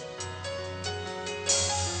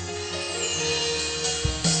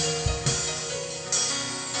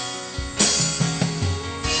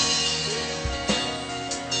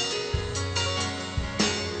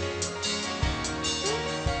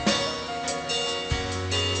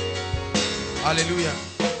 Hallelujah.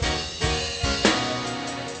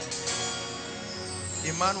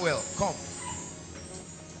 Emmanuel, come.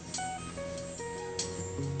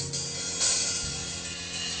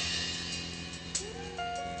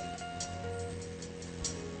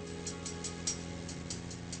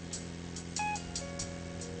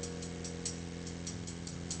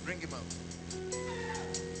 Bring him out.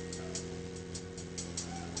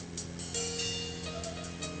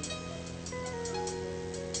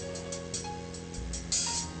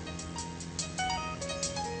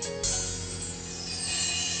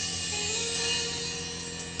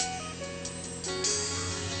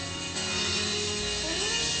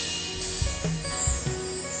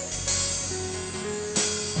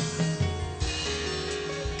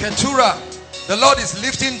 Keturah, the Lord is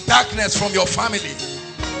lifting darkness from your family.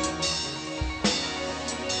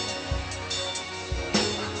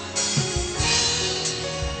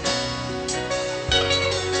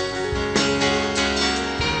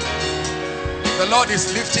 The Lord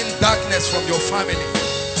is lifting darkness from your family.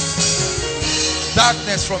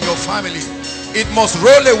 Darkness from your family. It must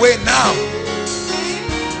roll away now.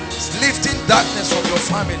 It's lifting darkness from your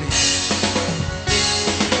family.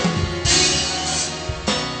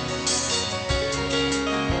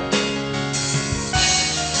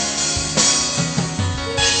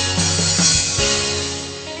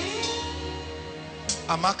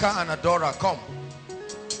 Amaka and Adora, come.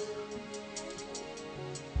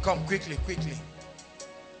 Come quickly, quickly.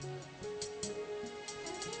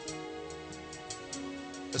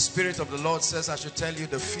 The Spirit of the Lord says I should tell you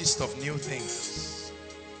the feast of new things.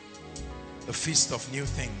 The feast of new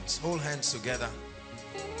things. Hold hands together.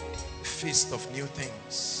 The feast of new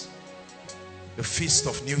things. The feast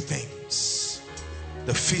of new things.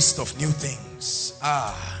 The feast of new things.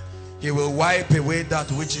 He will wipe away that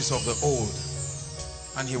which is of the old,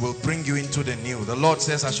 and he will bring you into the new. The Lord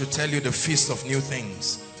says I should tell you the feast of new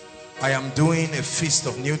things. I am doing a feast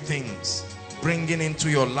of new things, bringing into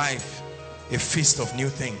your life a feast of new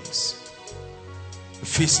things. A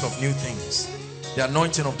feast of new things. The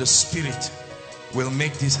anointing of the Spirit will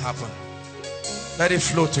make this happen. Let it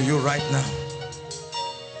flow to you right now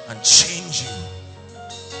and change you.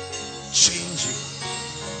 Change you.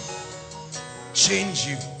 Change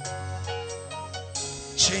you.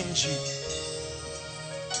 Change you.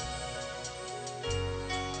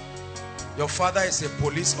 Your father is a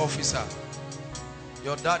police officer.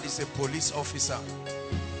 Your dad is a police officer.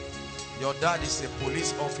 Your dad is a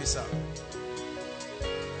police officer.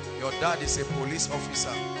 Your dad is a police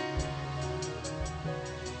officer.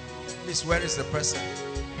 Please, where is the person?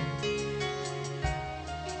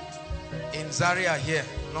 In Zaria here,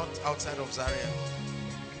 not outside of Zaria.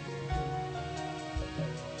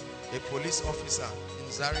 A police officer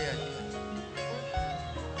in Zaria here.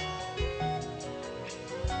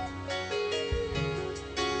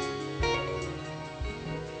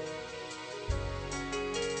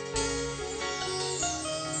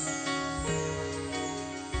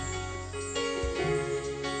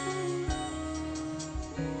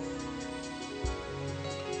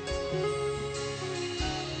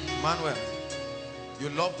 Emmanuel, you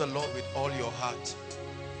love the Lord with all your heart,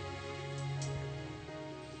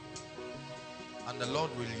 and the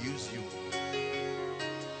Lord will use you.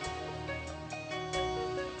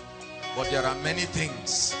 But there are many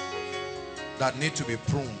things that need to be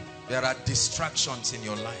pruned. There are distractions in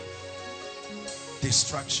your life.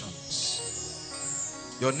 Distractions.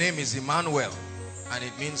 Your name is Emmanuel, and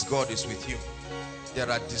it means God is with you. There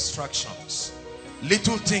are distractions.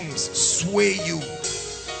 Little things sway you.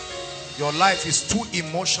 Your life is too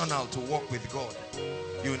emotional to walk with God.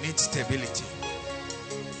 You need stability.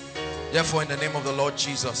 Therefore, in the name of the Lord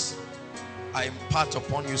Jesus, I impart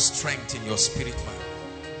upon you strength in your spirit, man.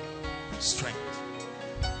 Strength.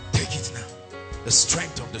 Take it now. The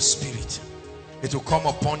strength of the Spirit. It will come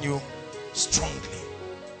upon you strongly.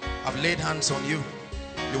 I've laid hands on you.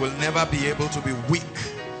 You will never be able to be weak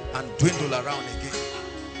and dwindle around again.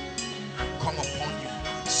 And come upon you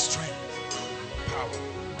strength, power.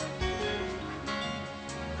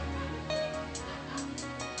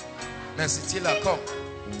 Mesitila, come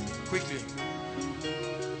quickly.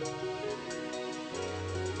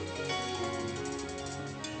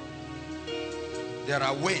 There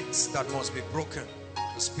are weights that must be broken.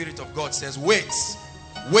 The Spirit of God says weights,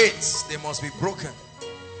 they must be broken.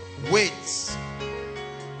 Weights,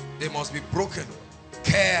 they must be broken.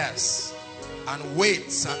 Cares and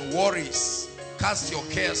weights and worries, cast your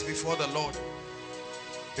cares before the Lord,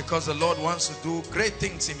 because the Lord wants to do great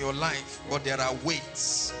things in your life. But there are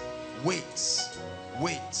weights.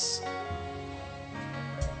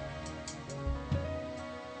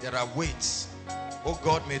 There are weights. Oh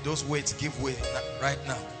God, may those weights give way right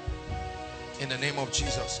now in the name of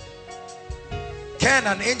Jesus. Ken,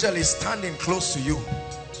 an angel is standing close to you,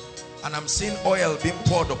 and I'm seeing oil being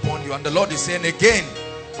poured upon you, and the Lord is saying, again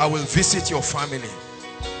I will visit your family.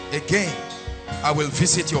 Again I will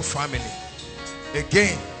visit your family.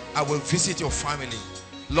 Again I will visit your family.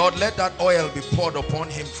 Lord, let that oil be poured upon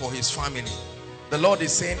him for his family. The Lord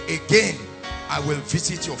is saying, again, I will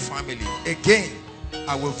visit your family. Again,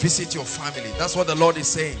 I will visit your family. That's what the Lord is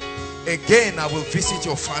saying. Again, I will visit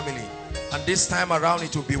your family. And this time around,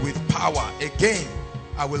 it will be with power. Again,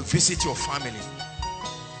 I will visit your family.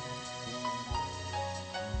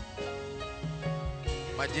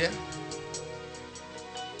 My dear,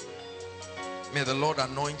 may the Lord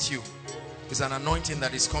anoint you. It's an anointing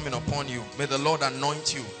that is coming upon you. May the Lord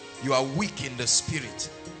anoint you. You are weak in the spirit.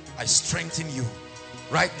 I strengthen you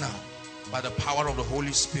right now by the power of the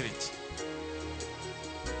Holy Spirit.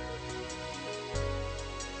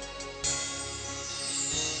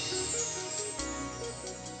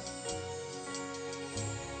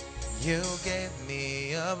 You gave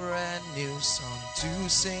me a brand new song to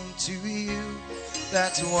sing to you.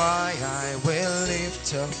 That's why I will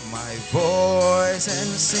lift up my voice and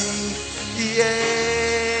sing.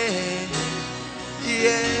 Yeah,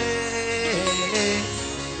 yeah,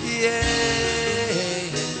 yeah,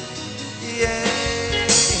 yeah, yeah.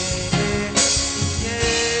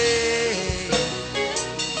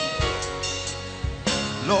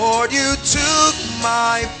 Lord, you took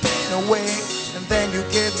my pain away, and then you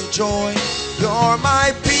gave me joy. You're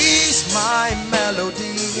my peace, my melody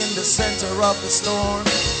in the center of the storm.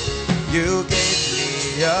 You gave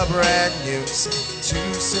me a brand new song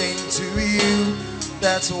to sing to you.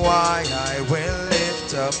 That's why I will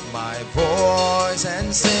lift up my voice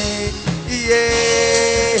and say,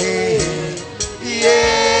 yeah,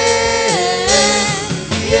 yeah,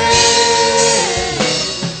 yeah.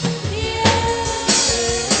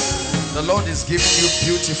 The Lord is giving you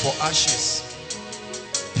beauty for ashes.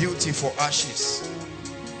 Beauty for ashes.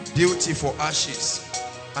 Beauty for ashes.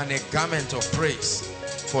 And a garment of praise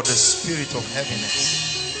for the spirit of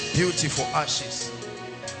heaviness. Beauty for ashes.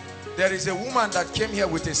 There is a woman that came here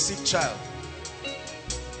with a sick child.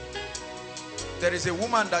 There is a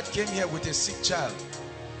woman that came here with a sick child.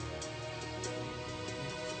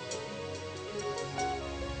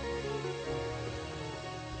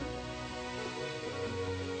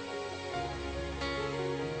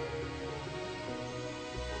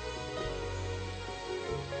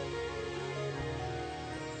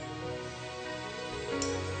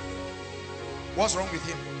 What's wrong with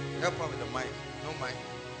him? Help her with the mic. No mic.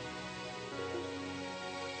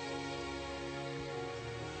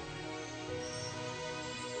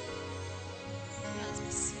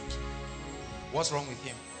 What's wrong with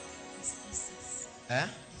him? Eh?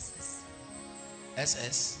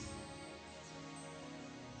 SS?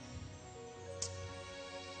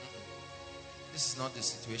 This is not the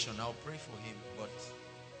situation. I'll pray for him, but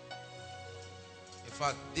in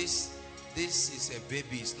fact, this is a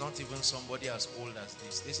baby. It's not even somebody as old as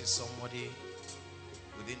this. This is somebody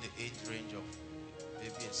within the age range of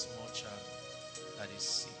maybe a small child that is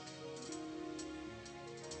sick.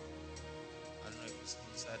 I don't know if it's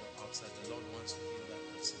inside or outside. The Lord wants to heal that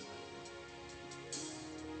person.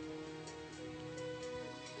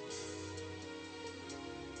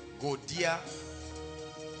 Go dear.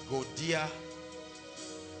 Go dear.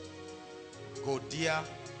 Go dear.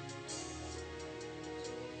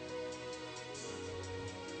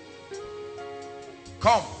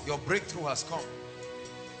 Come, your breakthrough has come.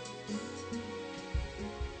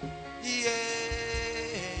 Yeah,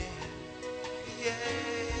 yeah.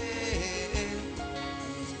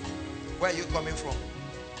 Where are you coming from?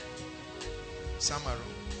 Samaru.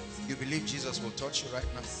 You believe Jesus will touch you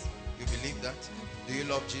right now? You believe that? Do you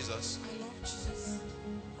love Jesus? I love Jesus.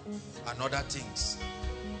 And other things.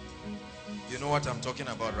 You know what I'm talking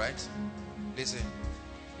about, right? Listen,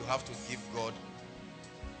 you have to give God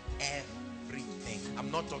everything. I'm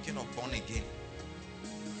not talking of born again.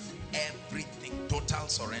 Everything. Total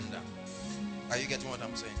surrender. Are you getting what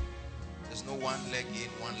I'm saying? There's no one leg in,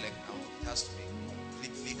 one leg out. It has to be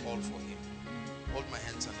completely all for him. Hold my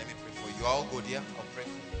hands and let me pray for you. You all go there. I'll pray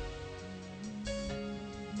for you.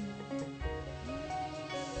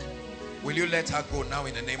 Will you let her go now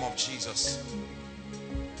in the name of Jesus?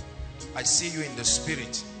 I see you in the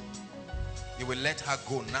spirit. You will let her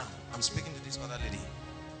go now. I'm speaking to this other lady.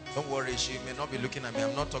 Don't worry, she may not be looking at me.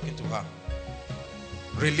 I'm not talking to her.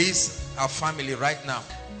 Release our family right now.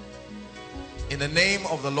 In the name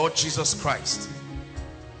of the Lord Jesus Christ,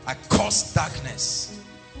 I curse darkness.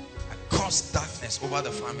 I curse darkness over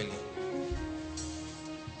the family.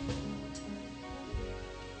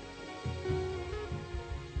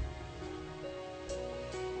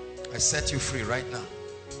 I set you free right now.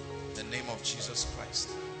 In the name of Jesus Christ.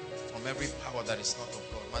 From every power that is not of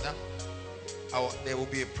God. Madam, there will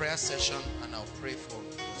be a prayer session and I'll pray for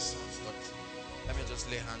your son. But let me just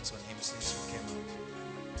lay hands on him since you came out.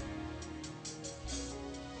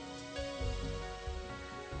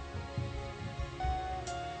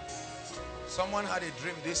 Someone had a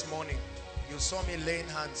dream this morning. You saw me laying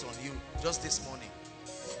hands on you just this morning,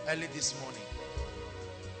 early this morning.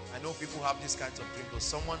 I know people have these kinds of dreams, but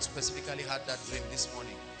someone specifically had that dream this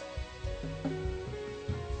morning.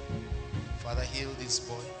 Father, heal this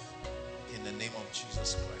boy in the name of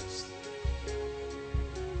Jesus Christ.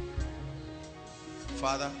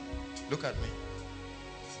 Father, look at me.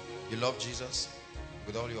 You love Jesus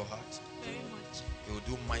with all your heart. Very much. He will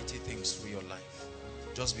do mighty things through your life.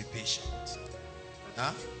 Just be patient.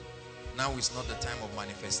 Huh? Now is not the time of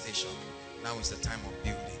manifestation. Now is the time of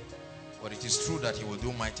building. But it is true that he will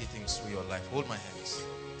do mighty things through your life. Hold my hands.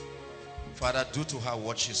 Father, do to her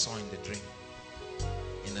what she saw in the dream.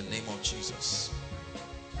 In the name of Jesus.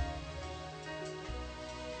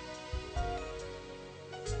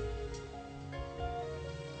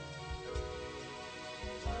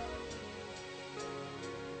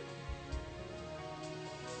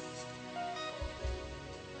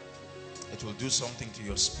 It will do something to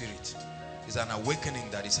your spirit. It's an awakening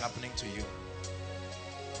that is happening to you.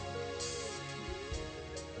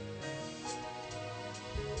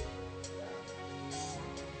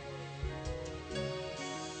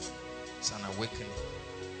 It's an awakening.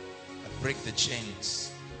 I break the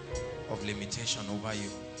chains of limitation over you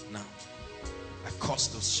now. I curse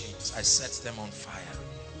those chains. I set them on fire.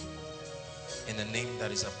 In the name that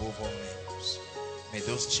is above all names. May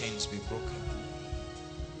those chains be broken.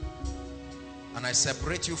 And I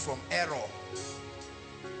separate you from error.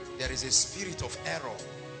 There is a spirit of error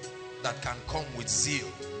that can come with zeal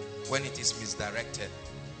when it is misdirected.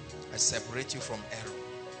 I separate you from error.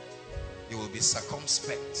 You will be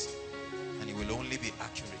circumspect and you will only be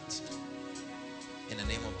accurate. In the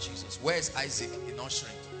name of Jesus. Where is Isaac in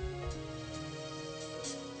ushering?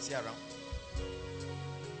 Is he around?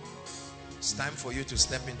 It's time for you to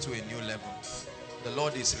step into a new level. The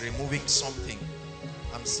Lord is removing something.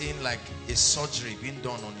 I'm seeing like a surgery being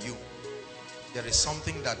done on you. There is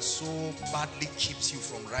something that so badly keeps you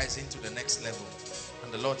from rising to the next level.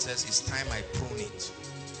 And the Lord says, it's time I prune it.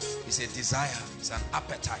 It's a desire, it's an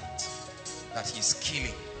appetite that he's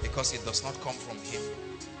killing because it does not come from him.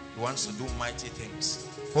 He wants to do mighty things.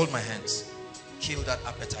 Hold my hands. Kill that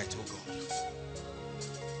appetite, oh God.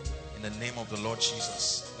 In the name of the Lord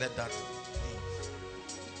Jesus, let that leave.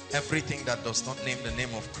 Everything that does not name the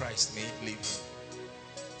name of Christ, may it leave.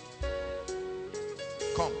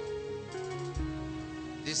 Come.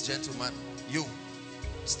 This gentleman, you,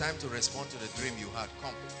 it's time to respond to the dream you had.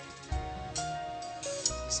 Come.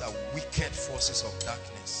 These are wicked forces of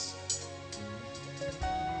darkness,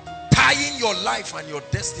 tying your life and your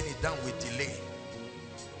destiny down with delay.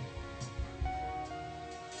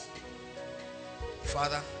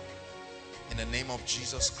 Father, in the name of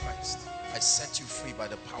Jesus Christ, I set you free by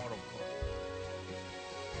the power of God.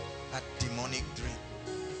 That demonic dream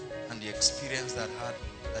and the experience that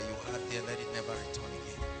you had there, let it never return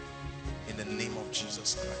again. In the name of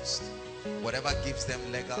Jesus Christ. Whatever gives them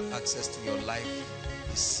legal access to your life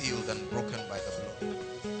is sealed and broken by the blood.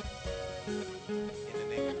 In the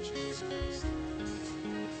name of Jesus Christ.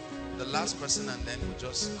 The last person, and then we'll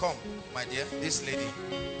just come, my dear, this lady.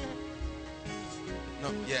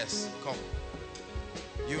 No, yes, come.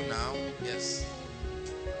 You now, yes.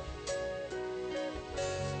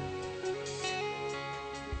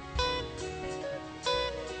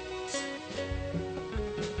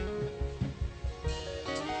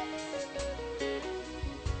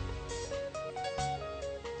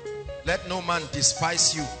 Let no man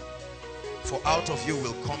despise you, for out of you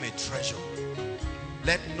will come a treasure.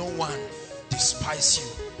 Let no one despise you.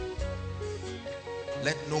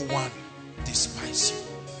 Let no one despise you,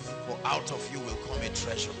 for out of you will come a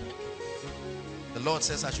treasure. The Lord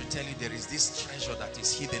says I should tell you there is this treasure that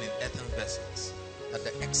is hidden in earthen vessels, that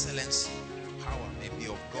the excellency and power may be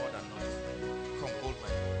of God and not of men. Come, hold my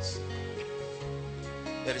hands.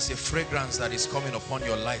 There is a fragrance that is coming upon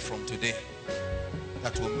your life from today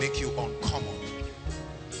that will make you uncommon,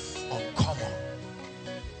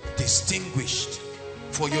 distinguished,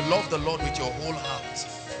 for you love the Lord with your whole heart.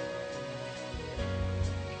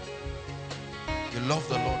 You love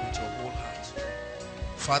the Lord with your whole heart.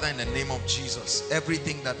 Father, in the name of Jesus,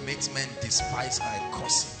 everything that makes men despise, I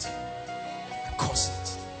curse it. I curse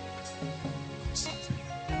it. I curse it.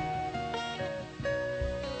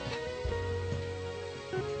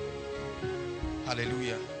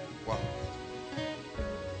 Hallelujah. Wow.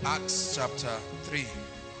 Acts chapter 3.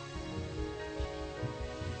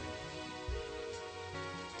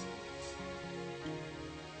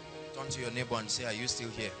 Turn to your neighbor and say, are you still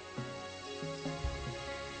here?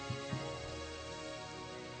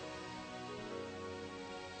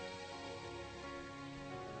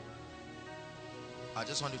 I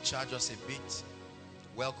just want to charge us a bit.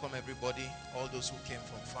 Welcome everybody, all those who came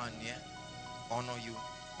from far and near. Honor you,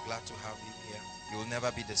 glad to have you here. You will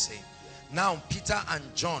never be the same. Now Peter and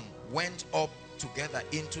John went up together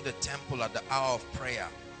into the temple at the hour of prayer,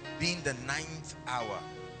 being the 9th hour.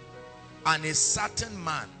 And a certain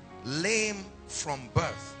man, lame from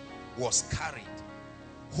birth, was carried,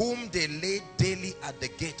 whom they laid daily at the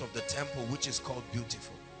gate of the temple, which is called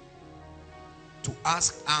Beautiful, to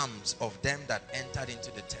ask alms of them that entered into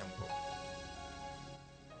the temple.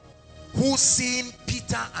 Who, seeing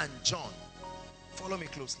Peter and John, follow me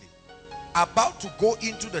closely, about to go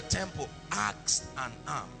into the temple, asked an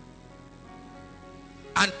alms.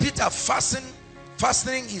 And Peter,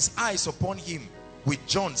 fastening his eyes upon him with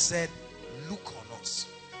John, said, look on us.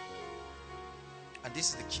 And this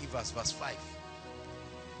is the key verse, verse 5.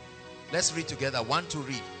 Let's read together. 1, 2,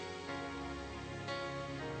 read.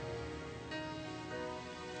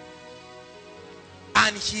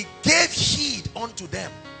 And he gave heed unto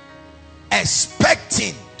them,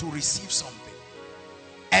 expecting to receive something.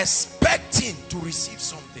 Expecting to receive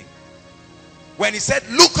something. When he said,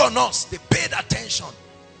 look on us, they paid attention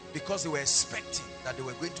because they were expecting that they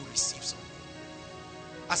were going to receive something.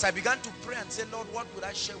 As I began to pray and say, Lord, what would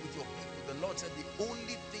I share with your people? The Lord said, the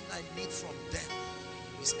only thing I need from them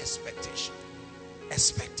is expectation.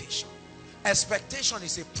 Expectation. Expectation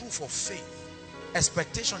is a proof of faith.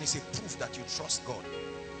 Expectation is a proof that you trust God.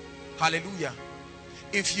 Hallelujah.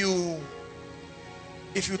 If you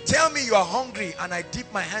tell me you are hungry and I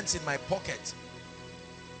dip my hands in my pocket,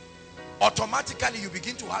 automatically you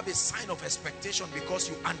begin to have a sign of expectation because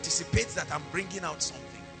you anticipate that I'm bringing out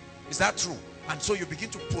something. Is that true? And so you begin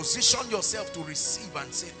to position yourself to receive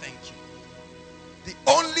and say thank you.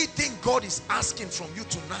 The only thing God is asking from you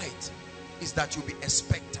tonight is that you be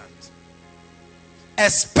expectant.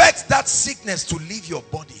 Expect that sickness to leave your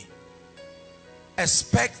body.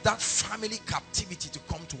 Expect that family captivity to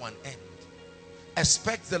come to an end.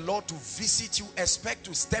 Expect the Lord to visit you. Expect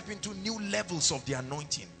to step into new levels of the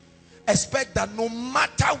anointing. Expect that no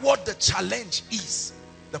matter what the challenge is,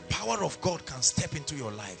 the power of God can step into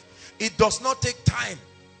your life. It does not take time.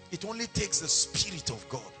 It only takes the Spirit of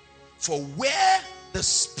God. For where the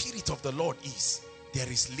Spirit of the Lord is, there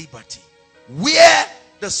is liberty. Where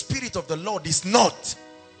the Spirit of the Lord is not,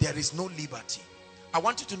 there is no liberty. I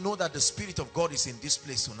want you to know that the Spirit of God is in this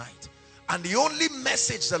place tonight. And the only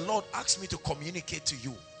message the Lord asks me to communicate to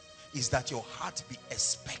you is that your heart be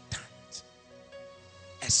expectant.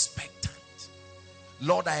 Expectant.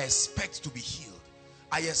 Lord, I expect to be healed.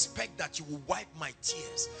 I expect that you will wipe my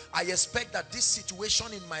tears. I expect that this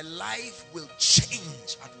situation in my life will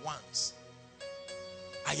change at once.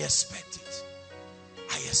 I expect it.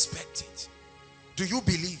 I expect it. Do you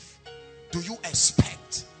believe? Do you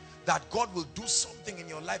expect that God will do something in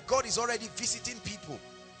your life? God is already visiting people.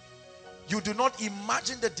 You do not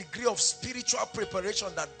imagine the degree of spiritual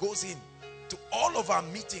preparation that goes in to all of our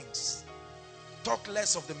meetings. Talk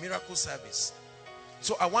less of the miracle service.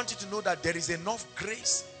 So I want you to know that there is enough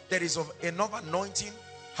grace. There is enough anointing.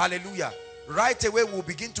 Hallelujah. Right away we'll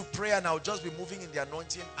begin to pray and I'll just be moving in the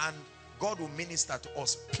anointing and God will minister to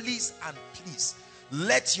us. Please and please,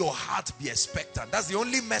 let your heart be expectant. That's the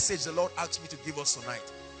only message the Lord asked me to give us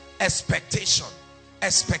tonight. Expectation.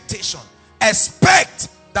 Expectation. Expect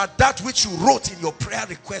that that which you wrote in your prayer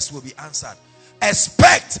request will be answered.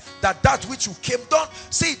 Expect that that which you came down.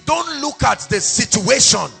 See, don't look at the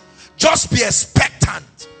situation. Just be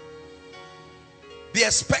expectant. Be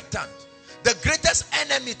expectant. The greatest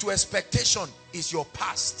enemy to expectation is your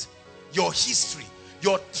past, your history,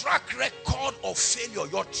 your track record of failure,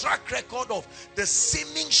 your track record of the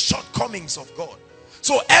seeming shortcomings of God.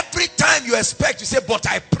 So every time you expect, you say, but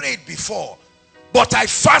I prayed before, but I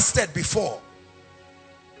fasted before.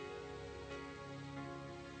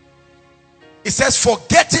 It says,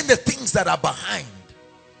 forgetting the things that are behind,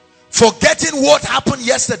 forgetting what happened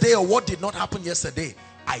yesterday or what did not happen yesterday,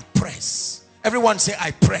 I press. Everyone say,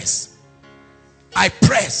 I press. I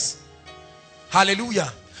press.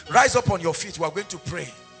 Hallelujah. Rise up on your feet. We are going to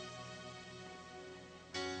pray.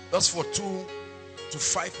 Just for 2 to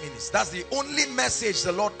 5 minutes. That's the only message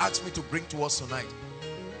the Lord asked me to bring to us tonight.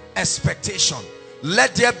 Expectation.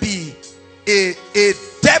 Let there be a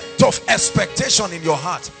depth of expectation in your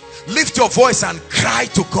heart. Lift your voice and cry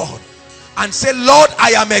to God and say, Lord,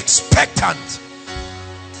 I am expectant.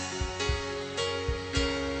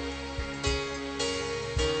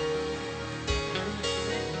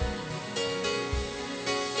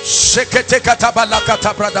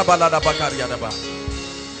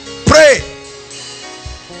 Pray.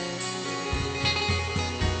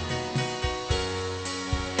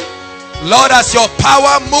 Lord, as your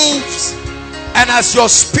power moves And as your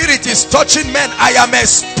spirit is touching men, I am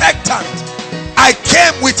expectant. I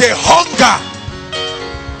came with a hunger.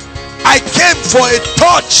 I came for a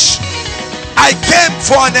touch. I came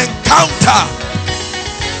for an encounter.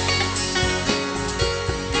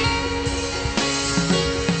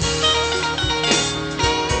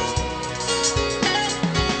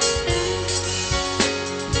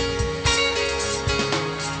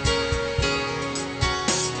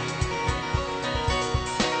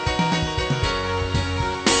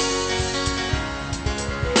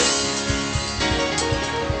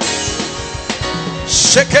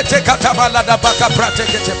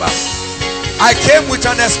 I came with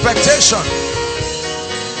an expectation.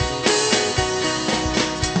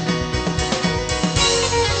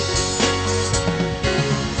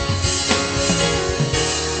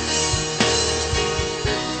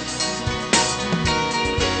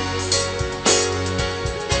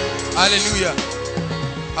 Hallelujah.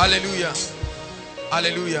 Hallelujah.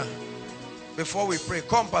 Hallelujah. Before we pray,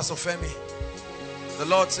 come, Pastor Femi. The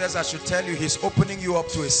Lord says I should tell you He's opening you up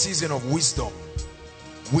to a season of wisdom.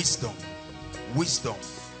 Wisdom. Wisdom.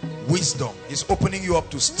 Wisdom. He's opening you up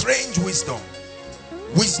to strange wisdom.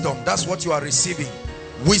 Wisdom. That's what you are receiving.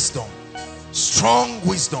 Wisdom. Strong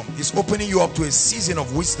wisdom. He's opening you up to a season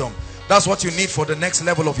of wisdom. That's what you need for the next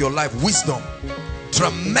level of your life. Wisdom.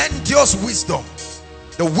 Tremendous wisdom.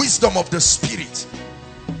 The wisdom of the Spirit.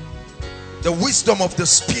 The wisdom of the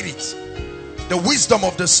Spirit. The wisdom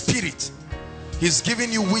of the Spirit. He's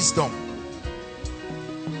giving you wisdom.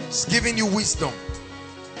 He's giving you wisdom.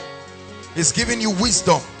 He's giving you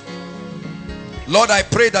wisdom. Lord, I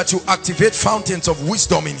pray that you activate fountains of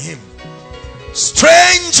wisdom in him.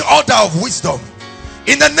 Strange order of wisdom.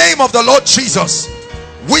 In the name of the Lord Jesus.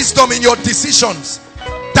 Wisdom in your decisions.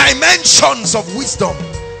 Dimensions of wisdom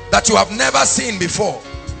that you have never seen before.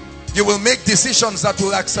 You will make decisions that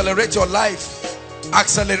will accelerate your life.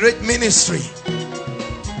 Accelerate ministry.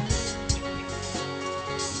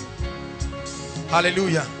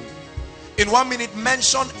 Hallelujah. In 1 minute,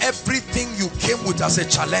 mention everything you came with as a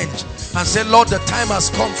challenge and say, Lord, the time has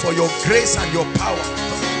come for your grace and your power.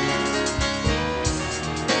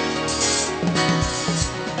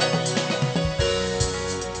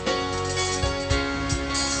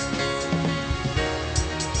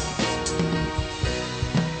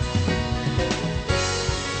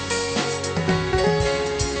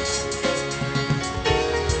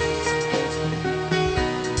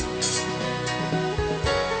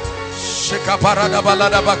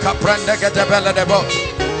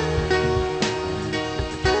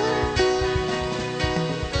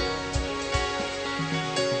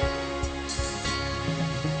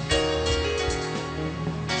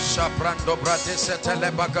 Shaprando brate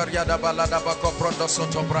setele bagaria da balada bako prondo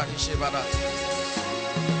soto bradi shibara.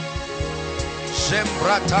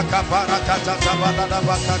 Shembrata kabara kata balada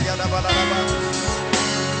bakaria da balada ba.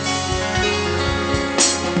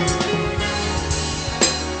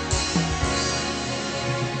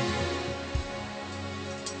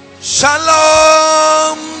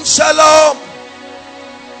 Shalom, shalom.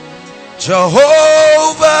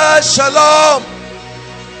 Jehovah shalom.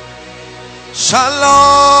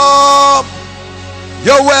 Shalom.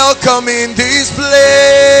 You're welcome in this place.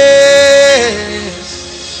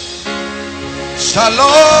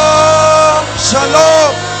 Shalom,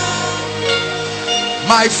 shalom.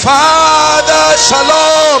 My Father,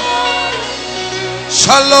 shalom.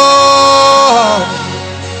 Shalom.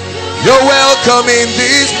 You're welcome in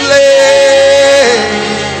this place.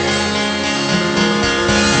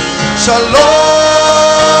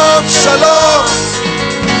 Shalom, shalom.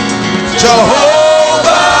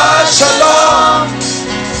 Jehovah, shalom.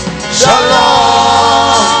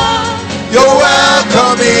 Shalom. You're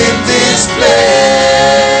welcome in this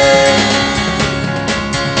place.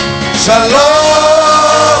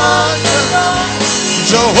 Shalom,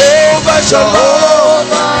 Jehovah, shalom.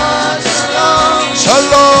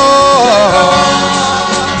 Shalom.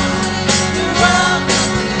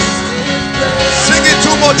 Sing it 2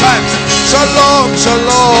 more times. Shalom,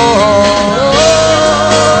 shalom.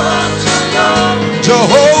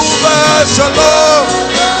 Jehovah, shalom.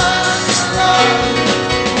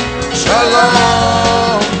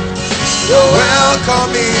 Shalom. You're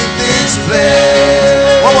welcome in this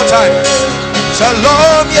place. One more time.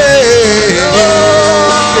 Shalom, yeah.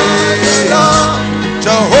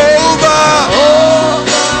 Jehovah.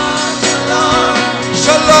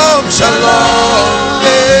 Shalom, shalom.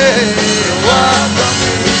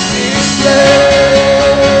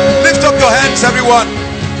 Lift up your hands, everyone.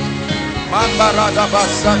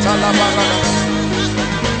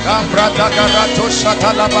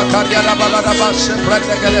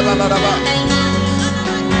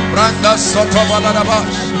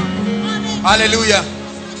 Hallelujah.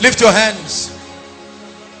 Lift your hands.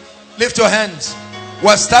 Lift your hands.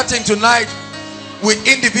 We're starting tonight with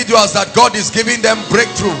individuals that God is giving them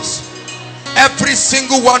breakthroughs. Every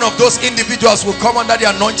single one of those individuals will come under the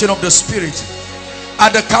anointing of the Spirit.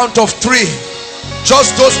 At the count of 3,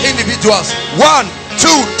 just those individuals. 1, 2,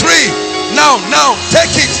 3. Now,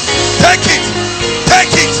 take it, take it,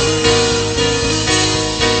 take it,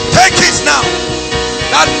 take it now.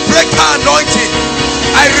 That breaker anointing,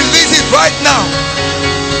 I release it right now,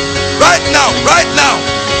 right now, right now,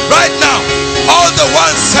 right now. All the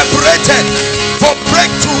ones separated for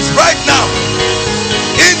breakthroughs right now,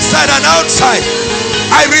 inside and outside,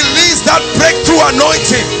 I release that breakthrough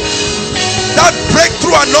anointing, that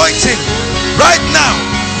breakthrough anointing right now,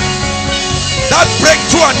 that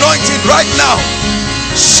breakthrough anointing right now.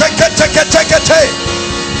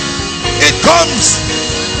 It comes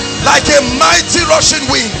like a mighty rushing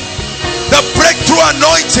wind. The breakthrough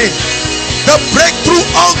anointing, the breakthrough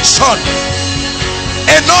unction.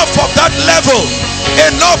 Enough of that level,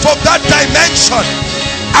 enough of that dimension.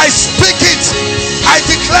 I speak it, I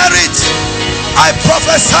declare it, I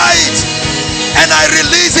prophesy it, and I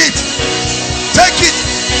release it. Take it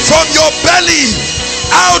from your belly,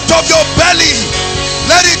 out of your belly.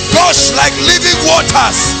 Let it gush like living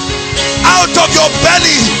waters. Out of your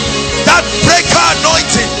belly, that breaker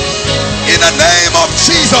anointing, in the name of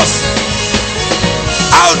Jesus.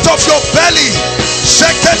 Out of your belly,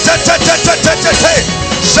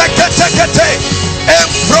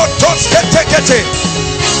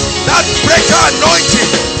 that breaker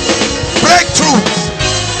anointing. Breakthroughs,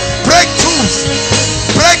 breakthroughs,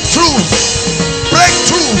 breakthroughs,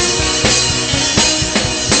 breakthroughs.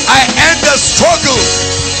 I end the struggle.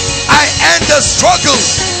 I end the struggle.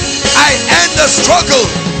 I end the struggle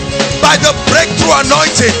by the breakthrough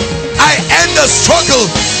anointing. I end the struggle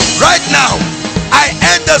right now. I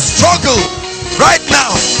end the struggle right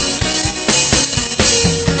now.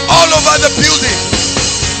 All over the building,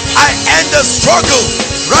 I end the struggle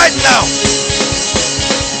right now.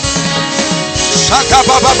 Shaka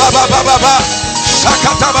baba baba baba,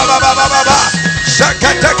 shakata baba baba baba,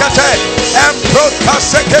 shakatakate, emproka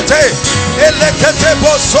sekete, elekete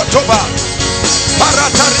bosotoba,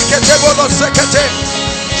 paratarikete bolo sekete,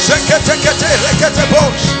 seketekete rekete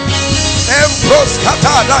bosh, empros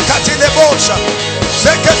kata rakatile bosha,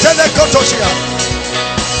 sekete lekotoshia.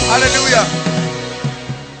 Hallelujah.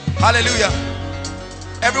 Hallelujah.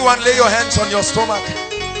 Everyone lay your hands on your stomach.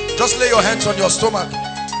 Just lay your hands on your stomach.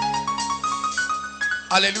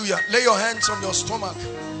 Hallelujah. Lay your hands on your stomach.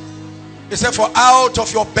 He said, for out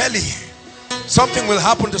of your belly, something will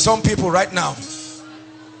happen to some people right now.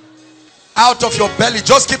 Out of your belly.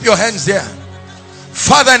 Just keep your hands there.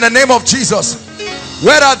 Father, in the name of Jesus,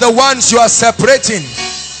 where are the ones you are separating?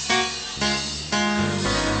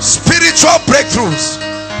 Spiritual breakthroughs.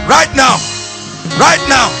 Right now. Right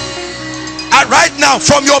now. Right now,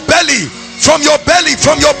 from your belly, from your belly,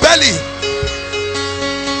 from your belly,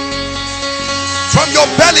 from your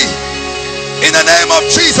belly, in the name of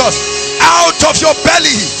Jesus, out of your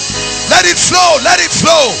belly, let it flow, let it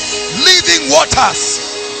flow. Living waters,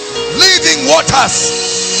 living waters,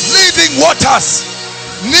 living waters,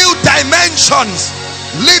 new dimensions,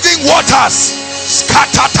 living waters.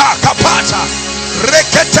 Skatata kapata,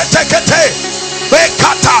 reketetekete,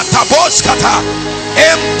 bekata taboskata.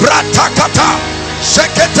 Embratakata,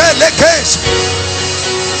 shekete lekesh.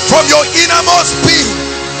 From your innermost being,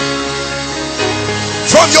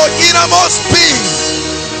 from your innermost being,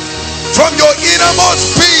 from your innermost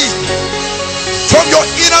being, from your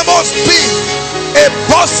innermost being, a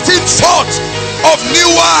bursting forth of new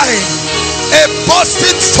wine, a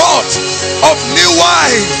bursting forth of new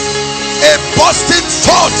wine, a bursting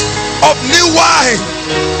forth of new wine,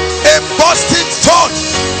 a bursting forth.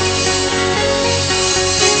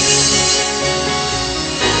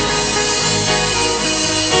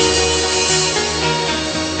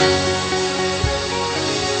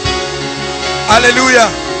 Hallelujah.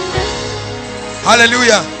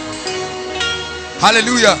 Hallelujah.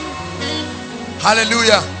 Hallelujah.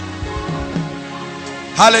 Hallelujah.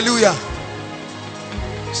 Hallelujah.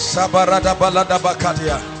 Sabarada balada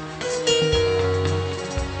bakadia.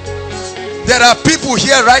 There are people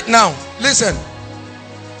here right now. Listen.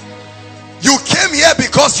 You came here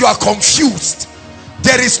because you are confused.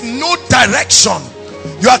 There is no direction.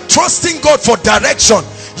 You are trusting God for direction.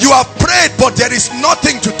 You have prayed, but there is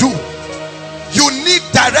nothing to do. You need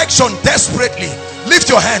direction desperately. Lift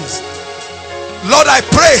your hands. Lord, I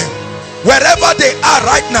pray wherever they are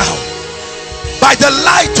right now, by the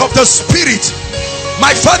light of the Spirit,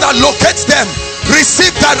 my Father, locates them.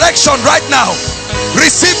 Receive direction right now.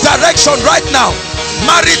 Receive direction right now.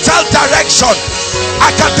 Marital direction,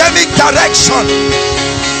 academic direction.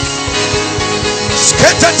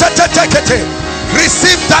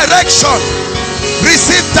 Receive direction.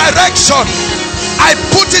 Receive direction. I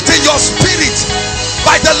put it in your spirit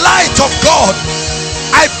by the light of God.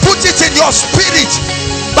 I put it in your spirit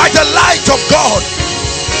by the light of God.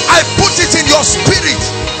 I put it in your spirit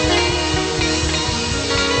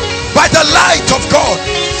by the light of God.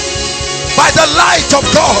 By the light of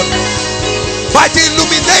God. By the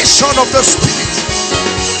illumination of the spirit.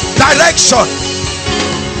 Direction.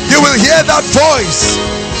 You will hear that voice.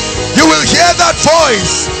 You will hear that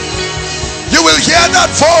voice. You will hear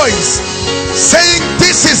that voice saying,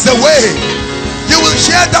 this is the way. You will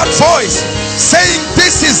hear that voice saying,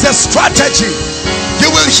 this is the strategy.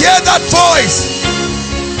 You will hear that voice.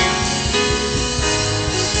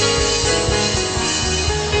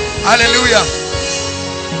 Hallelujah.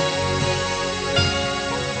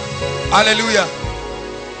 Hallelujah.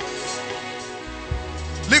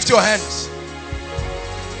 Lift your hands.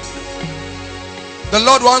 The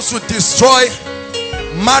Lord wants to destroy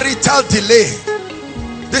marital delay.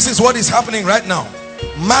 This is what is happening right now.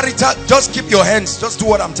 Marital, just keep your hands. Just do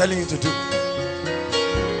what I'm telling you to do.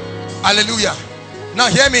 Hallelujah. Now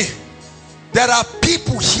hear me. There are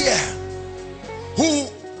people here who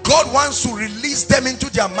God wants to release them into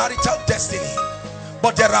their marital destiny,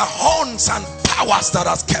 but there are horns and powers that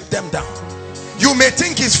has kept them down. You may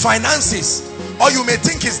think it's finances, or you may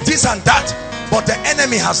think it's this and that, but the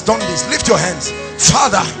enemy has done this. Lift your hands.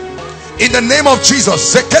 Father, in the name of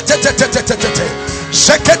Jesus, I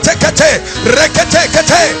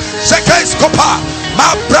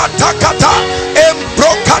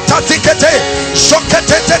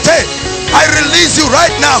release you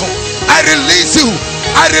right now. I release you.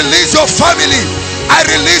 I release your family. I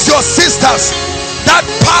release your sisters. That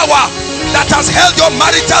power that has held your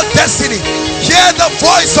marital destiny, hear the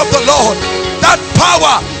voice of the Lord. That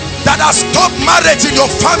power that has stopped marriage in your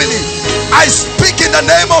family, I speak in the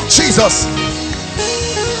name of Jesus.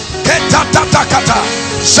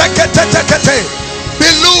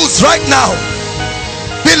 Be loose right now.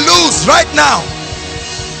 Be loose right now.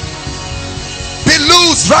 Be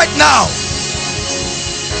loose right now.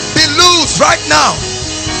 Be loose right now.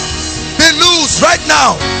 Be loose right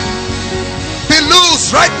now. Be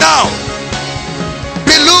loose right now.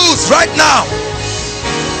 Be loose right now.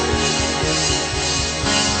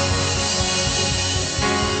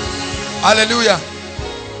 Hallelujah.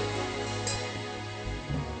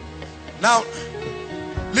 Now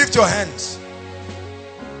lift your hands.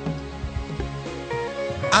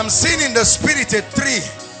 I'm seeing in the spirit a tree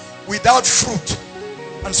without fruit,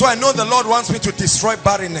 and so I know the Lord wants me to destroy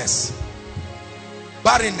barrenness.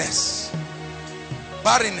 Barrenness.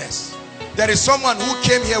 Barrenness. There is someone who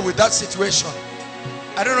came here with that situation.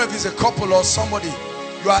 I don't know if it's a couple or somebody.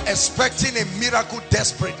 You are expecting a miracle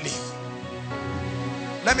desperately.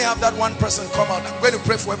 Let me have that one person come out. I'm going to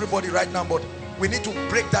pray for everybody right now, but we need to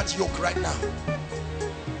break that yoke right now.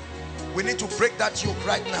 We need to break that yoke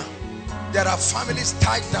right now. There are families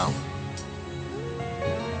tied down.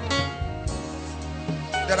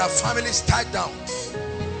 There are families tied down.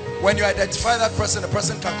 When you identify that person, the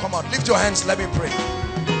person can come out. Lift your hands, let me pray.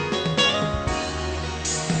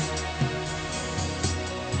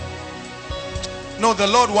 No, the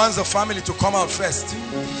Lord wants the family to come out first.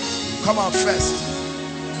 Come out first.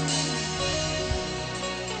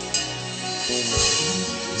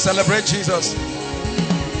 Celebrate Jesus.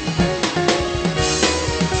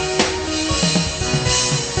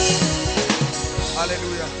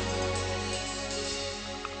 Hallelujah.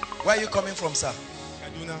 Where are you coming from, sir?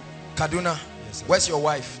 Kaduna. Kaduna. Yes, sir. Where's your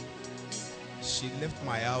wife? She left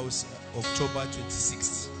my house October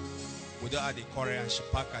 26th. Without her the courier, and she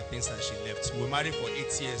packed her things and she left. We were married for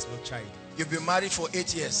 8 years, no child. You've been married for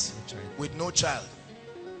 8 years No child. with no child.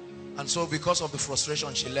 And so because of the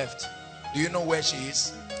frustration, she left. Do you know where she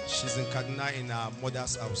is? She's in Kaduna in her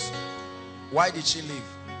mother's house. Why did she leave?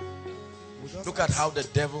 Look at how the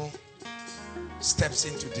devil steps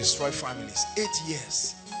in to destroy families. 8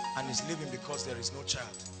 years and is leaving because there is no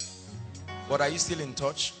child. But are you still in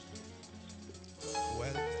touch?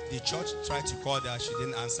 Well, the church tried to call her, she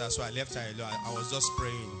didn't answer, so I left her alone. I was just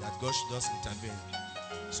praying that God should just intervene.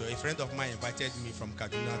 So a friend of mine invited me from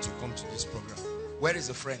Kaduna to come to this program. Where is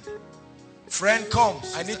the friend? Friend, come.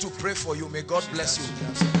 I need to pray for you. May God bless you.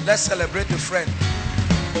 Let's celebrate the friend.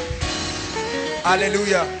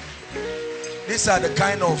 Hallelujah. These are the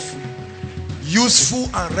kind of useful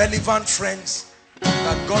and relevant friends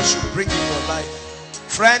that God should bring in your life.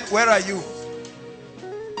 Friend, where are you?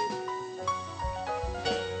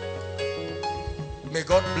 May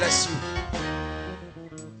God bless you.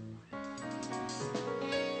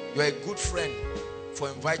 You're a good friend for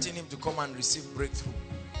inviting him to come and receive breakthrough.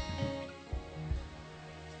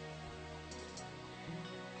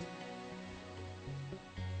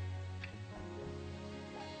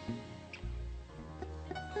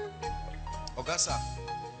 Ogasa,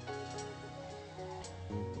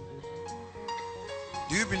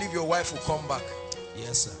 do you believe your wife will come back?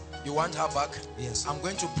 Yes, sir. You want her back? Yes. I'm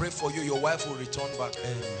going to pray for you. Your wife will return back.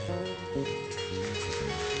 Amen.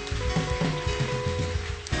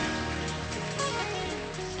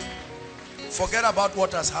 Forget about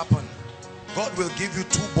what has happened. God will give you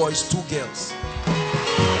 2 boys, 2 girls.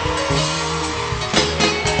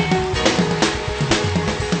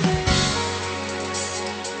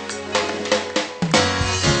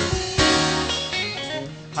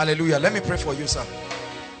 Hallelujah. Let me pray for you, sir.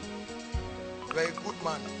 You're a good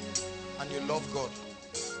man and you love God.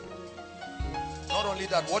 Not only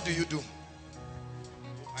that, what do you do?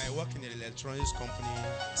 I work in an electronics company,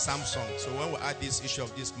 Samsung. So when we had this issue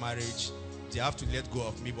of this marriage, they have to let go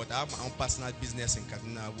of me. But I have my own personal business in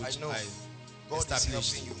Kaduna, which I know. God established.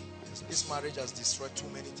 is helping you. Yes, this marriage has destroyed too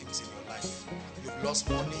many things in your life. You've lost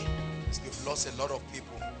money. You've lost a lot of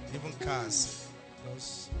people. Even cars.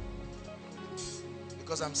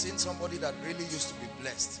 Because I'm seeing somebody that really used to be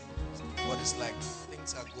blessed, but it's like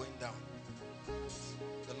things are going down.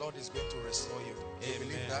 The Lord is going to restore you. You Amen.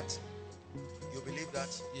 believe that? You believe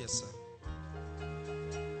that? Yes, sir.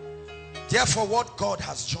 Therefore, what God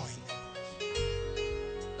has joined,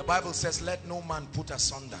 the Bible says, let no man put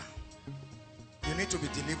asunder. You need to be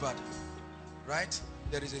delivered, right?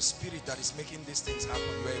 There is a spirit that is making these things happen.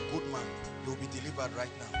 You are a good man. You will be delivered right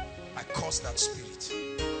now. I curse that spirit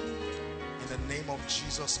in the name of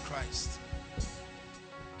Jesus Christ.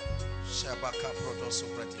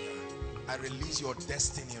 I release your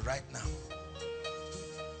destiny right now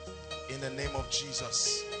in the name of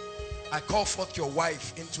Jesus. I call forth your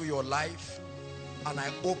wife into your life and I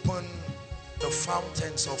open the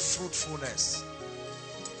fountains of fruitfulness.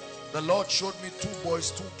 The Lord showed me 2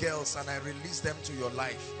 boys, 2 girls, and I released them to your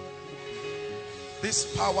life.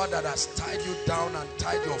 This power that has tied you down and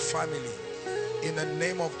tied your family, in the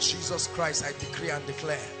name of Jesus Christ, I decree and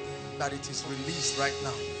declare that it is released right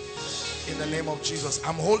now. In the name of Jesus,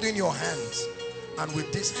 I'm holding your hands, and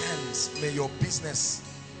with these hands, may your business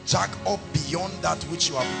jack up beyond that which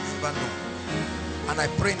you have ever known. And I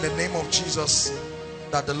pray in the name of Jesus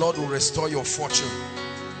that the Lord will restore your fortune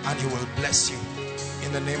and He will bless you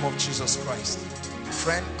in the name of Jesus Christ.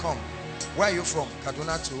 Friend, come. Where are you from?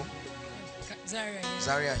 Kaduna too? Zaria.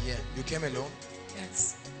 Zaria here. You came alone?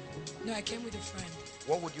 Yes. No, I came with a friend.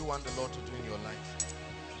 What would you want the Lord to do in your life?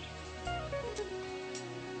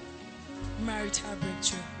 Marital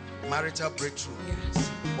breakthrough. Marital breakthrough. Yes.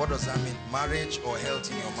 What does that mean? Marriage or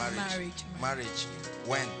health in your marriage? Marriage.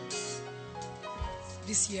 When?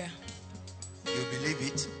 This year. You believe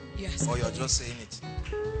it? Yes. Or you're just saying it?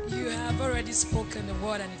 You have already spoken the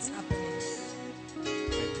word and it's happening.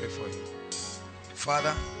 Let me pray for you.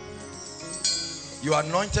 Father, you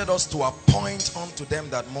anointed us to appoint unto them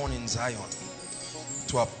that mourn in Zion.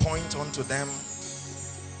 To appoint unto them.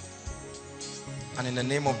 And in the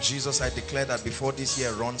name of Jesus, I declare that before this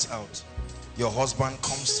year runs out, your husband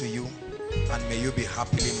comes to you and may you be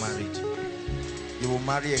happily married. You will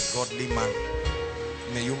marry a godly man.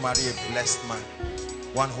 May you marry a blessed man.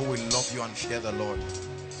 One who will love you and fear the Lord.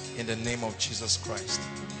 In the name of Jesus Christ.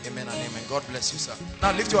 Amen and amen. God bless you, sir.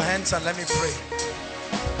 Now lift your hands and let me pray.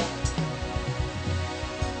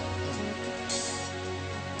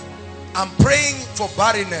 I'm praying for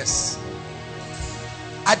barrenness.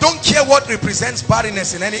 I don't care what represents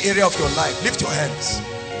barrenness in any area of your life. Lift your hands.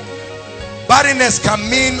 Barrenness can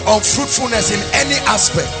mean unfruitfulness in any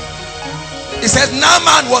aspect. It says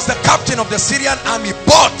Naaman was the captain of the Syrian army,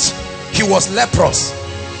 but he was leprous.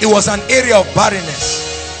 It was an area of barrenness.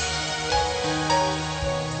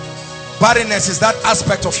 Barrenness is that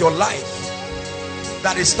aspect of your life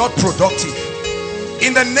that is not productive.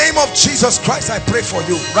 In the name of Jesus Christ, I pray for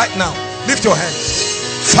you right now. Lift your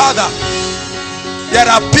hands. Father, there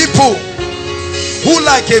are people who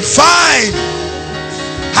like a vine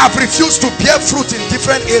have refused to bear fruit in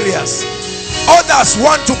different areas. Others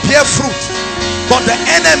want to bear fruit, but the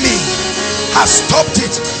enemy has stopped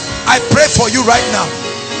it. I pray for you right now.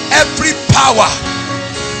 Every power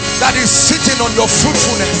that is sitting on your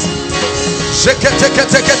fruitfulness,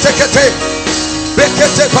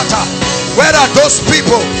 where are those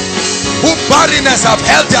people whom barrenness have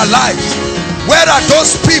held their lives? Where are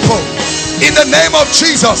those people? In the name of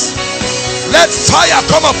Jesus, let fire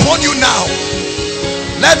come upon you now.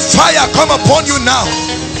 Let fire come upon you now.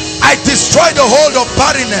 I destroy the hold of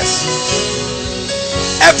barrenness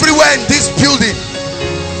everywhere in this building.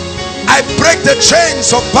 I break the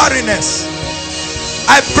chains of barrenness.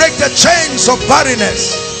 I break the chains of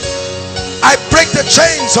barrenness. I break the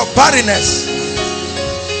chains of barrenness.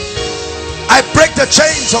 I break the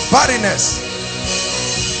chains of barrenness.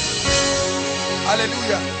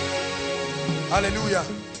 Hallelujah. Hallelujah.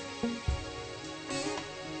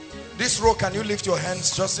 This row, can you lift your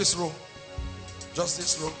hands? Just this row. Just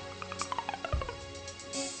this row.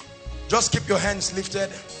 Just keep your hands lifted.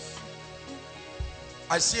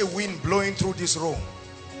 I see a wind blowing through this row.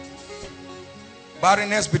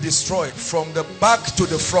 Barrenness be destroyed from the back to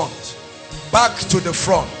the front. Back to the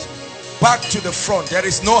front. Back to the front. There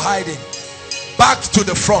is no hiding. Back to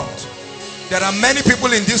the front. There are many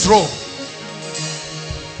people in this row.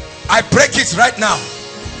 I break it right now.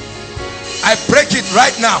 I break it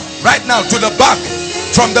right now. Right now, to the back.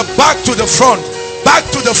 From the back to the front. Back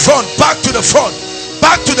to the front. Back to the front.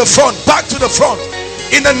 Back to the front. Back to the front.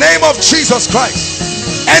 In the name of Jesus Christ.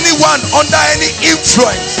 Anyone under any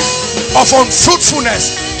influence of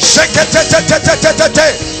unfruitfulness,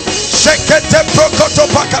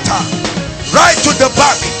 right to the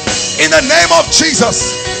back, in the name of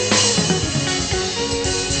Jesus,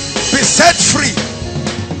 be set free.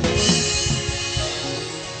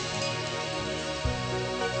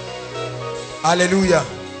 Hallelujah.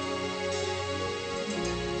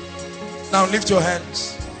 Now lift your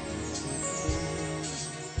hands.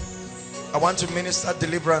 I want to minister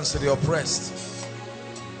deliverance to the oppressed.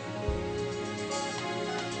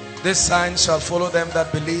 These signs shall follow them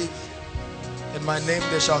that believe. In my name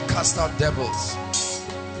they shall cast out devils.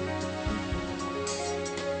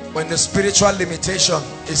 When the spiritual limitation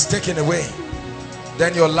is taken away,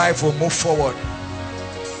 then your life will move forward.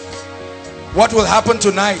 What will happen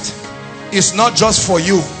tonight is not just for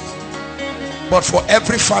you, but for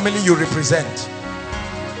every family you represent.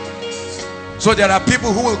 So there are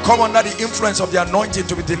people who will come under the influence of the anointing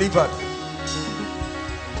to be delivered.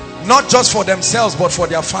 Not just for themselves, but for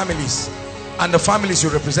their families and the families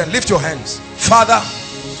you represent. Lift your hands. Father,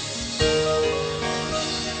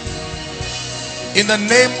 in the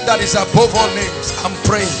name that is above all names, I'm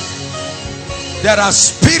praying. There are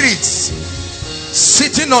spirits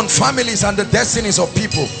sitting on families and the destinies of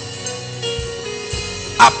people,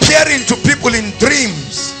 appearing to people in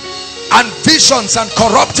dreams and visions and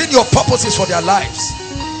corrupting your purposes for their lives.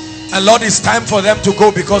 And Lord, it's time for them to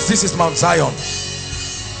go, because this is Mount Zion.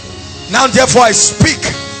 Now therefore I speak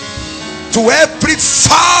to every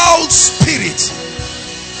foul spirit,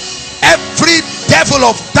 every devil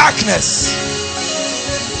of darkness,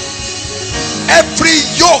 every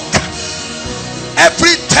yoke,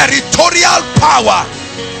 every territorial power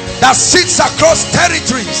that sits across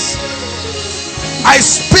territories. I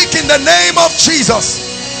speak in the name of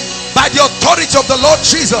Jesus, by the authority of the Lord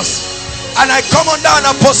Jesus, and I come under an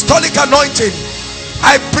apostolic anointing.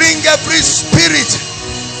 I bring every spirit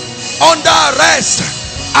under arrest,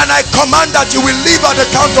 and I command that you will leave at the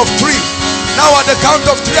count of 3. Now at the count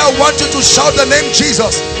of 3, I want you to shout the name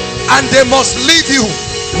Jesus, and they must leave you.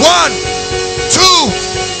 1, 2,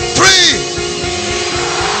 3.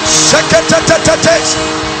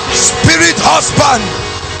 Spirit husband,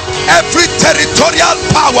 every territorial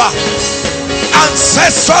power,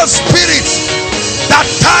 ancestral spirits that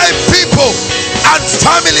tie people and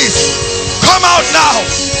families, come out now.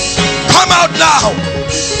 Come out now.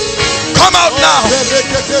 Come out now.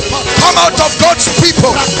 Come out of God's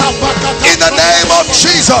people in the name of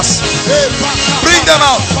Jesus. Bring them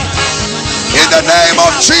out in the name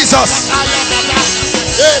of Jesus.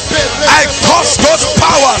 I curse those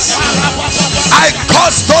powers. I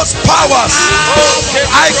curse those powers.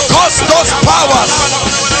 I curse those powers.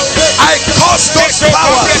 I curse those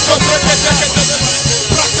powers.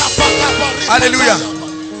 Hallelujah.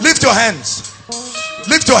 Lift your hands.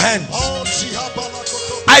 Lift your hands.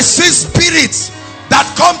 I see spirits that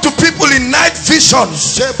come to people in night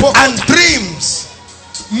visions and dreams,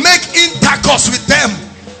 make intercourse with them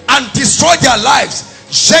and destroy their lives.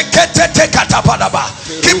 Keep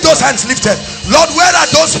those hands lifted. Lord, where are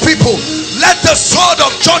those people? Let the sword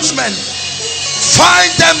of judgment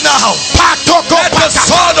find them now. Let the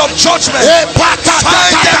sword of judgment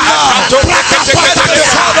find them now. Let the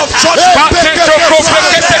sword of judgment.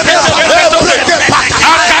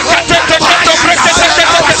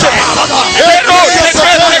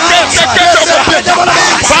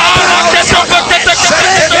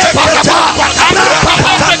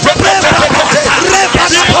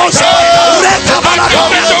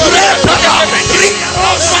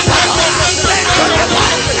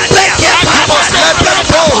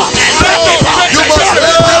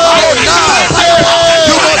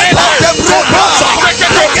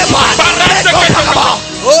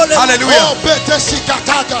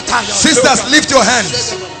 Sisters, lift your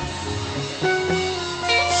hands.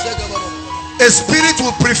 A spirit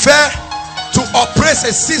will prefer to oppress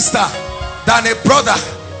a sister than a brother,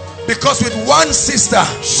 because with one sister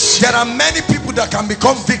there are many people that can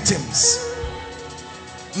become victims,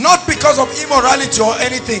 not because of immorality or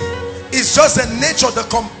anything. It's just the nature, the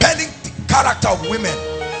compelling character of women.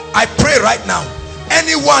 I pray right now,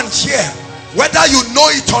 anyone here, whether you know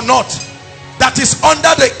it or not, that is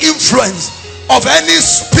under the influence of any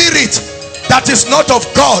spirit that is not of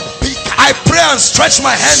God, I pray and stretch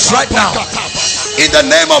my hands right now in the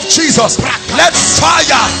name of Jesus. Let fire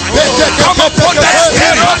come upon that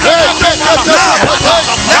spirit now.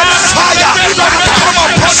 Let fire come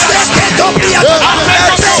upon that spirit.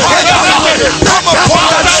 Let fire come upon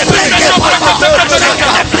that spirit.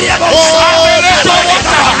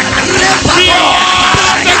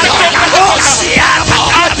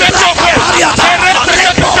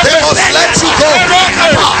 They must let you go in the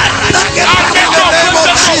name of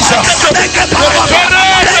Jesus.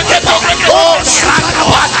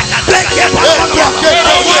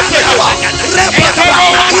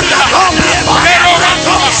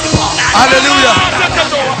 Hallelujah.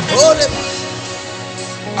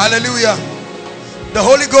 Hallelujah. The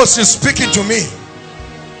Holy Ghost is speaking to me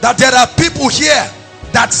that there are people here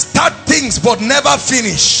that start things but never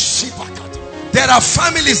finish. There are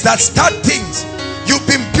families that start things. You've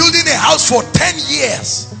been building a house for 10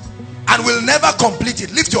 years and will never complete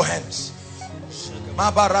it. Lift your hands.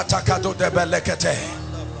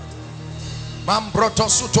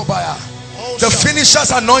 The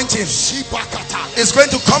finisher's anointing is going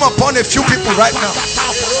to come upon a few people right now.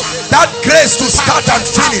 That grace to start and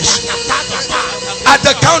finish at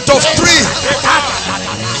the count of 3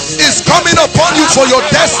 is coming upon you for your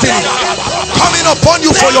destiny, coming upon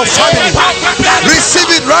you for your family. Receive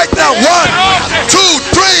it right now. 1, 2,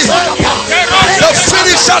 3. The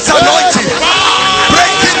finisher's anointing,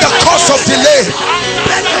 breaking the curse of delay.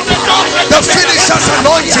 The finisher's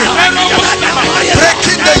anointing,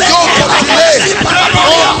 breaking the yoke of delay.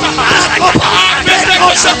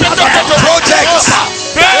 Projects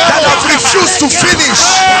that have refused to finish.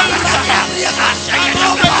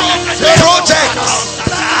 Projects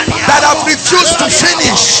that have refused to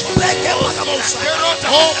finish.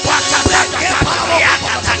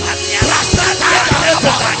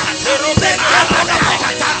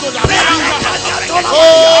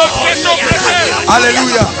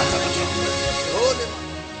 Hallelujah.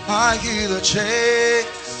 I hear the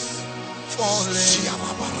chains falling.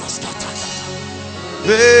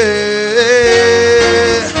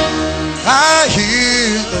 I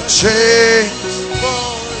hear the chains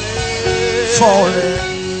falling.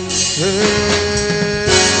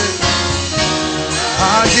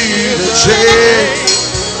 I hear the chains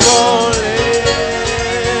falling.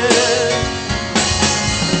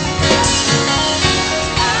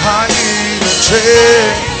 I hear the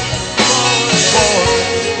chains falling.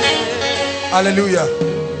 Hallelujah.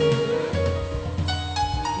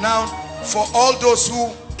 Now, for all those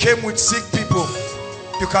who came with sick people,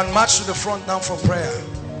 you can march to the front now for prayer.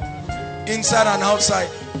 Inside and outside.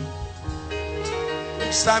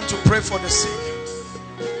 It's time to pray for the sick.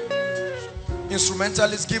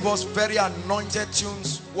 Instrumentalists, give us very anointed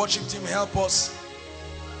tunes. Worship team, help us.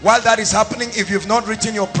 While that is happening, if you've not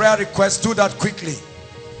written your prayer request, do that quickly.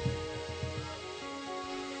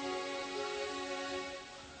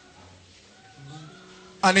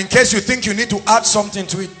 And in case you think you need to add something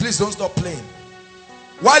to it, please don't stop playing.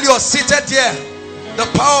 While you're seated here, the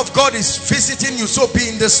power of God is visiting you. So be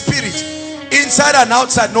in the spirit, inside and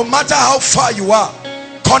outside. No matter how far you are,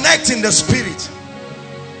 connect in the spirit.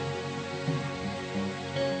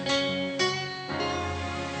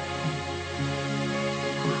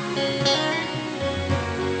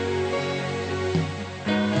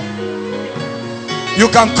 You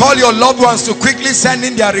can call your loved ones to quickly send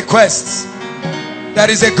in their requests. There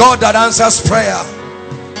is a God that answers prayer.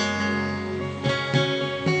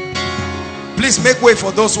 Please make way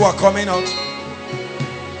for those who are coming out.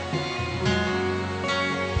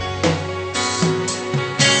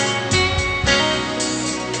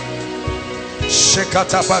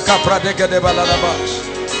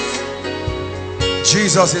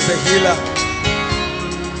 Jesus is the healer.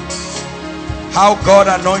 How God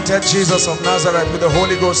anointed Jesus of Nazareth with the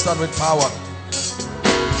Holy Ghost and with power.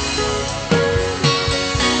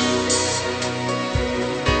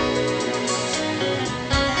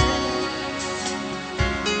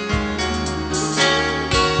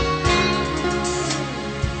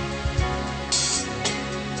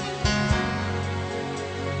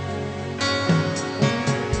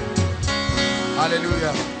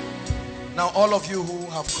 Hallelujah. Now all of you who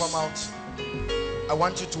have come out, I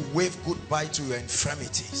want you to wave goodbye to your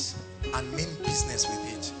infirmities and mean business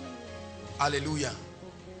with it. Hallelujah.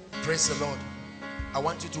 Praise the Lord. I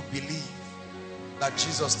want you to believe that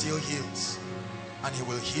Jesus still heals, and he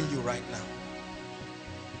will heal you right now.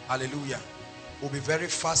 Hallelujah. We'll be very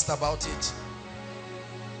fast about it.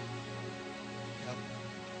 Yep.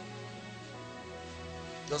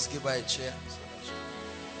 Just give her a chair.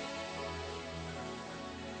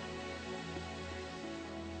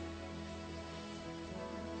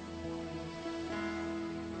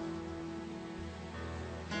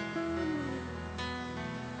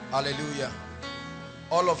 Hallelujah.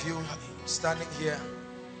 All of you standing here,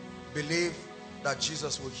 believe that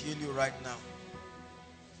Jesus will heal you right now.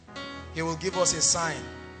 He will give us a sign.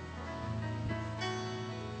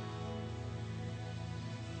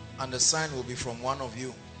 And the sign will be from one of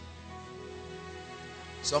you.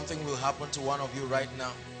 Something will happen to one of you right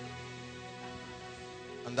now.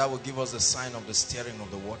 And that will give us the sign of the stirring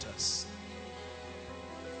of the waters.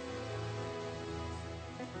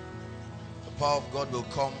 The power of God will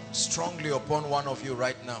come strongly upon one of you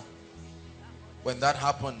right now. When that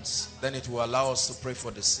happens, then it will allow us to pray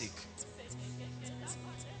for the sick.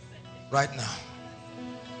 Right now.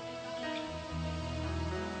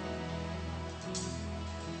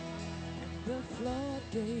 The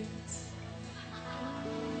floodgates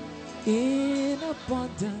in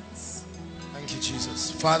abundance. Thank you,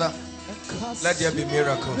 Jesus. Father, let there be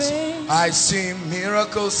miracles. I see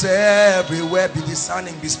miracles everywhere. Be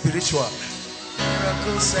discerning, be spiritual.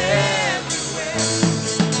 Miracles everywhere.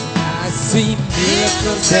 I see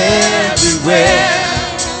miracles everywhere.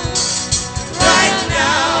 Right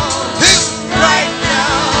now. Right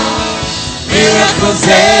now. Miracles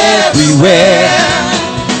everywhere.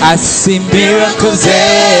 I see miracles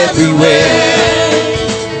everywhere.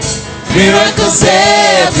 Miracles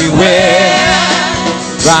everywhere.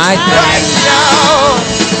 Right now.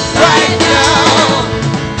 Right now.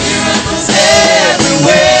 Miracles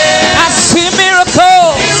everywhere. I see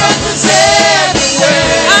miracles. Miracles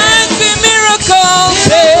everywhere. I see miracles.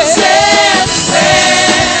 Miracles everywhere.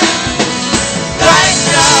 Right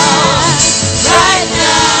now. Right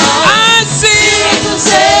now. I see Miracles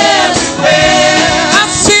everywhere. I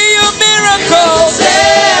see your miracles.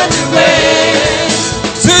 Everywhere.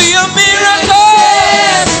 See your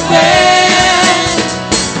miracles.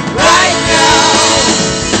 Right now.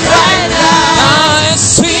 Right now. I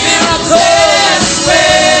see miracles.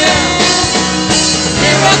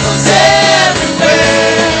 Miracles everywhere.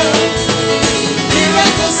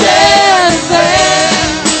 Miracles everywhere.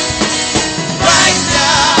 Right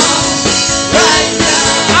now. Right now.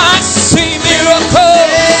 I see miracles.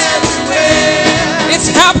 Everywhere. It's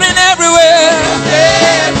happening everywhere.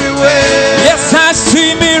 Everywhere. Yes, I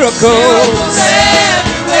see miracles. Miracles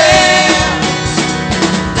everywhere.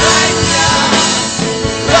 Right now.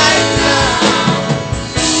 Right now.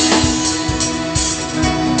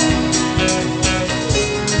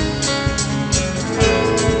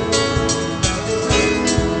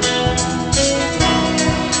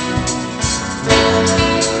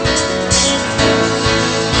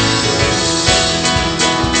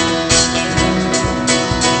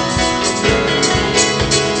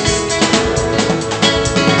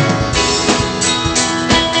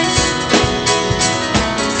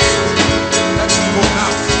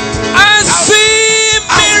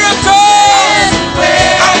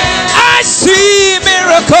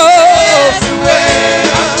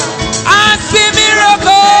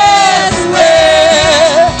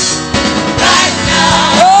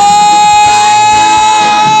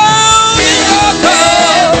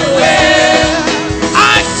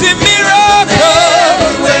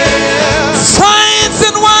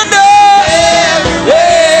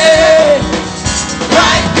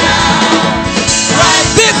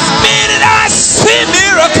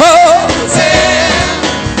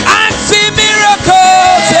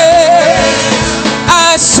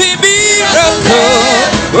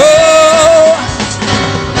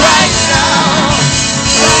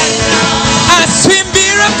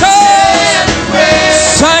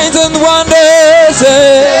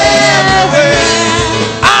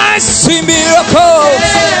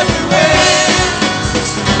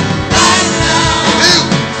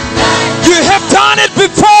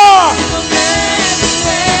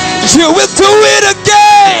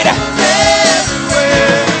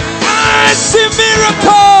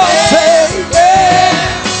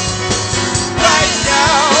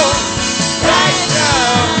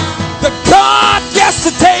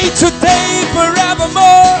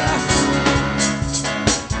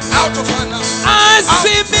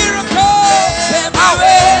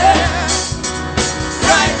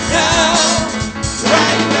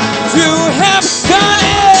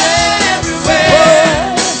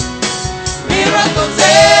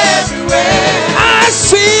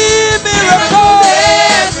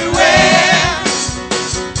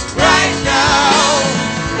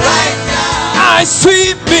 I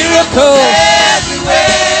see miracles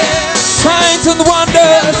everywhere. signs and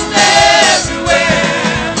wonders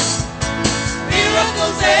Everywhere.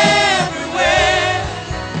 Miracles everywhere.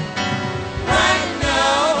 Right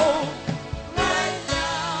now. Right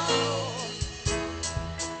now.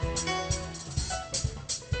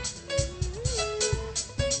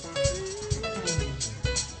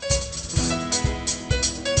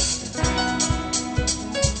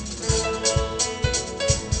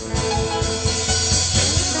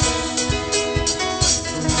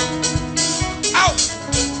 Out!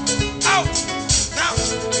 Out!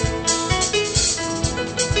 Now!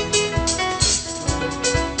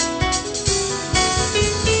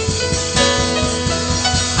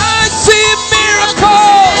 I see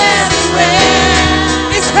miracles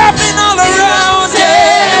it's happening all around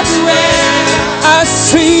Everywhere. I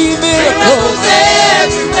see miracles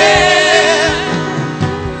Everywhere.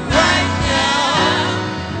 Right now.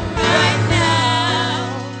 Right now.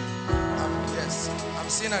 Yes, I'm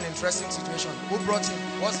seeing an interesting situation. Who brought him?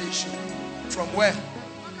 What's the issue? From where?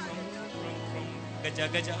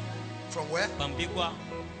 Gaja, From where? Pambigwa.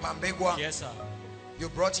 Pambegwa. Yes, sir. You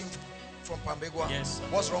brought him from Pambegwa? Yes, sir.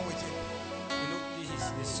 What's wrong with him? You know, this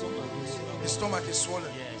is the stomach. His stomach is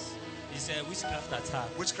swollen. Yes. It's a witchcraft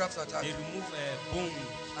attack. Witchcraft attack. They remove a bone.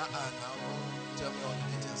 Now, tell me all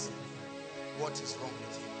the details. What is wrong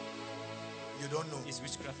with him? You don't know. It's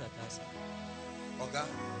witchcraft attack, sir. Oga,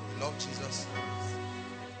 you love Jesus.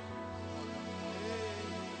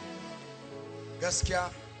 Gaskiya.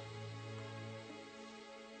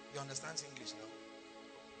 You understand English now?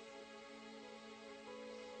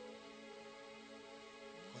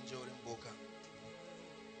 Conjuring Boka.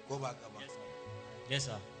 Go back about. Yes, sir. Yes,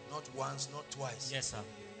 sir. Not once, not twice. Yes, sir.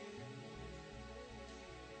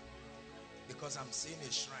 Because I'm seeing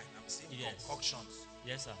a shrine. I'm seeing Yes. concoctions.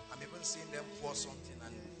 Yes, sir. I'm even seeing them pour something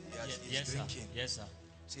and he's Yes, sir. drinking. Yes, sir.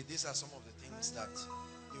 See, these are some of the things that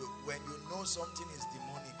when you know something is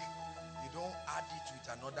demonic, you don't add it with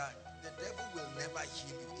another. The devil will never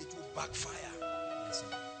heal you. It will backfire. Yes,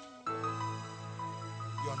 sir.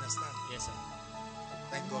 You understand? Yes, sir.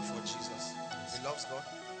 Thank God for Jesus. He loves God.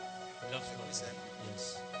 He loves God. Listen.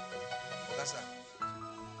 Yes. Ogasa.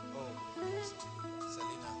 Oh,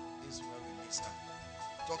 Selena, this is where we miss her.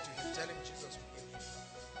 Talk to him. Tell him Jesus will heal him.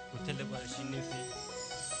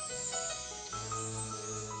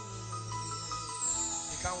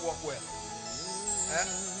 He can't walk well. Eh?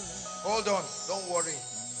 Hold on. Don't worry.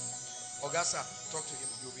 Ogasa, talk to him.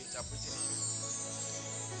 You'll be interpreting it.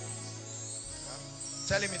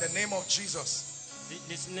 Tell him in the name of Jesus.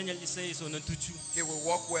 He will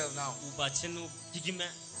walk well now.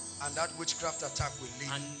 And that witchcraft attack will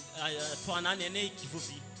leave.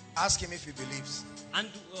 Ask him if he believes. Tell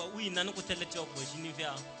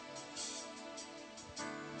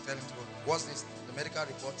him to go. What's this? The medical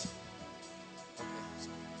report? Okay.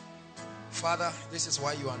 Father, this is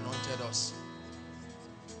why you anointed us.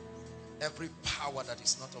 Every power that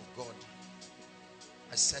is not of God,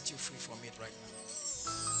 I set you free from it right now.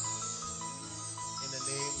 In the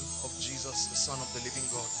name of Jesus, the Son of the living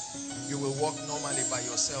God, you will walk normally by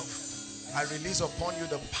yourself. I release upon you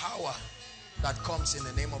the power that comes in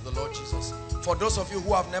the name of the Lord Jesus. For those of you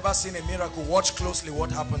who have never seen a miracle, watch closely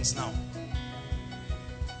what happens now.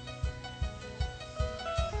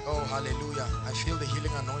 Oh, hallelujah. I feel the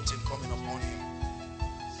healing anointing coming upon him.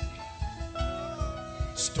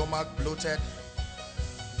 Stomach bloated.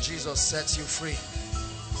 Jesus sets you free.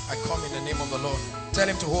 I come in the name of the Lord. Tell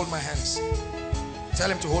him to hold my hands. Tell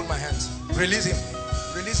him to hold my hands. Release him.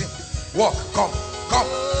 Release him. Walk. Come. Come.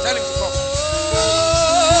 Tell him to come.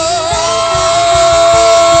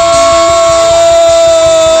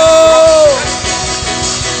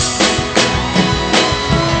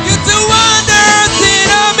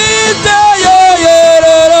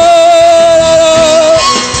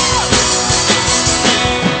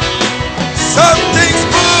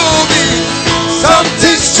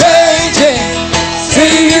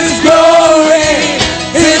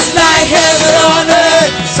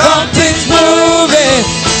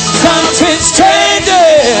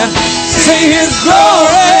 His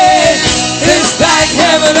glory is like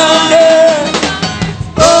heaven on earth.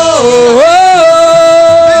 Oh,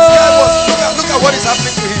 Look at what is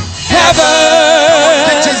happening to him. Heaven.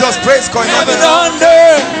 Give Jesus praise. Heaven on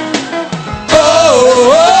earth.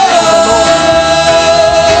 Oh,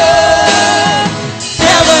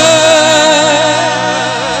 heaven.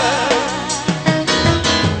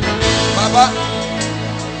 Baba,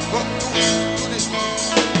 go do this.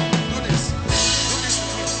 Do this.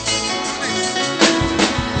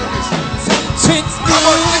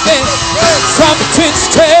 Something's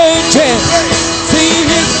changing. See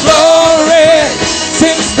his glory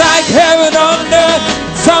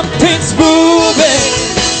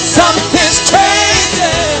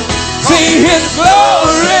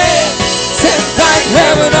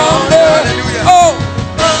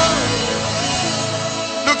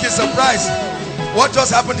What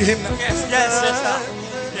just happened to him now? Yes, sir.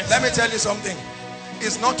 Yes. Let me tell you something.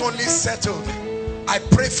 It's not only settled. I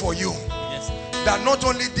pray for you. Yes. That not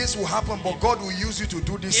only this will happen, but God will use you to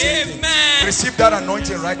do this same thing. Amen. Receive that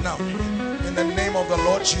anointing right now. In the name of the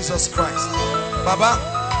Lord Jesus Christ. Baba,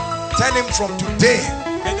 tell him from today,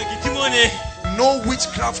 no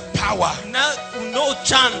witchcraft power will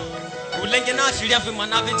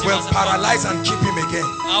paralyze and keep him again.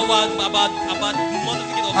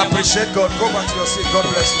 Appreciate God. Go back to your seat. God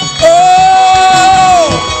bless you. Oh,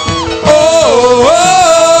 oh, oh,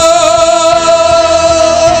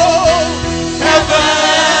 heaven,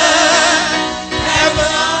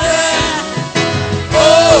 heaven on earth.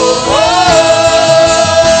 Oh, oh,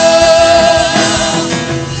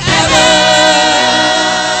 heaven.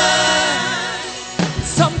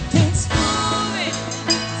 Something's moving,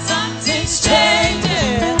 something's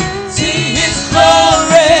changing. See His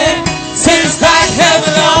glory, seems like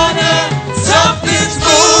heaven on earth. Something's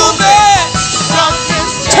moving,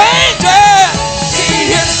 something's changing.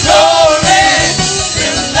 See His glory,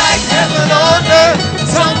 seems like heaven on earth.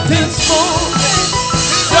 Something's moving,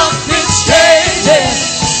 something's changing.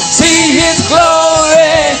 See His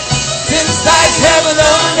glory, seems like heaven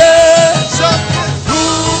on earth. Something's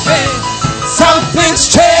moving, something's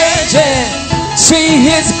changing. See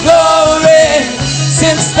His glory,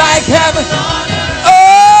 seems like heaven on earth.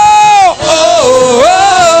 Oh, oh, oh.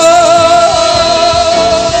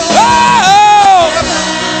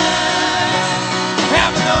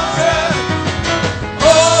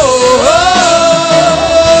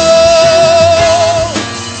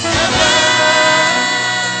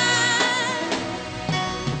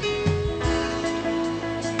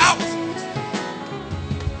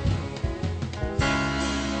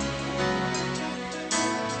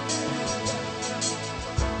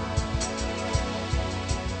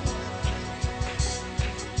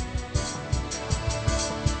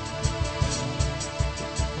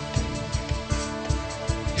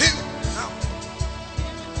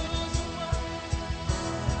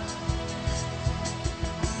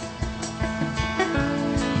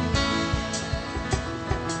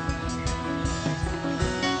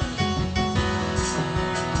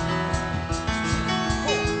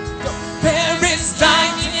 There is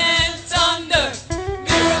lightning and thunder,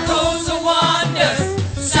 miracles and wonders,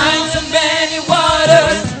 signs of many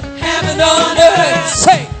waters, heaven on earth.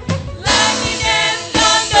 Say, lightning and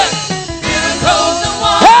thunder, miracles and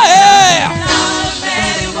wonders, signs of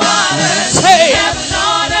many waters, heaven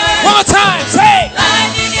on earth. One more time, say,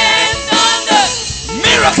 lightning and thunder,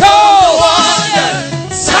 miracles, wonders,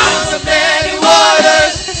 signs of many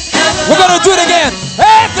waters. We're gonna do it again.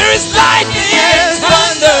 Hey, there is lightning and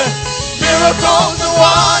thunder, miracles and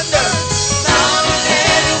wonders, sound of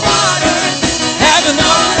many waters, heaven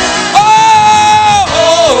on earth. Oh,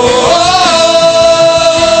 oh, oh,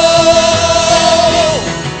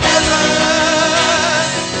 heaven,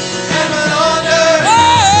 heaven on earth.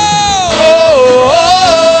 Oh, oh,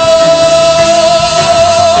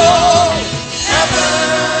 heaven.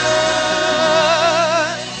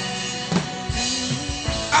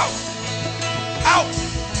 Out, out,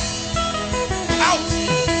 out.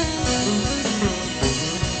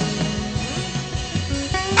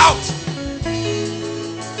 Out.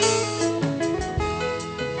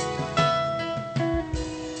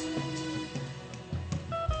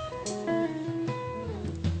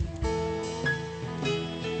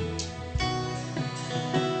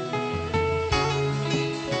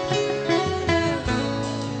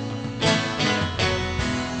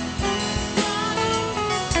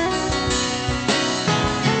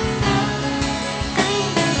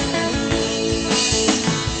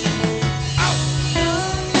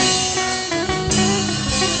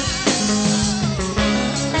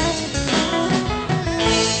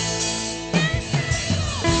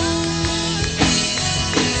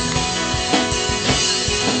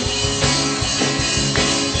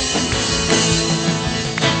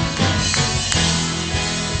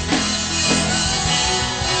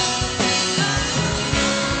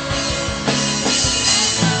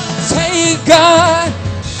 Say God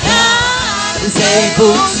is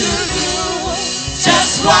able to do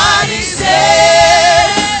just what He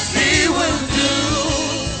says He will do.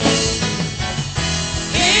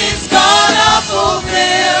 He's gonna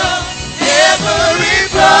fulfill every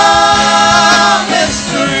promise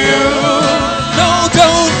to you. No,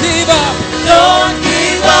 don't give up. Don't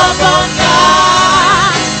give up on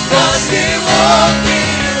God, 'cause He won't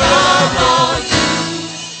give up on you.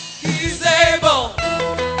 He's able.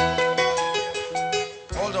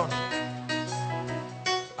 Hold on.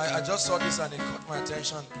 I just saw this and it caught my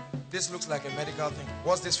attention. This looks like a medical thing.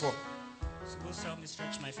 What's this for? Supposed to help me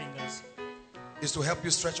stretch my fingers. is to help you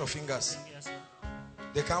stretch your fingers. Yes, sir.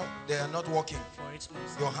 They are not working. For 8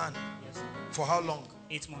 months. Your hand. Yes, sir. For how long?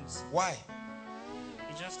 8 months. Why?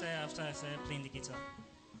 It's just after I started playing the guitar.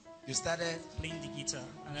 You started playing the guitar.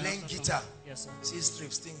 And then playing after guitar. Yes, sir. See,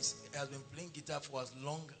 Strips thinks he has been playing guitar for as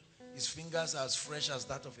long. His fingers are as fresh as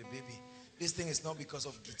that of a baby. This thing is not because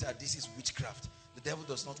of guitar. This is witchcraft. The devil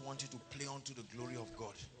does not want you to play unto the glory of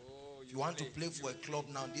God. If you want to play for a club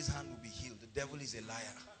now, this hand will be healed. The devil is a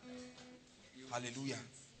liar. Hallelujah.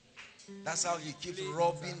 That's how he keeps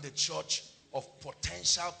robbing the church of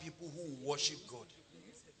potential people who worship God.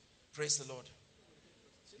 Praise the Lord.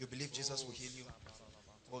 You believe Jesus will heal you?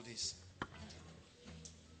 Hold this.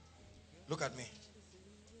 Look at me.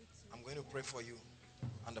 I'm going to pray for you,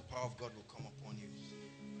 and the power of God will come upon you.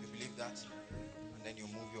 You believe that? And then you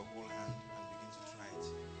move your whole hand and begin to try it.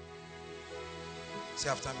 Say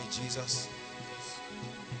after me, Jesus,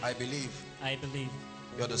 I believe. I believe.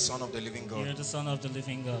 You're the Son of the living God. You're the Son of the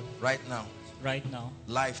living God. Right now. Right now.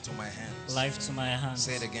 Life to my hands. Life to my hands.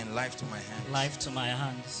 Say it again. Life to my hands. Life to my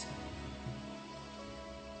hands.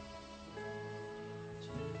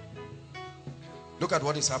 Look at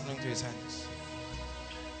what is happening to his hands.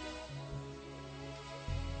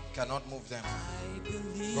 Cannot move them.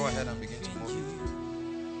 Go ahead and begin to move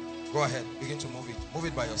it. Go ahead. Begin to move it. Move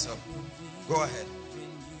it by yourself. Go ahead.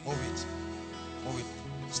 Move it. Move it.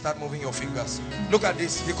 Start moving your fingers. Look at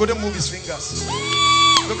this. He couldn't move his fingers.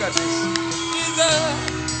 Look at this.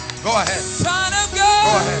 Go ahead.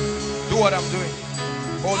 Go ahead. Do what I'm doing.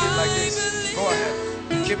 Hold it like this. Go ahead.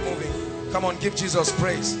 Keep moving. Come on, give Jesus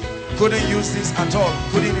praise. Couldn't use this at all.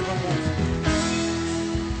 Couldn't even move.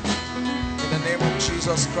 In the name of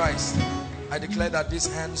Jesus Christ, I declare that these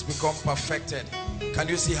hands become perfected. Can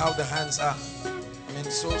you see how the hands are? I mean,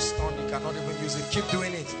 so stunned you cannot even use it. Keep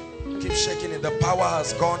doing it. Keep shaking it. The power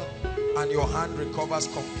has gone and your hand recovers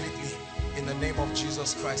completely. In the name of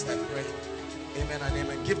Jesus Christ, I pray. Amen and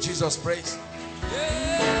amen. Give Jesus praise.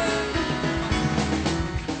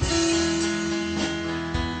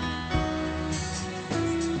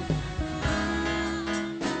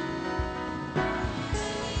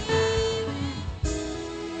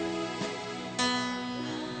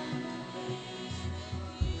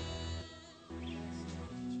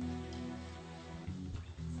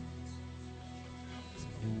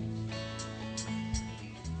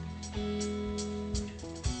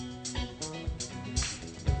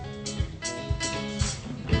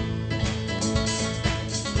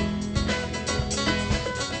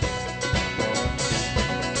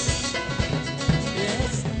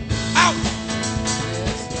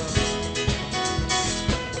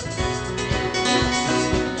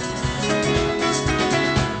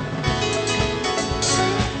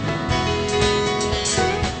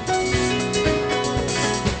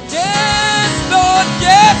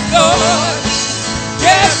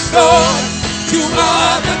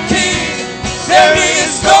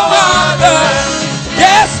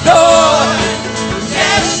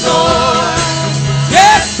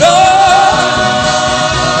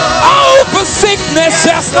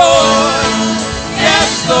 Yes, Lord.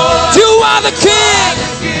 Yes, Lord. You are the King.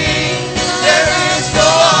 There is no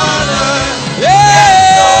other.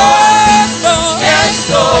 Yes, Lord.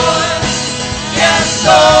 Yes, Lord.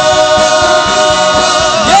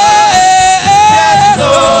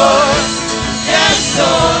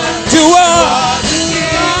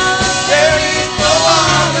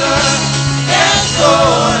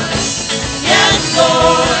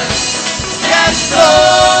 Yes,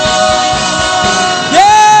 Lord.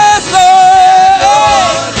 Yes,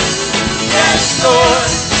 Lord. Yes, Lord.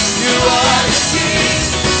 You are the King.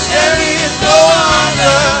 There is no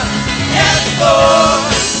other. Yes, Lord.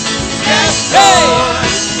 Yes,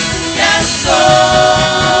 Lord.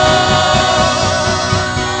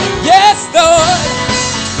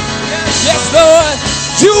 Yes, Lord.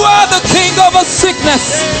 You are the King over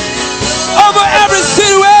sickness, over every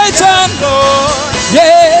situation.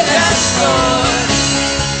 Yes, Lord.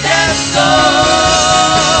 Yes, Lord.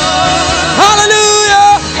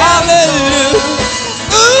 Hallelujah. Hallelujah.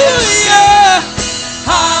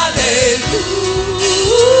 Hallelujah.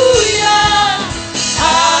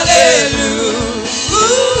 Hallelujah.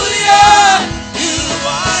 You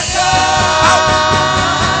are God.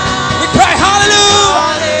 We cry hallelujah.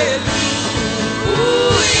 Hallelujah.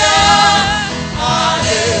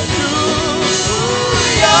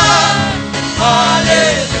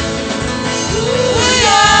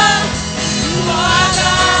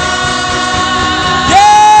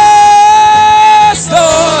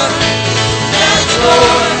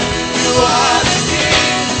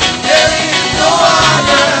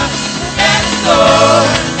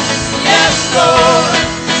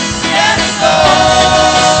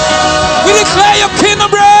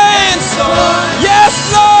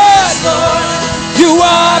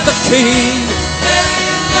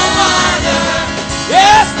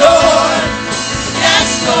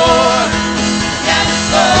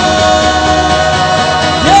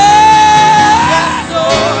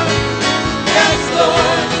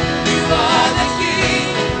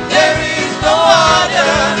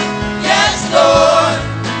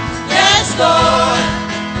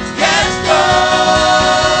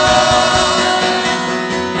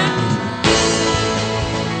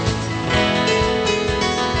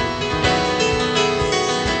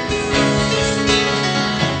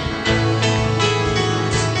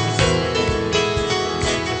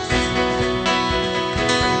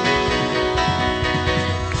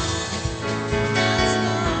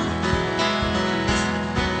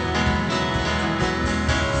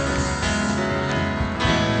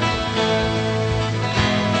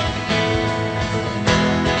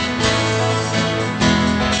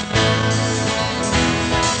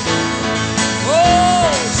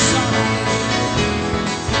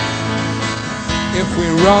 If we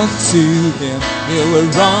run to him, he will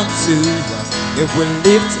run to us. If we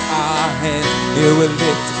lift our hands, he will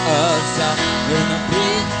lift us up. In the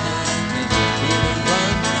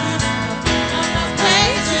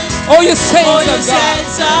oh, you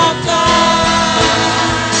saints of God.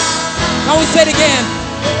 Can we say it again?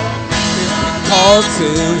 If we call to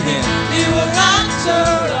him, he will answer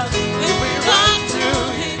us. If we run to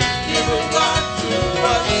him, he will run to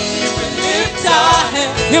us. He will lift our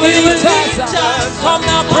hands. He will lift us. Come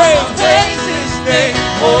now, pray. Praise his name.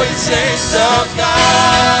 Oh, you saints of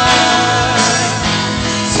God.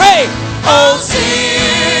 Say, oh,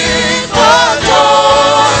 sing for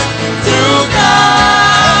joy to God.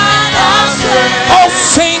 Oh,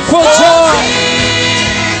 sing for joy.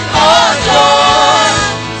 Oh, joy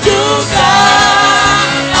to God.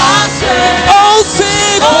 Oh,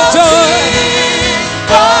 sing for joy.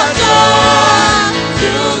 For joy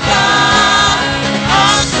to God.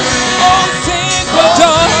 Oh, sing for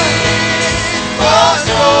joy. For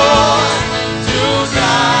joy to God.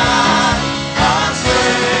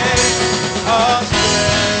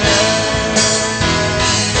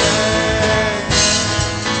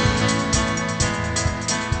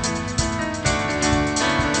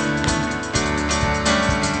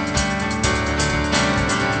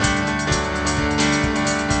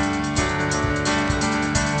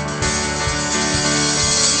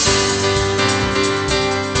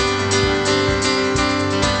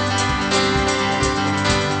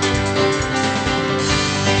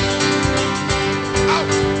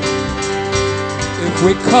 If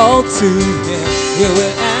we call to him, he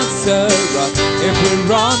will answer us. If we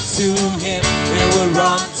run to him, he will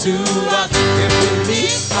run to us. If we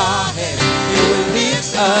lift our hands, he will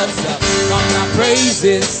lift us up. Come now, praise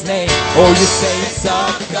his name, oh, you saints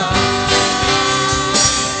of God.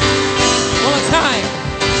 One more time.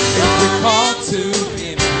 If we call to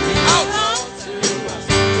him, he will run to us.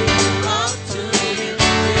 If we run to him,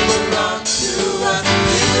 he will run to us.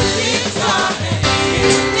 He will lift our hands, he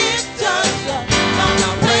will lift us up. Come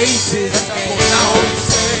now, praise his name, oh, you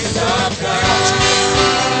saints of God.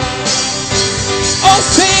 Oh,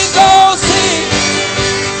 sing, oh, sing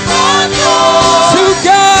to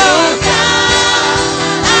God.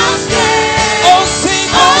 Oh, sing,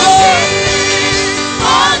 oh, sing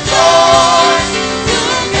for joy to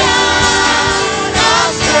God.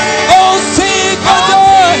 Oh, sing for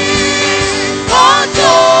joy. For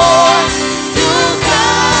joy to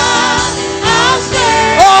God.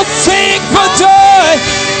 Oh, sing for joy.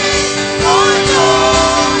 For joy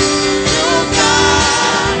to God.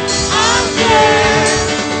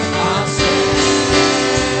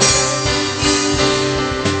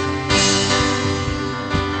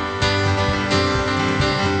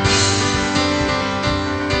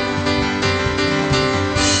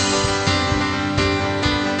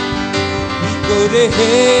 Go to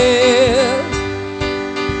hail,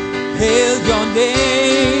 hail your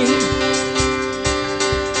name,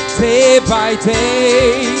 day by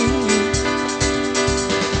day,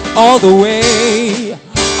 all the way,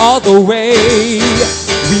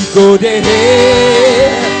 we go to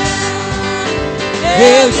hail,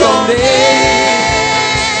 hail your name,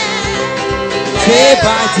 day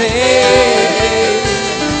by day,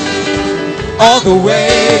 all the way,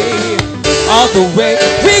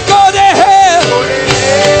 we go to hail.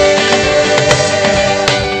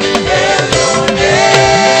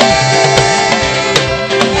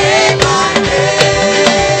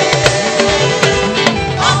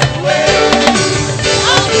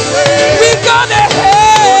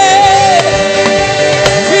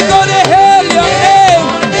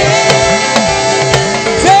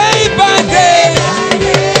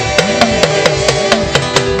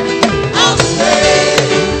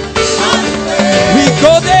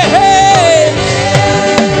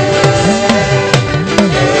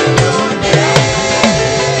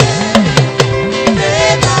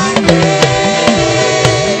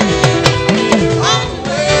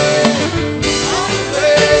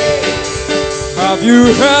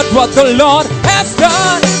 You heard what the Lord has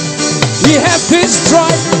done. He has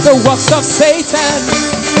destroyed the works of Satan.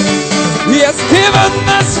 He has given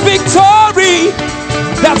us victory.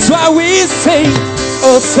 That's why we sing,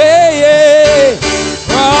 oh say it.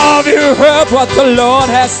 Have you heard what the Lord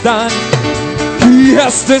has done? He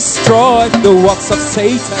has destroyed the works of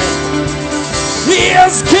Satan. He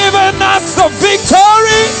has given us the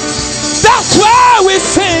victory. That's why we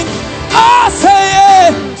sing, oh say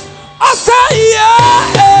it. I say yeah,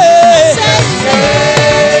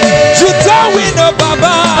 you don't win no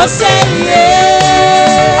baba. I say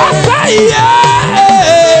yeah,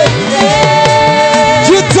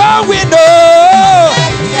 you don't win no.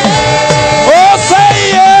 Oh say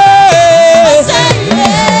yeah,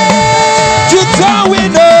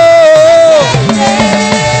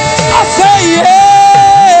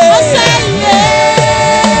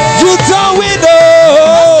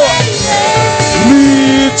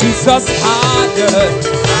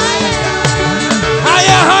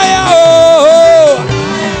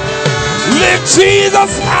 Lift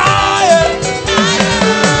Jesus higher.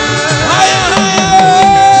 Higher, higher.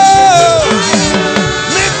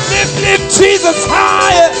 Lift Jesus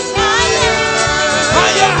higher.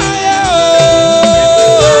 Higher, higher.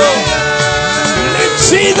 Lift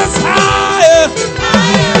Jesus higher.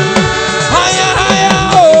 Higher,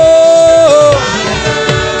 higher.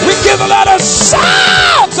 We give a lot of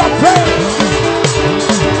shouts of praise.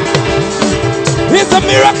 He's a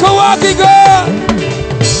miracle working God.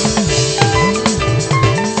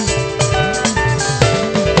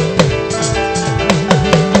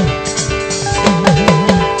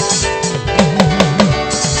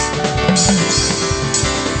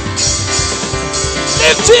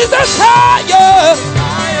 Lift Jesus higher.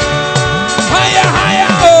 Higher,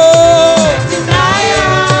 higher. Oh.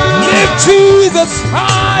 Lift Jesus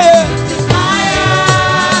higher.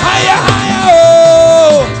 Higher, higher.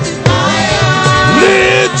 Oh.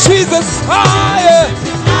 Lift Jesus higher.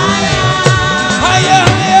 Higher,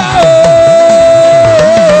 higher. Oh.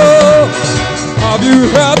 Have you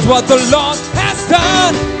heard what the Lord has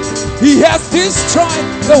done? He has destroyed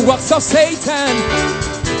the works of Satan.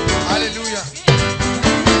 Hallelujah.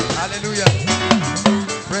 Hallelujah.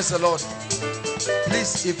 Praise the Lord.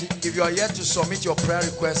 Please, if you are here to submit your prayer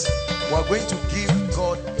request, we are going to give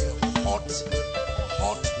God a hot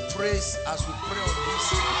praise as we pray on this.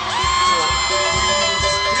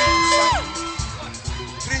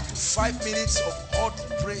 3 to 5 minutes of hot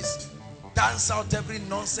praise. Dance out every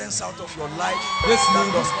nonsense out of your life.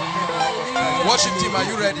 Worship team, are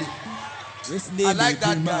you ready? I like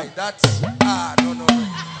that guy. That's no.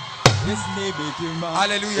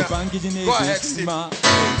 Hallelujah. Go ahead, Steve.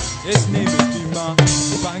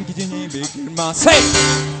 Say.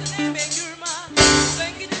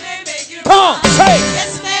 Come on, say.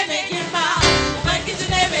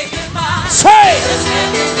 Say.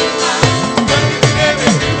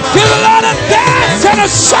 Give a lot of dance and a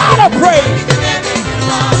shout of praise.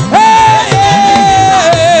 Hey, hey,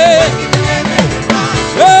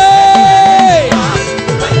 hey.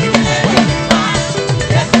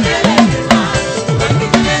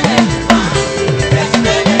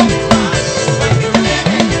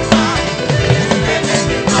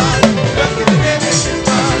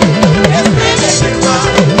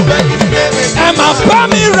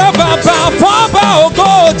 Bami raba ba ba ogo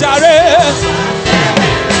jare.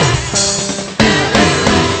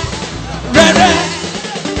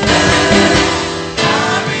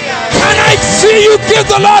 Can I see you give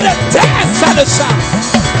the Lord a dance and a shout?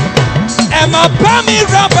 Emma bami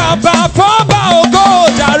raba ba ba ogo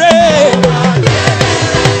jare.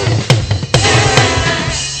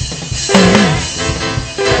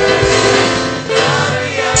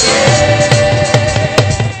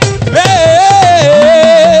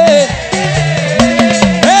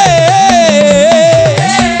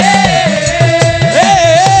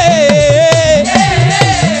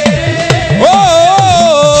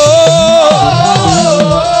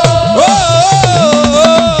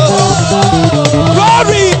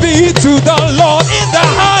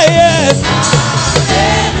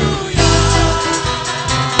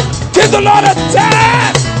 The Lord a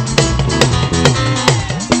dance.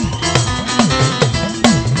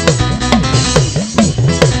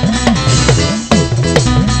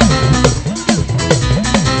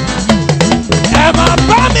 Emma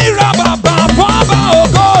bami raba ba ba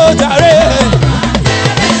ogo jare.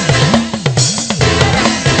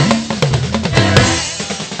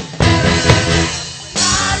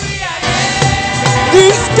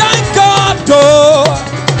 This kind God, oh,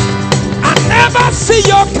 I never see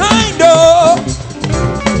your kind, oh.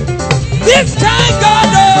 This kind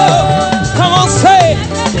God, oh. Come on, say.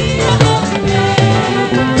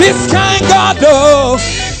 This kind God, oh.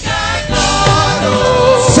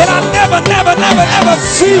 Said I never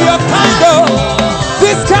see your kind, oh.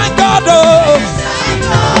 This kind God, oh.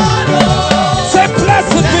 Say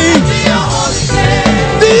blessed be.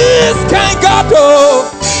 This kind God, oh.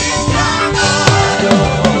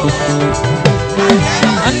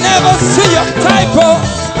 I never see your type, oh.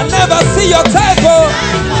 I never see your type, oh.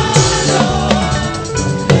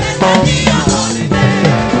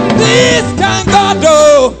 This kind God,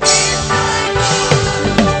 oh.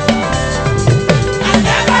 I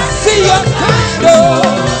never see your kind, oh.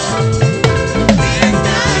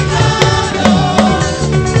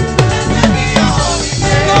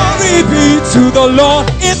 Glory be to the Lord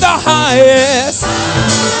in the highest.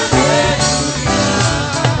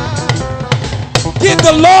 Give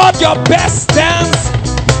the Lord your best dance.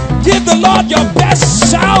 Give the Lord your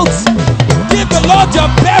best shout. Give the Lord your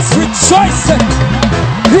best rejoicing.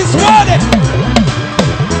 He's worthy.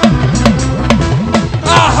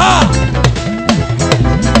 Aha.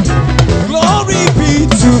 Glory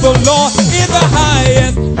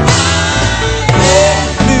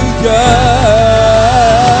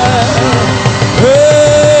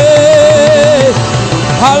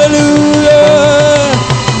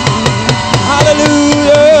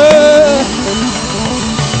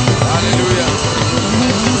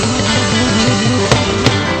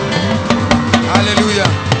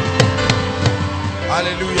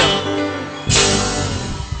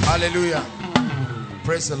Hallelujah.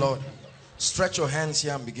 Praise the Lord. Stretch your hands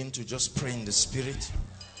here and begin to just pray in the spirit.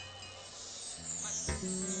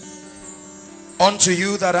 Unto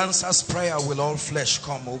you that answers prayer will all flesh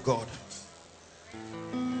come, O God.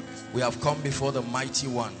 We have come before the mighty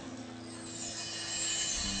one.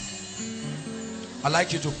 I'd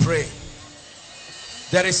like you to pray.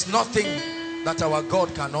 There is nothing that our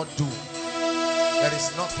God cannot do. There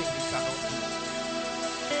is nothing he cannot do.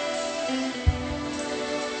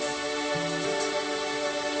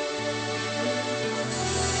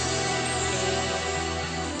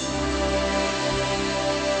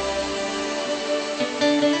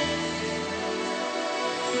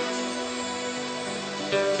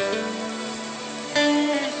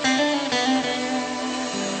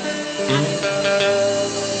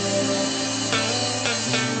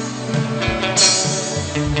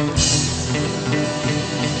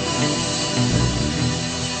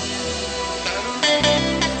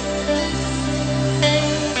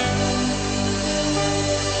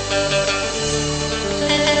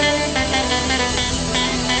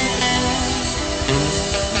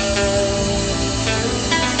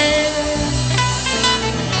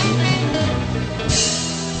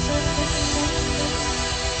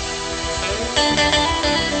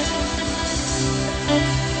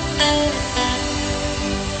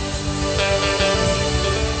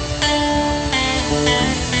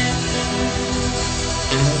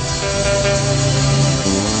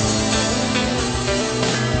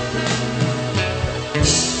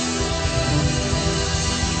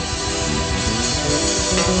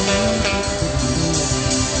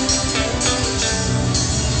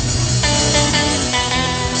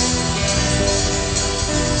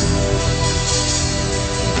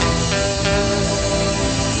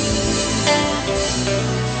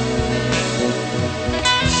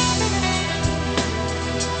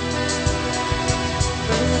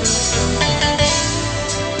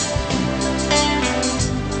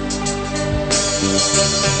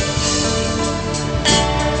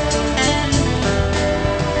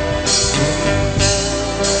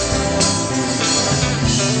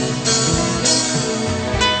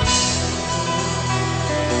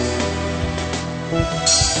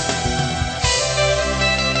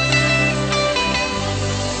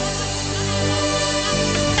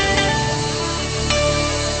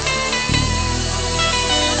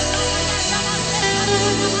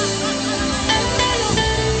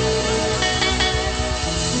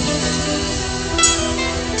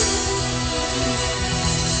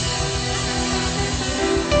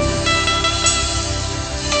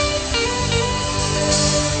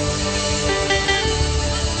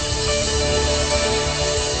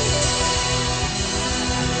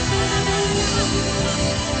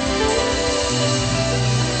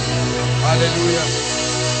 Hallelujah.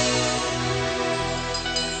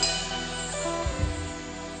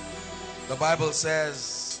 The Bible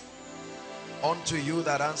says, unto you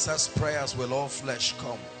that answers prayers will all flesh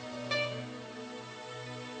come.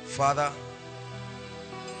 Father,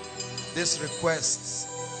 these requests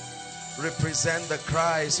represent the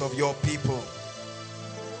cries of your people.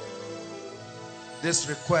 These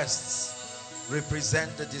requests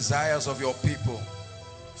represent the desires of your people.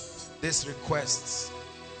 These requests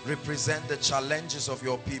represent the challenges of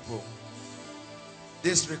your people.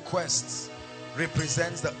 These requests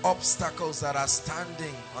represents the obstacles that are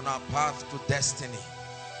standing on our path to destiny.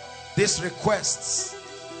 These requests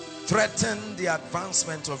threaten the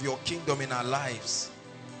advancement of your kingdom in our lives.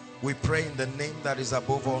 We pray in the name that is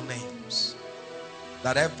above all names,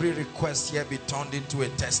 that every request here be turned into a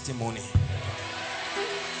testimony.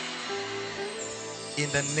 In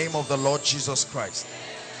the name of the Lord Jesus Christ.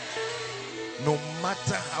 No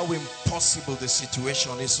matter how impossible the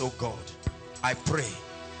situation is, oh God, I pray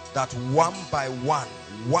that one by one,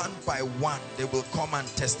 they will come and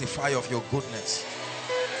testify of your goodness.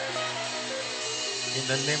 In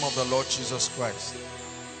the name of the Lord Jesus Christ.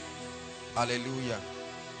 Hallelujah.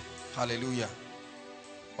 Hallelujah.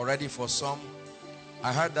 Already for some,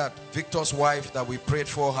 I heard that Victor's wife that we prayed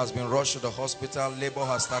for has been rushed to the hospital. Labor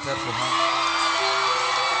has started for her.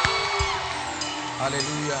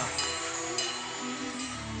 Hallelujah.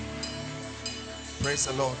 Praise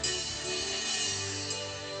the Lord.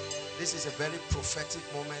 This is a very prophetic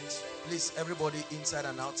moment. Please, everybody inside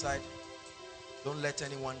and outside, don't let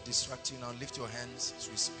anyone distract you now. Lift your hands as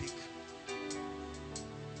we speak.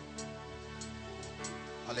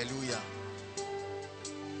 Hallelujah.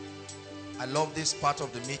 I love this part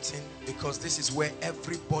of the meeting because this is where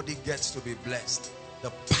everybody gets to be blessed.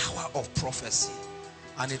 The power of prophecy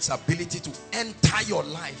and its ability to enter your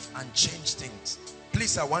life and change things.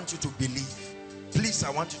 Please, I want you to believe Please, I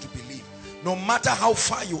want you to believe. No matter how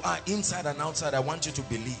far you are, inside and outside, I want you to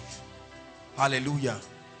believe. Hallelujah.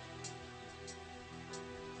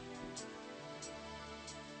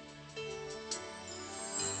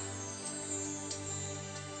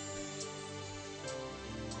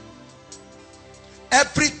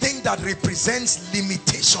 Everything that represents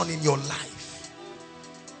limitation in your life,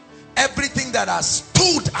 everything that has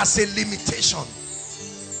stood as a limitation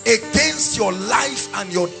against your life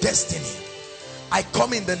and your destiny, I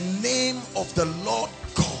come in the name of the Lord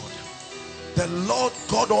God, the Lord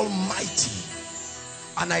God Almighty,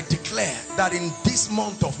 and I declare that in this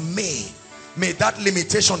month of May, may that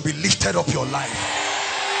limitation be lifted up your life.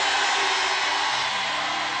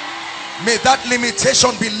 May that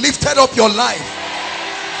limitation be lifted up your life.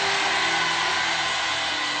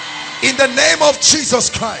 In the name of Jesus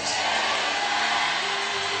Christ.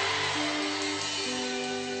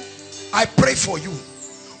 I pray for you.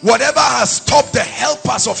 Whatever has stopped the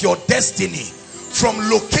helpers of your destiny from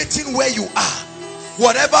locating where you are,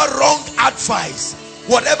 whatever wrong advice,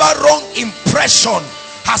 whatever wrong impression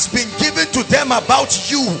has been given to them about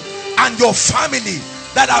you and your family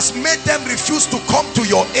that has made them refuse to come to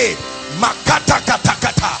your aid. Makata kata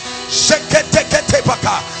kata, shekete kete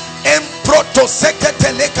baka, emproto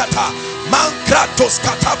sekete lekata, mankratos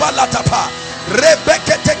katabalatapa,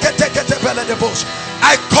 rebekete kete kete beledebos.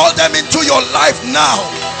 I call them into your life now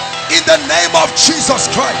in the name of Jesus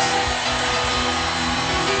Christ.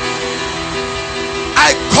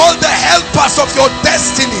 I call the helpers of your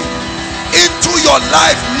destiny into your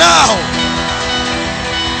life now.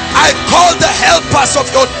 I call the helpers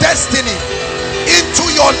of your destiny into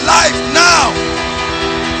your life now.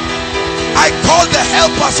 I call the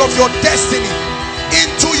helpers of your destiny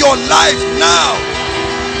into your life now.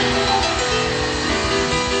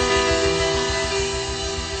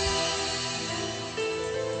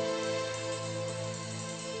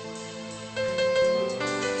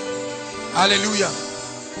 Hallelujah.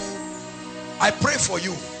 I pray for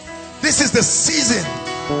you. This is the season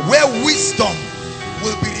where wisdom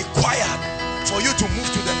will be required for you to move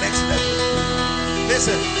to the next level.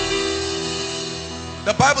 Listen,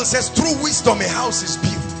 the Bible says through wisdom a house is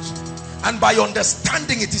built, and by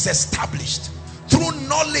understanding it is established. Through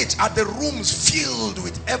knowledge are the rooms filled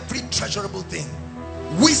with every treasurable thing.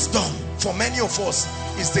 Wisdom for many of us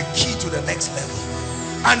is the key to the next level.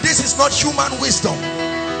 And this is not human wisdom.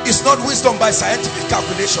 It's not wisdom by scientific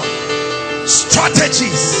calculation.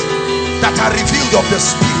 Strategies that are revealed of the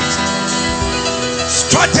Spirit.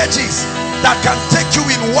 Strategies that can take you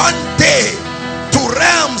in one day to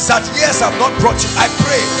realms that years have not brought you. I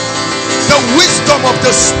pray the wisdom of the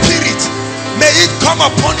Spirit, may it come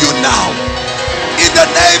upon you now in the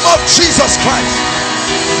name of Jesus Christ.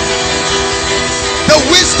 The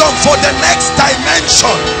wisdom for the next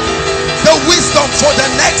dimension. The wisdom for the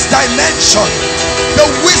next dimension. The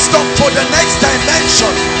wisdom for the next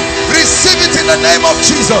dimension. Receive it in the name of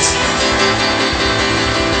Jesus.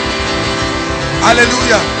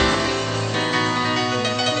 Hallelujah.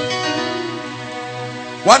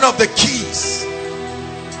 One of the keys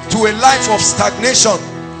to a life of stagnation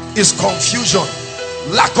is confusion,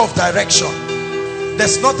 lack of direction.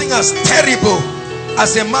 There's nothing as terrible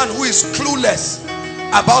as a man who is clueless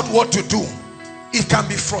about what to do. It can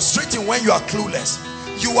be frustrating when you are clueless.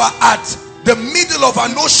 You are at the middle of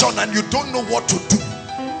an ocean and you don't know what to do.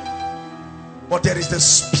 But there is the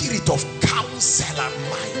spirit of counsel and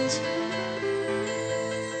might.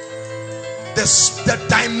 The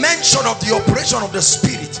dimension of the operation of the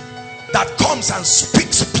Spirit that comes and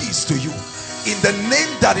speaks peace to you in the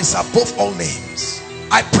name that is above all names.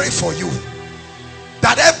 I pray for you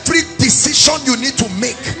that every decision you need to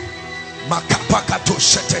make,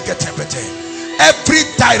 every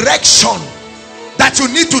direction that you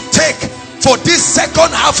need to take for this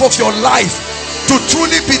second half of your life to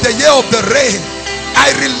truly be the year of the rain,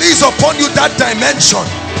 I release upon you that dimension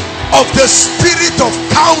of the spirit of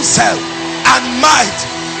counsel and might,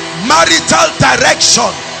 marital direction,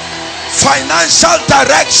 financial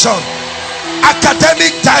direction,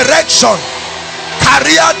 academic direction,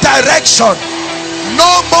 career direction. No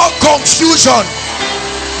more confusion.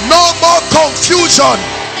 No more confusion.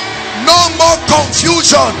 No more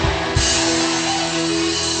confusion.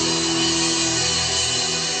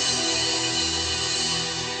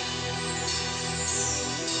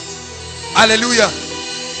 Hallelujah.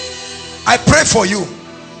 I pray for you.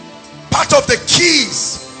 Part of the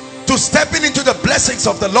keys to stepping into the blessings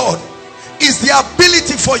of the Lord is the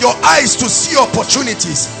ability for your eyes to see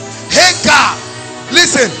opportunities. Hagar,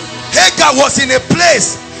 listen, Hagar was in a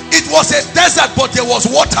place, it was a desert, but there was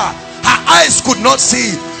water. Her eyes could not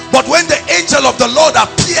see it. But when the angel of the Lord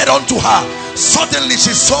appeared unto her Suddenly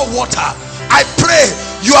she saw water. I pray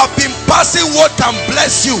you have been passing what can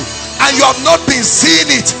bless you and you have not been seeing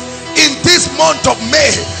it. In this month of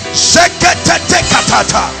May,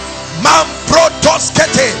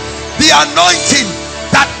 the anointing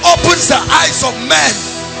that opens the eyes of men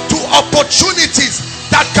to opportunities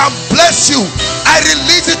that can bless you, I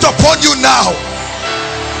release it upon you now.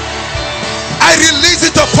 I release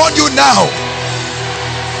it upon you now.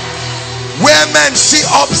 Where men see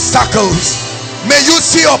obstacles, may you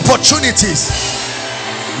see opportunities.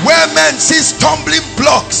 Where men see stumbling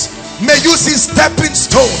blocks, may you see stepping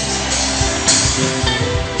stones.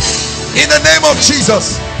 In the name of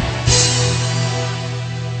Jesus.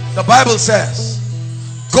 The Bible says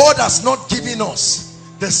God has not given us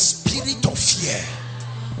the spirit of fear.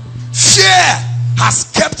 Fear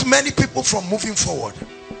has kept many people from moving forward.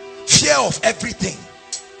 Fear of everything.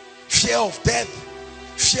 Fear of death.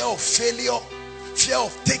 Fear of failure. Fear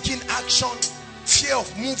of taking action. Fear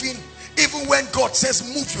of moving. Even when God says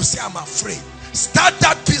move, you say I'm afraid. Start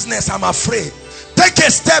that business, I'm afraid. Take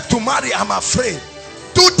a step to marry, I'm afraid.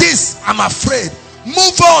 Do this, I'm afraid.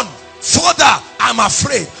 Move on further, I'm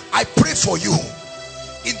afraid. I pray for you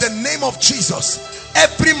in the name of Jesus.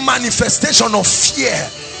 Every manifestation of fear,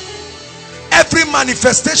 every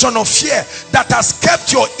manifestation of fear that has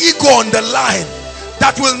kept your ego on the line,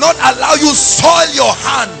 that will not allow you soil your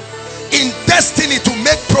hand in destiny to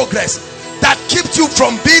make progress, that keeps you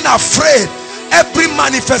from being afraid, every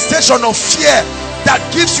manifestation of fear that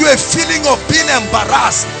gives you a feeling of being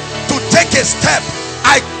embarrassed to take a step,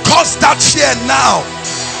 I curse that fear now.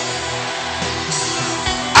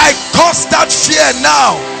 I curse that fear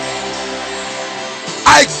now.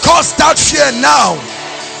 I curse that fear now.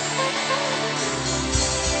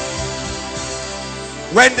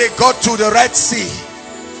 When they got to the Red Sea,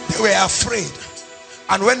 they were afraid.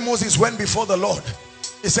 And when Moses went before the Lord,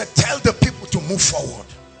 he said, tell the people to move forward.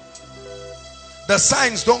 The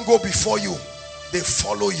signs don't go before you, they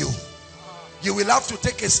follow you. You will have to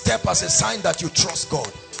take a step as a sign that you trust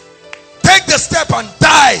God. Take the step and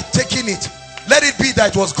die taking it. Let it be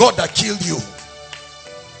that it was God that killed you.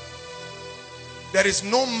 There is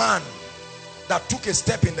no man that took a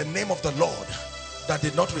step in the name of the Lord that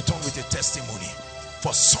did not return with a testimony.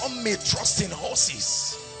 For some may trust in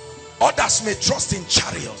horses, others may trust in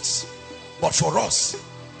chariots, but for us,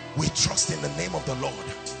 we trust in the name of the Lord.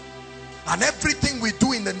 And everything we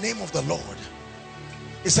do in the name of the Lord,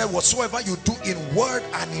 he said, whatsoever you do in word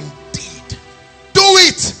and in deed, do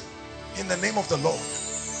it in the name of the Lord.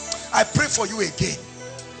 I pray for you again.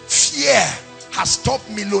 Fear has stopped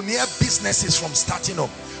millionaire businesses from starting up.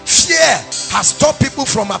 Fear has stopped people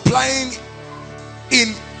from applying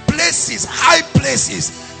in places, high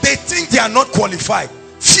places. They think they are not qualified.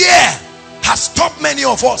 Fear has stopped many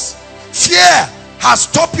of us. Fear has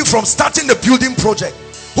stopped you from starting the building project.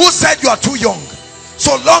 Who said you are too young?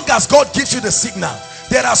 So long as God gives you the signal.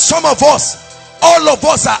 There are some of us, all of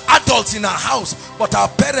us are adults in our house, but our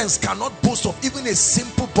parents cannot boast of even a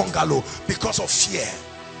simple bungalow because of fear.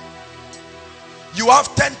 You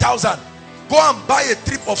have 10,000. Go and buy a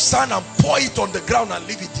trip of sand and pour it on the ground and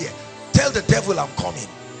leave it there. Tell the devil I'm coming.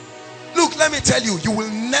 Look, let me tell you, you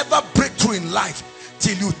will never break through in life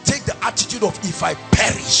till you take the attitude of, if I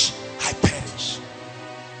perish, I perish.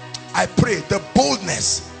 I pray the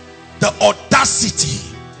boldness, the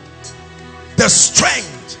audacity, the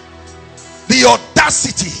strength, the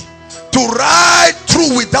audacity to ride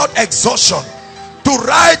through without exhaustion, to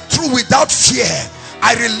ride through without fear.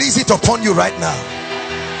 I release it upon you right now.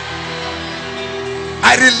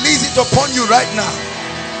 I release it upon you right now.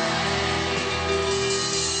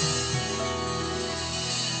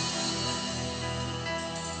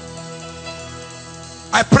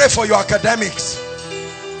 I pray for your academics.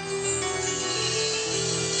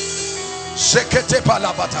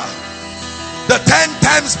 The 10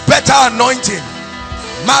 times better anointing.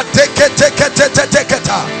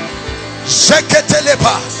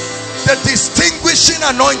 The distinguishing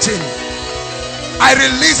anointing. I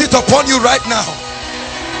release it upon you right now.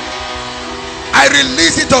 I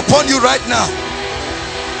release it upon you right now.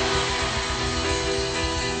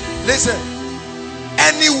 Listen,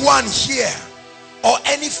 anyone here or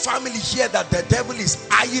any family here that the devil is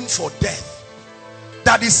eyeing for death,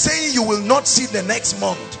 that is saying you will not see the next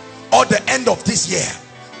month or the end of this year,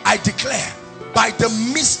 I declare by the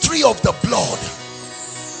mystery of the blood,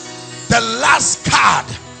 the last card,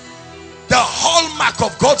 the hallmark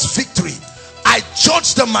of God's victory, I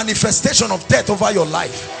judge the manifestation of death over your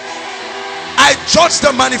life. I judge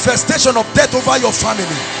the manifestation of death over your family.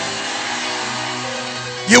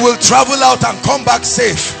 You will travel out and come back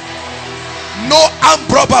safe. No armed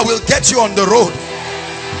robber will get you on the road.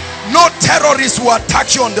 No terrorist will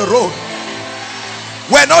attack you on the road.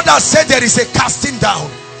 When others say there is a casting down,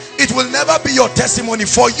 it will never be your testimony.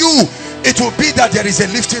 For you, it will be that there is a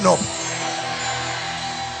lifting up.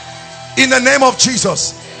 In the name of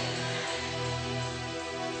Jesus,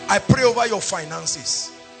 I pray over your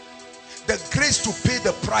finances. The grace to pay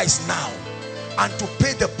the price now and to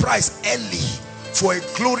pay the price early for a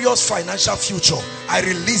glorious financial future, I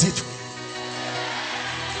release it.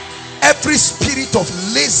 Every spirit of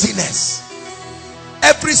laziness,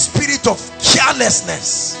 every spirit of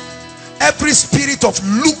carelessness, every spirit of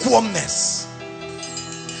lukewarmness,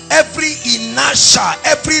 every inertia,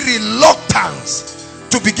 every reluctance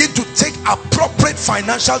to begin to take appropriate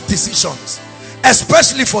financial decisions,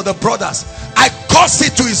 especially for the brothers, I curse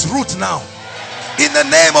it to its root now in the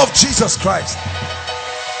name of Jesus Christ.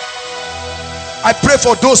 I pray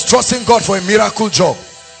for those trusting God for a miracle job.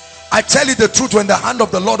 I tell you the truth, when the hand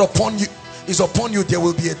of the Lord is upon you, there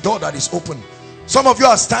will be a door that is open. Some of you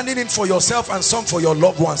are standing in for yourself and some for your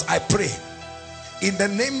loved ones. I pray in the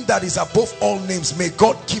name that is above all names, may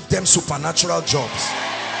God give them supernatural jobs.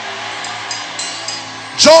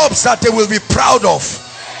 Jobs that they will be proud of.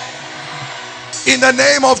 In the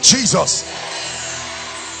name of Jesus.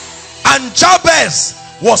 And Jabez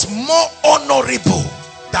was more honorable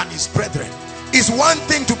than his brethren. It's one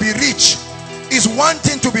thing to be rich, it's one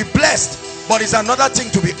thing to be blessed, but it's another thing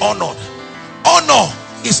to be honored. Honor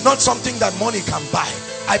is not something that money can buy.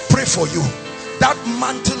 I pray for you, that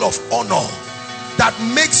mantle of honor that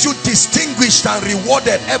makes you distinguished and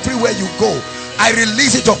rewarded everywhere you go, I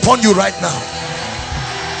release it upon you right now.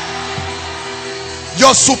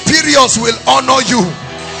 Your superiors will honor you.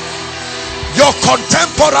 Your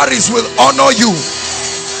contemporaries will honor you.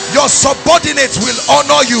 Your subordinates will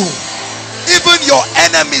honor you. Even your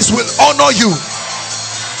enemies will honor you.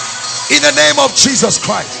 In the name of Jesus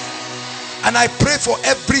Christ. And I pray for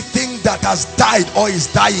everything that has died or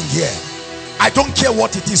is dying here. I don't care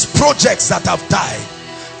what it is. Projects that have died,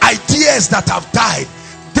 ideas that have died,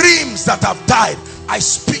 dreams that have died, I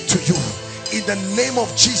speak to you in the name of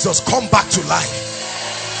Jesus. Come back to life.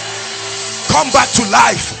 Come back to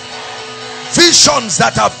life. Visions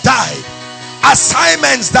that have died,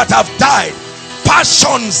 assignments that have died,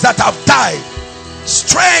 passions that have died,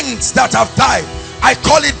 strengths that have died, I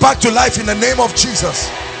call it back to life in the name of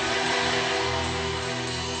Jesus.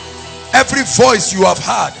 Every voice you have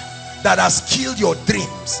heard that has killed your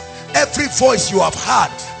dreams, every voice you have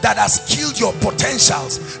heard that has killed your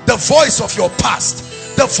potentials, the voice of your past,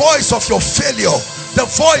 the voice of your failure, the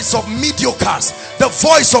voice of mediocres, the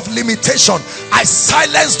voice of limitation, I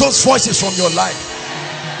silence those voices from your life.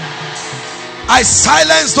 I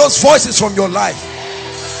silence those voices from your life.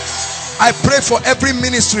 I pray for every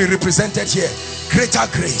ministry represented here, greater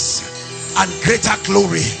grace and greater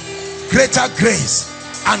glory, greater grace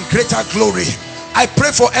and greater glory. I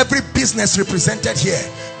pray for every business represented here,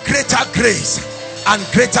 greater grace and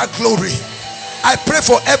greater glory. I pray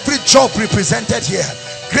for every job represented here,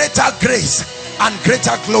 greater grace and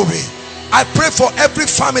greater glory. I pray for every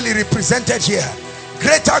family represented here,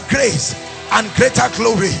 greater grace and greater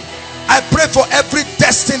glory. I pray for every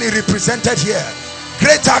destiny represented here,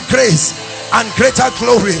 greater grace and greater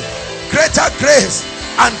glory, greater grace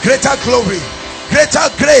and greater glory, greater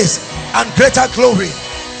grace and greater glory.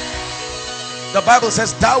 The Bible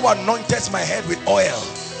says, thou anointest my head with oil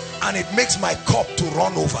and it makes my cup to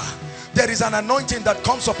run over. There is an anointing that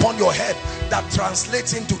comes upon your head that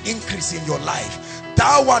translates into increase in your life.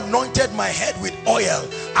 Thou anointed my head with oil,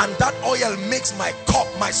 and that oil makes my cup,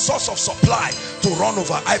 my source of supply, to run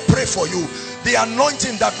over. I pray for you, the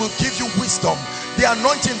anointing that will give you wisdom, the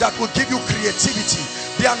anointing that will give you creativity,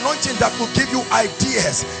 the anointing that will give you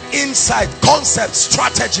ideas, insight, concepts,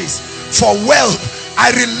 strategies for wealth.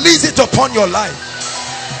 I release it upon your life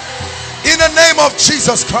in the name of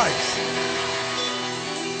Jesus Christ.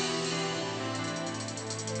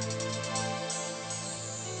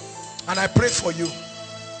 And I pray for you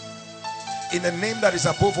in the name that is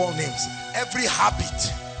above all names. Every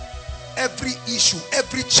habit, every issue,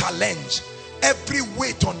 every challenge, every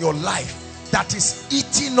weight on your life that is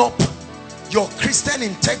eating up your Christian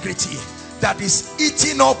integrity, that is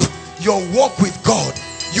eating up your walk with God.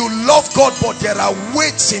 You love God, but there are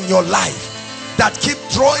weights in your life that keep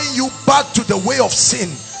drawing you back to the way of sin.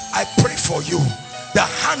 I pray for you. The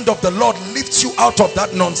hand of the Lord lifts you out of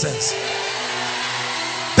that nonsense.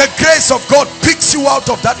 The grace of God picks you out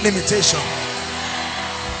of that limitation.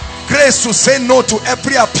 Grace to say no to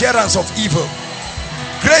every appearance of evil.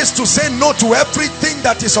 Grace to say no to everything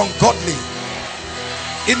that is ungodly.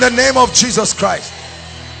 In the name of Jesus Christ.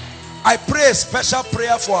 I pray a special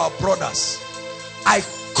prayer for our brothers. I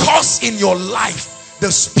curse in your life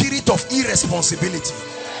the spirit of irresponsibility.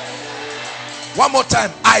 One more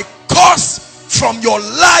time. I curse from your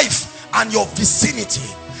life and your vicinity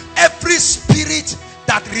every spirit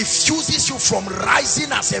that refuses you from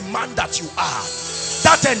rising as a man that you are.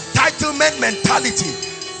 That entitlement mentality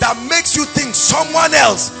that makes you think someone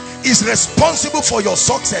else is responsible for your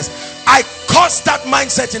success. I curse that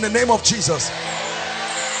mindset in the name of Jesus.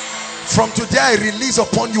 From today I release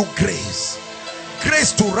upon you grace.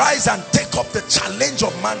 Grace to rise and take up the challenge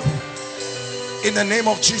of manhood in the name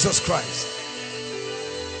of Jesus Christ.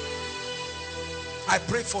 I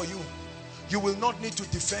pray for you. You will not need to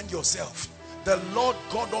defend yourself. The Lord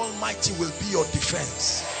God Almighty will be your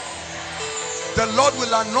defense. The Lord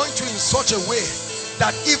will anoint you in such a way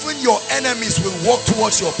that even your enemies will walk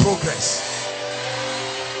towards your progress.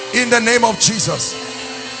 In the name of Jesus,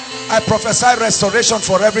 I prophesy restoration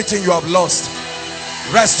for everything you have lost.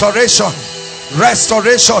 Restoration,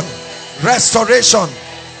 restoration, restoration,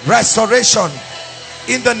 restoration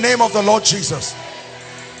in the name of the Lord Jesus.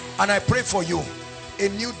 And I pray for you a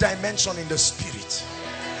new dimension in the spirit,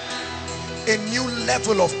 a new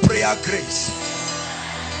level of prayer grace,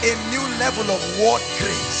 a new level of word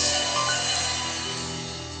grace,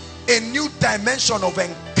 a new dimension of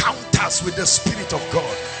encounters with the Spirit of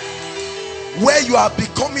God, where you are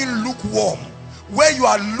becoming lukewarm, where you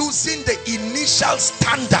are losing the initial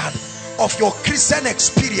standard of your Christian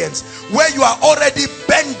experience, where you are already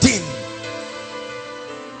bending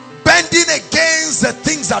against the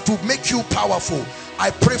things that will make you powerful.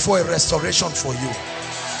 I pray for a restoration for you.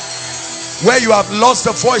 Where you have lost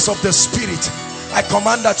the voice of the Spirit, I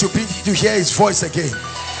command that you hear his voice again.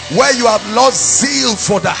 Where you have lost zeal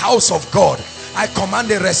for the house of God, I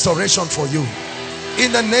command a restoration for you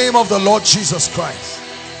in the name of the Lord Jesus Christ.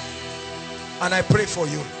 And I pray for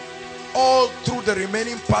you all through the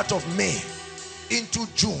remaining part of May into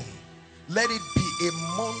June. Let it be a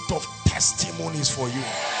month of testimonies for you,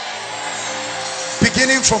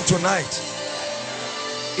 beginning from tonight,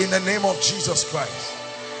 in the name of Jesus Christ.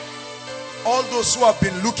 All those who have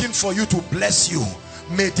been looking for you to bless you,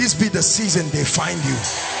 may this be the season they find you.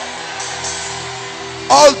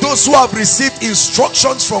 All those who have received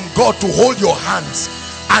instructions from God to hold your hands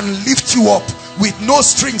and lift you up with no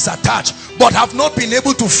strings attached, but have not been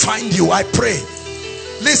able to find you, I pray.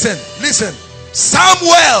 Listen, listen.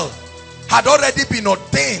 Samuel had already been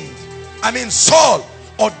ordained. Saul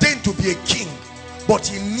ordained to be a king, but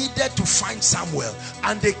he needed to find Samuel,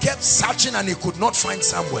 and they kept searching and he could not find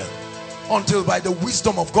Samuel, until by the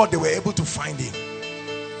wisdom of God they were able to find him.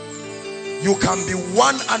 You can be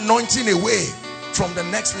one anointing away from the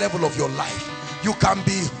next level of your life. You can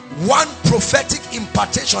be one prophetic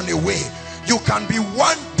impartation away. You can be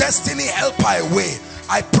one destiny helper away.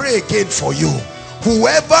 I pray again for you.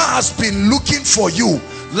 Whoever has been looking for you,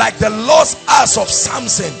 like the lost ass of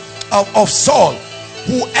Samson, of Saul,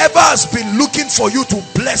 whoever has been looking for you to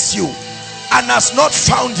bless you and has not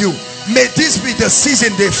found you, may this be the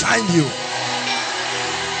season they find you.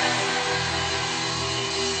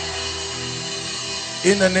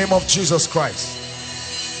 In the name of Jesus Christ.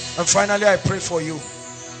 And finally, I pray for you.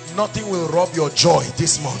 Nothing will rob your joy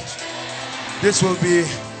this month. This will be,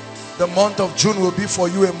 the month of June will be for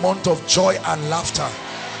you a month of joy and laughter.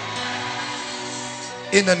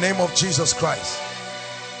 In the name of Jesus Christ.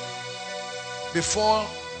 Before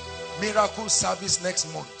miracle service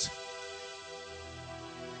next month,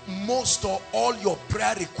 most or all your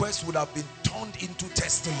prayer requests would have been turned into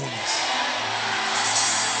testimonies.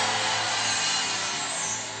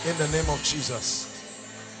 In the name of Jesus.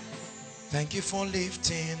 Thank you for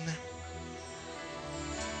lifting.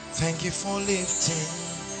 Thank you for lifting.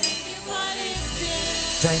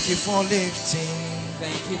 Thank you for lifting.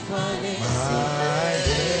 Thank you for lifting. My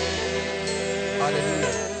head.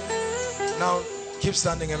 Hallelujah. Now keep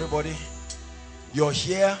standing, everybody. You're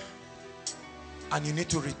here and you need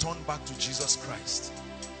to return back to Jesus Christ.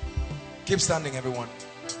 Keep standing, everyone.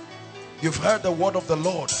 You've heard the word of the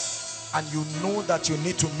Lord and you know that you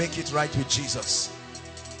need to make it right with Jesus.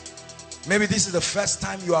 Maybe this is the first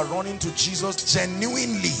time you are running to Jesus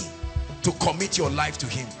genuinely to commit your life to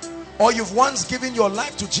him. Or you've once given your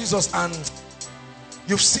life to Jesus and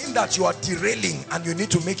you've seen that you are derailing and you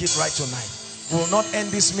need to make it right tonight. We will not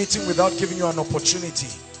end this meeting without giving you an opportunity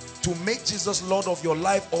to make Jesus Lord of your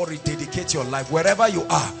life or rededicate your life. Wherever you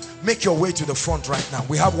are, make your way to the front right now.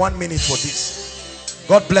 We have 1 minute for this.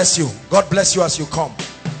 God bless you. God bless you as you come.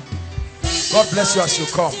 God bless you as you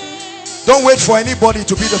come. Don't wait for anybody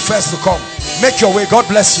to be the first to come. Make your way. God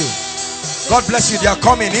bless you. God bless you. They are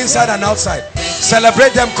coming inside and outside.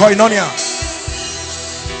 Celebrate them, koinonia.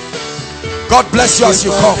 God bless you as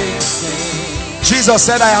you come. Jesus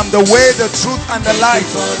said, I am the way, the truth, and the life.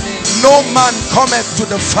 No man cometh to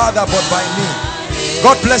the Father but by me.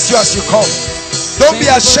 God bless you as you come. Don't be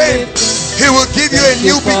ashamed. He will give you a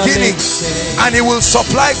new beginning, and he will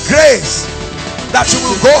supply grace that you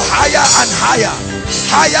will go higher and higher,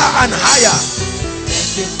 higher and higher.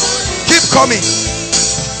 Keep coming.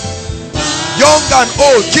 Young and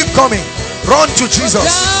old, keep coming. Run to Jesus.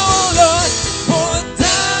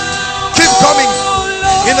 Keep coming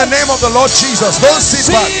in the name of the Lord Jesus. Don't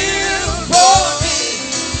sit back.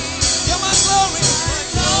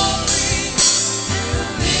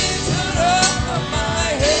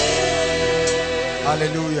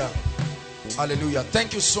 Hallelujah. Hallelujah.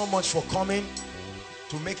 Thank you so much for coming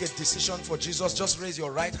to make a decision for Jesus. Just raise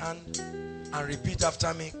your right hand and repeat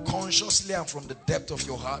after me, consciously and from the depth of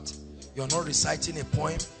your heart. You're not reciting a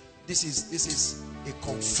poem. This is a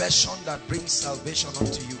confession that brings salvation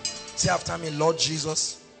unto you. Say after me, Lord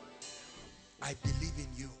Jesus, I believe in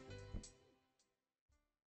you.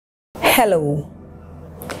 Hello.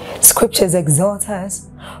 Scriptures exhort us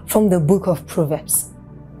from the book of Proverbs.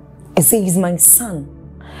 It says, my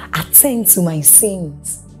son, attend to my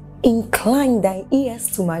sayings. Incline thy ears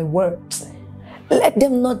to my words. Let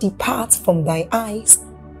them not depart from thy eyes,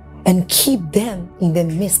 and keep them in the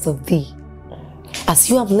midst of thee. As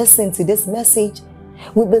you have listened to this message,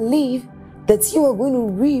 we believe that you are going to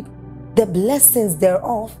reap the blessings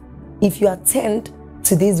thereof if you attend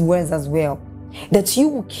to these words as well. That you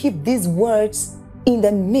will keep these words in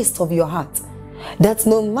the midst of your heart. That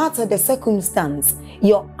no matter the circumstance,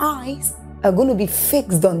 your eyes are going to be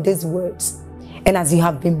fixed on these words. And as you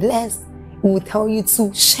have been blessed, we will tell you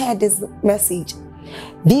to share this message.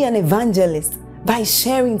 Be an evangelist by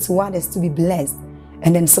sharing to others to be blessed.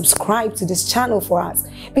 And then subscribe to this channel for us,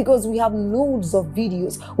 because we have loads of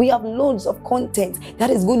videos, we have loads of content that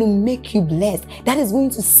is going to make you blessed, that is going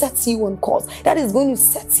to set you on course, that is going to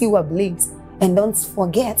set you ablaze. And don't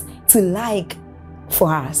forget to like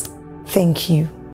for us. Thank you.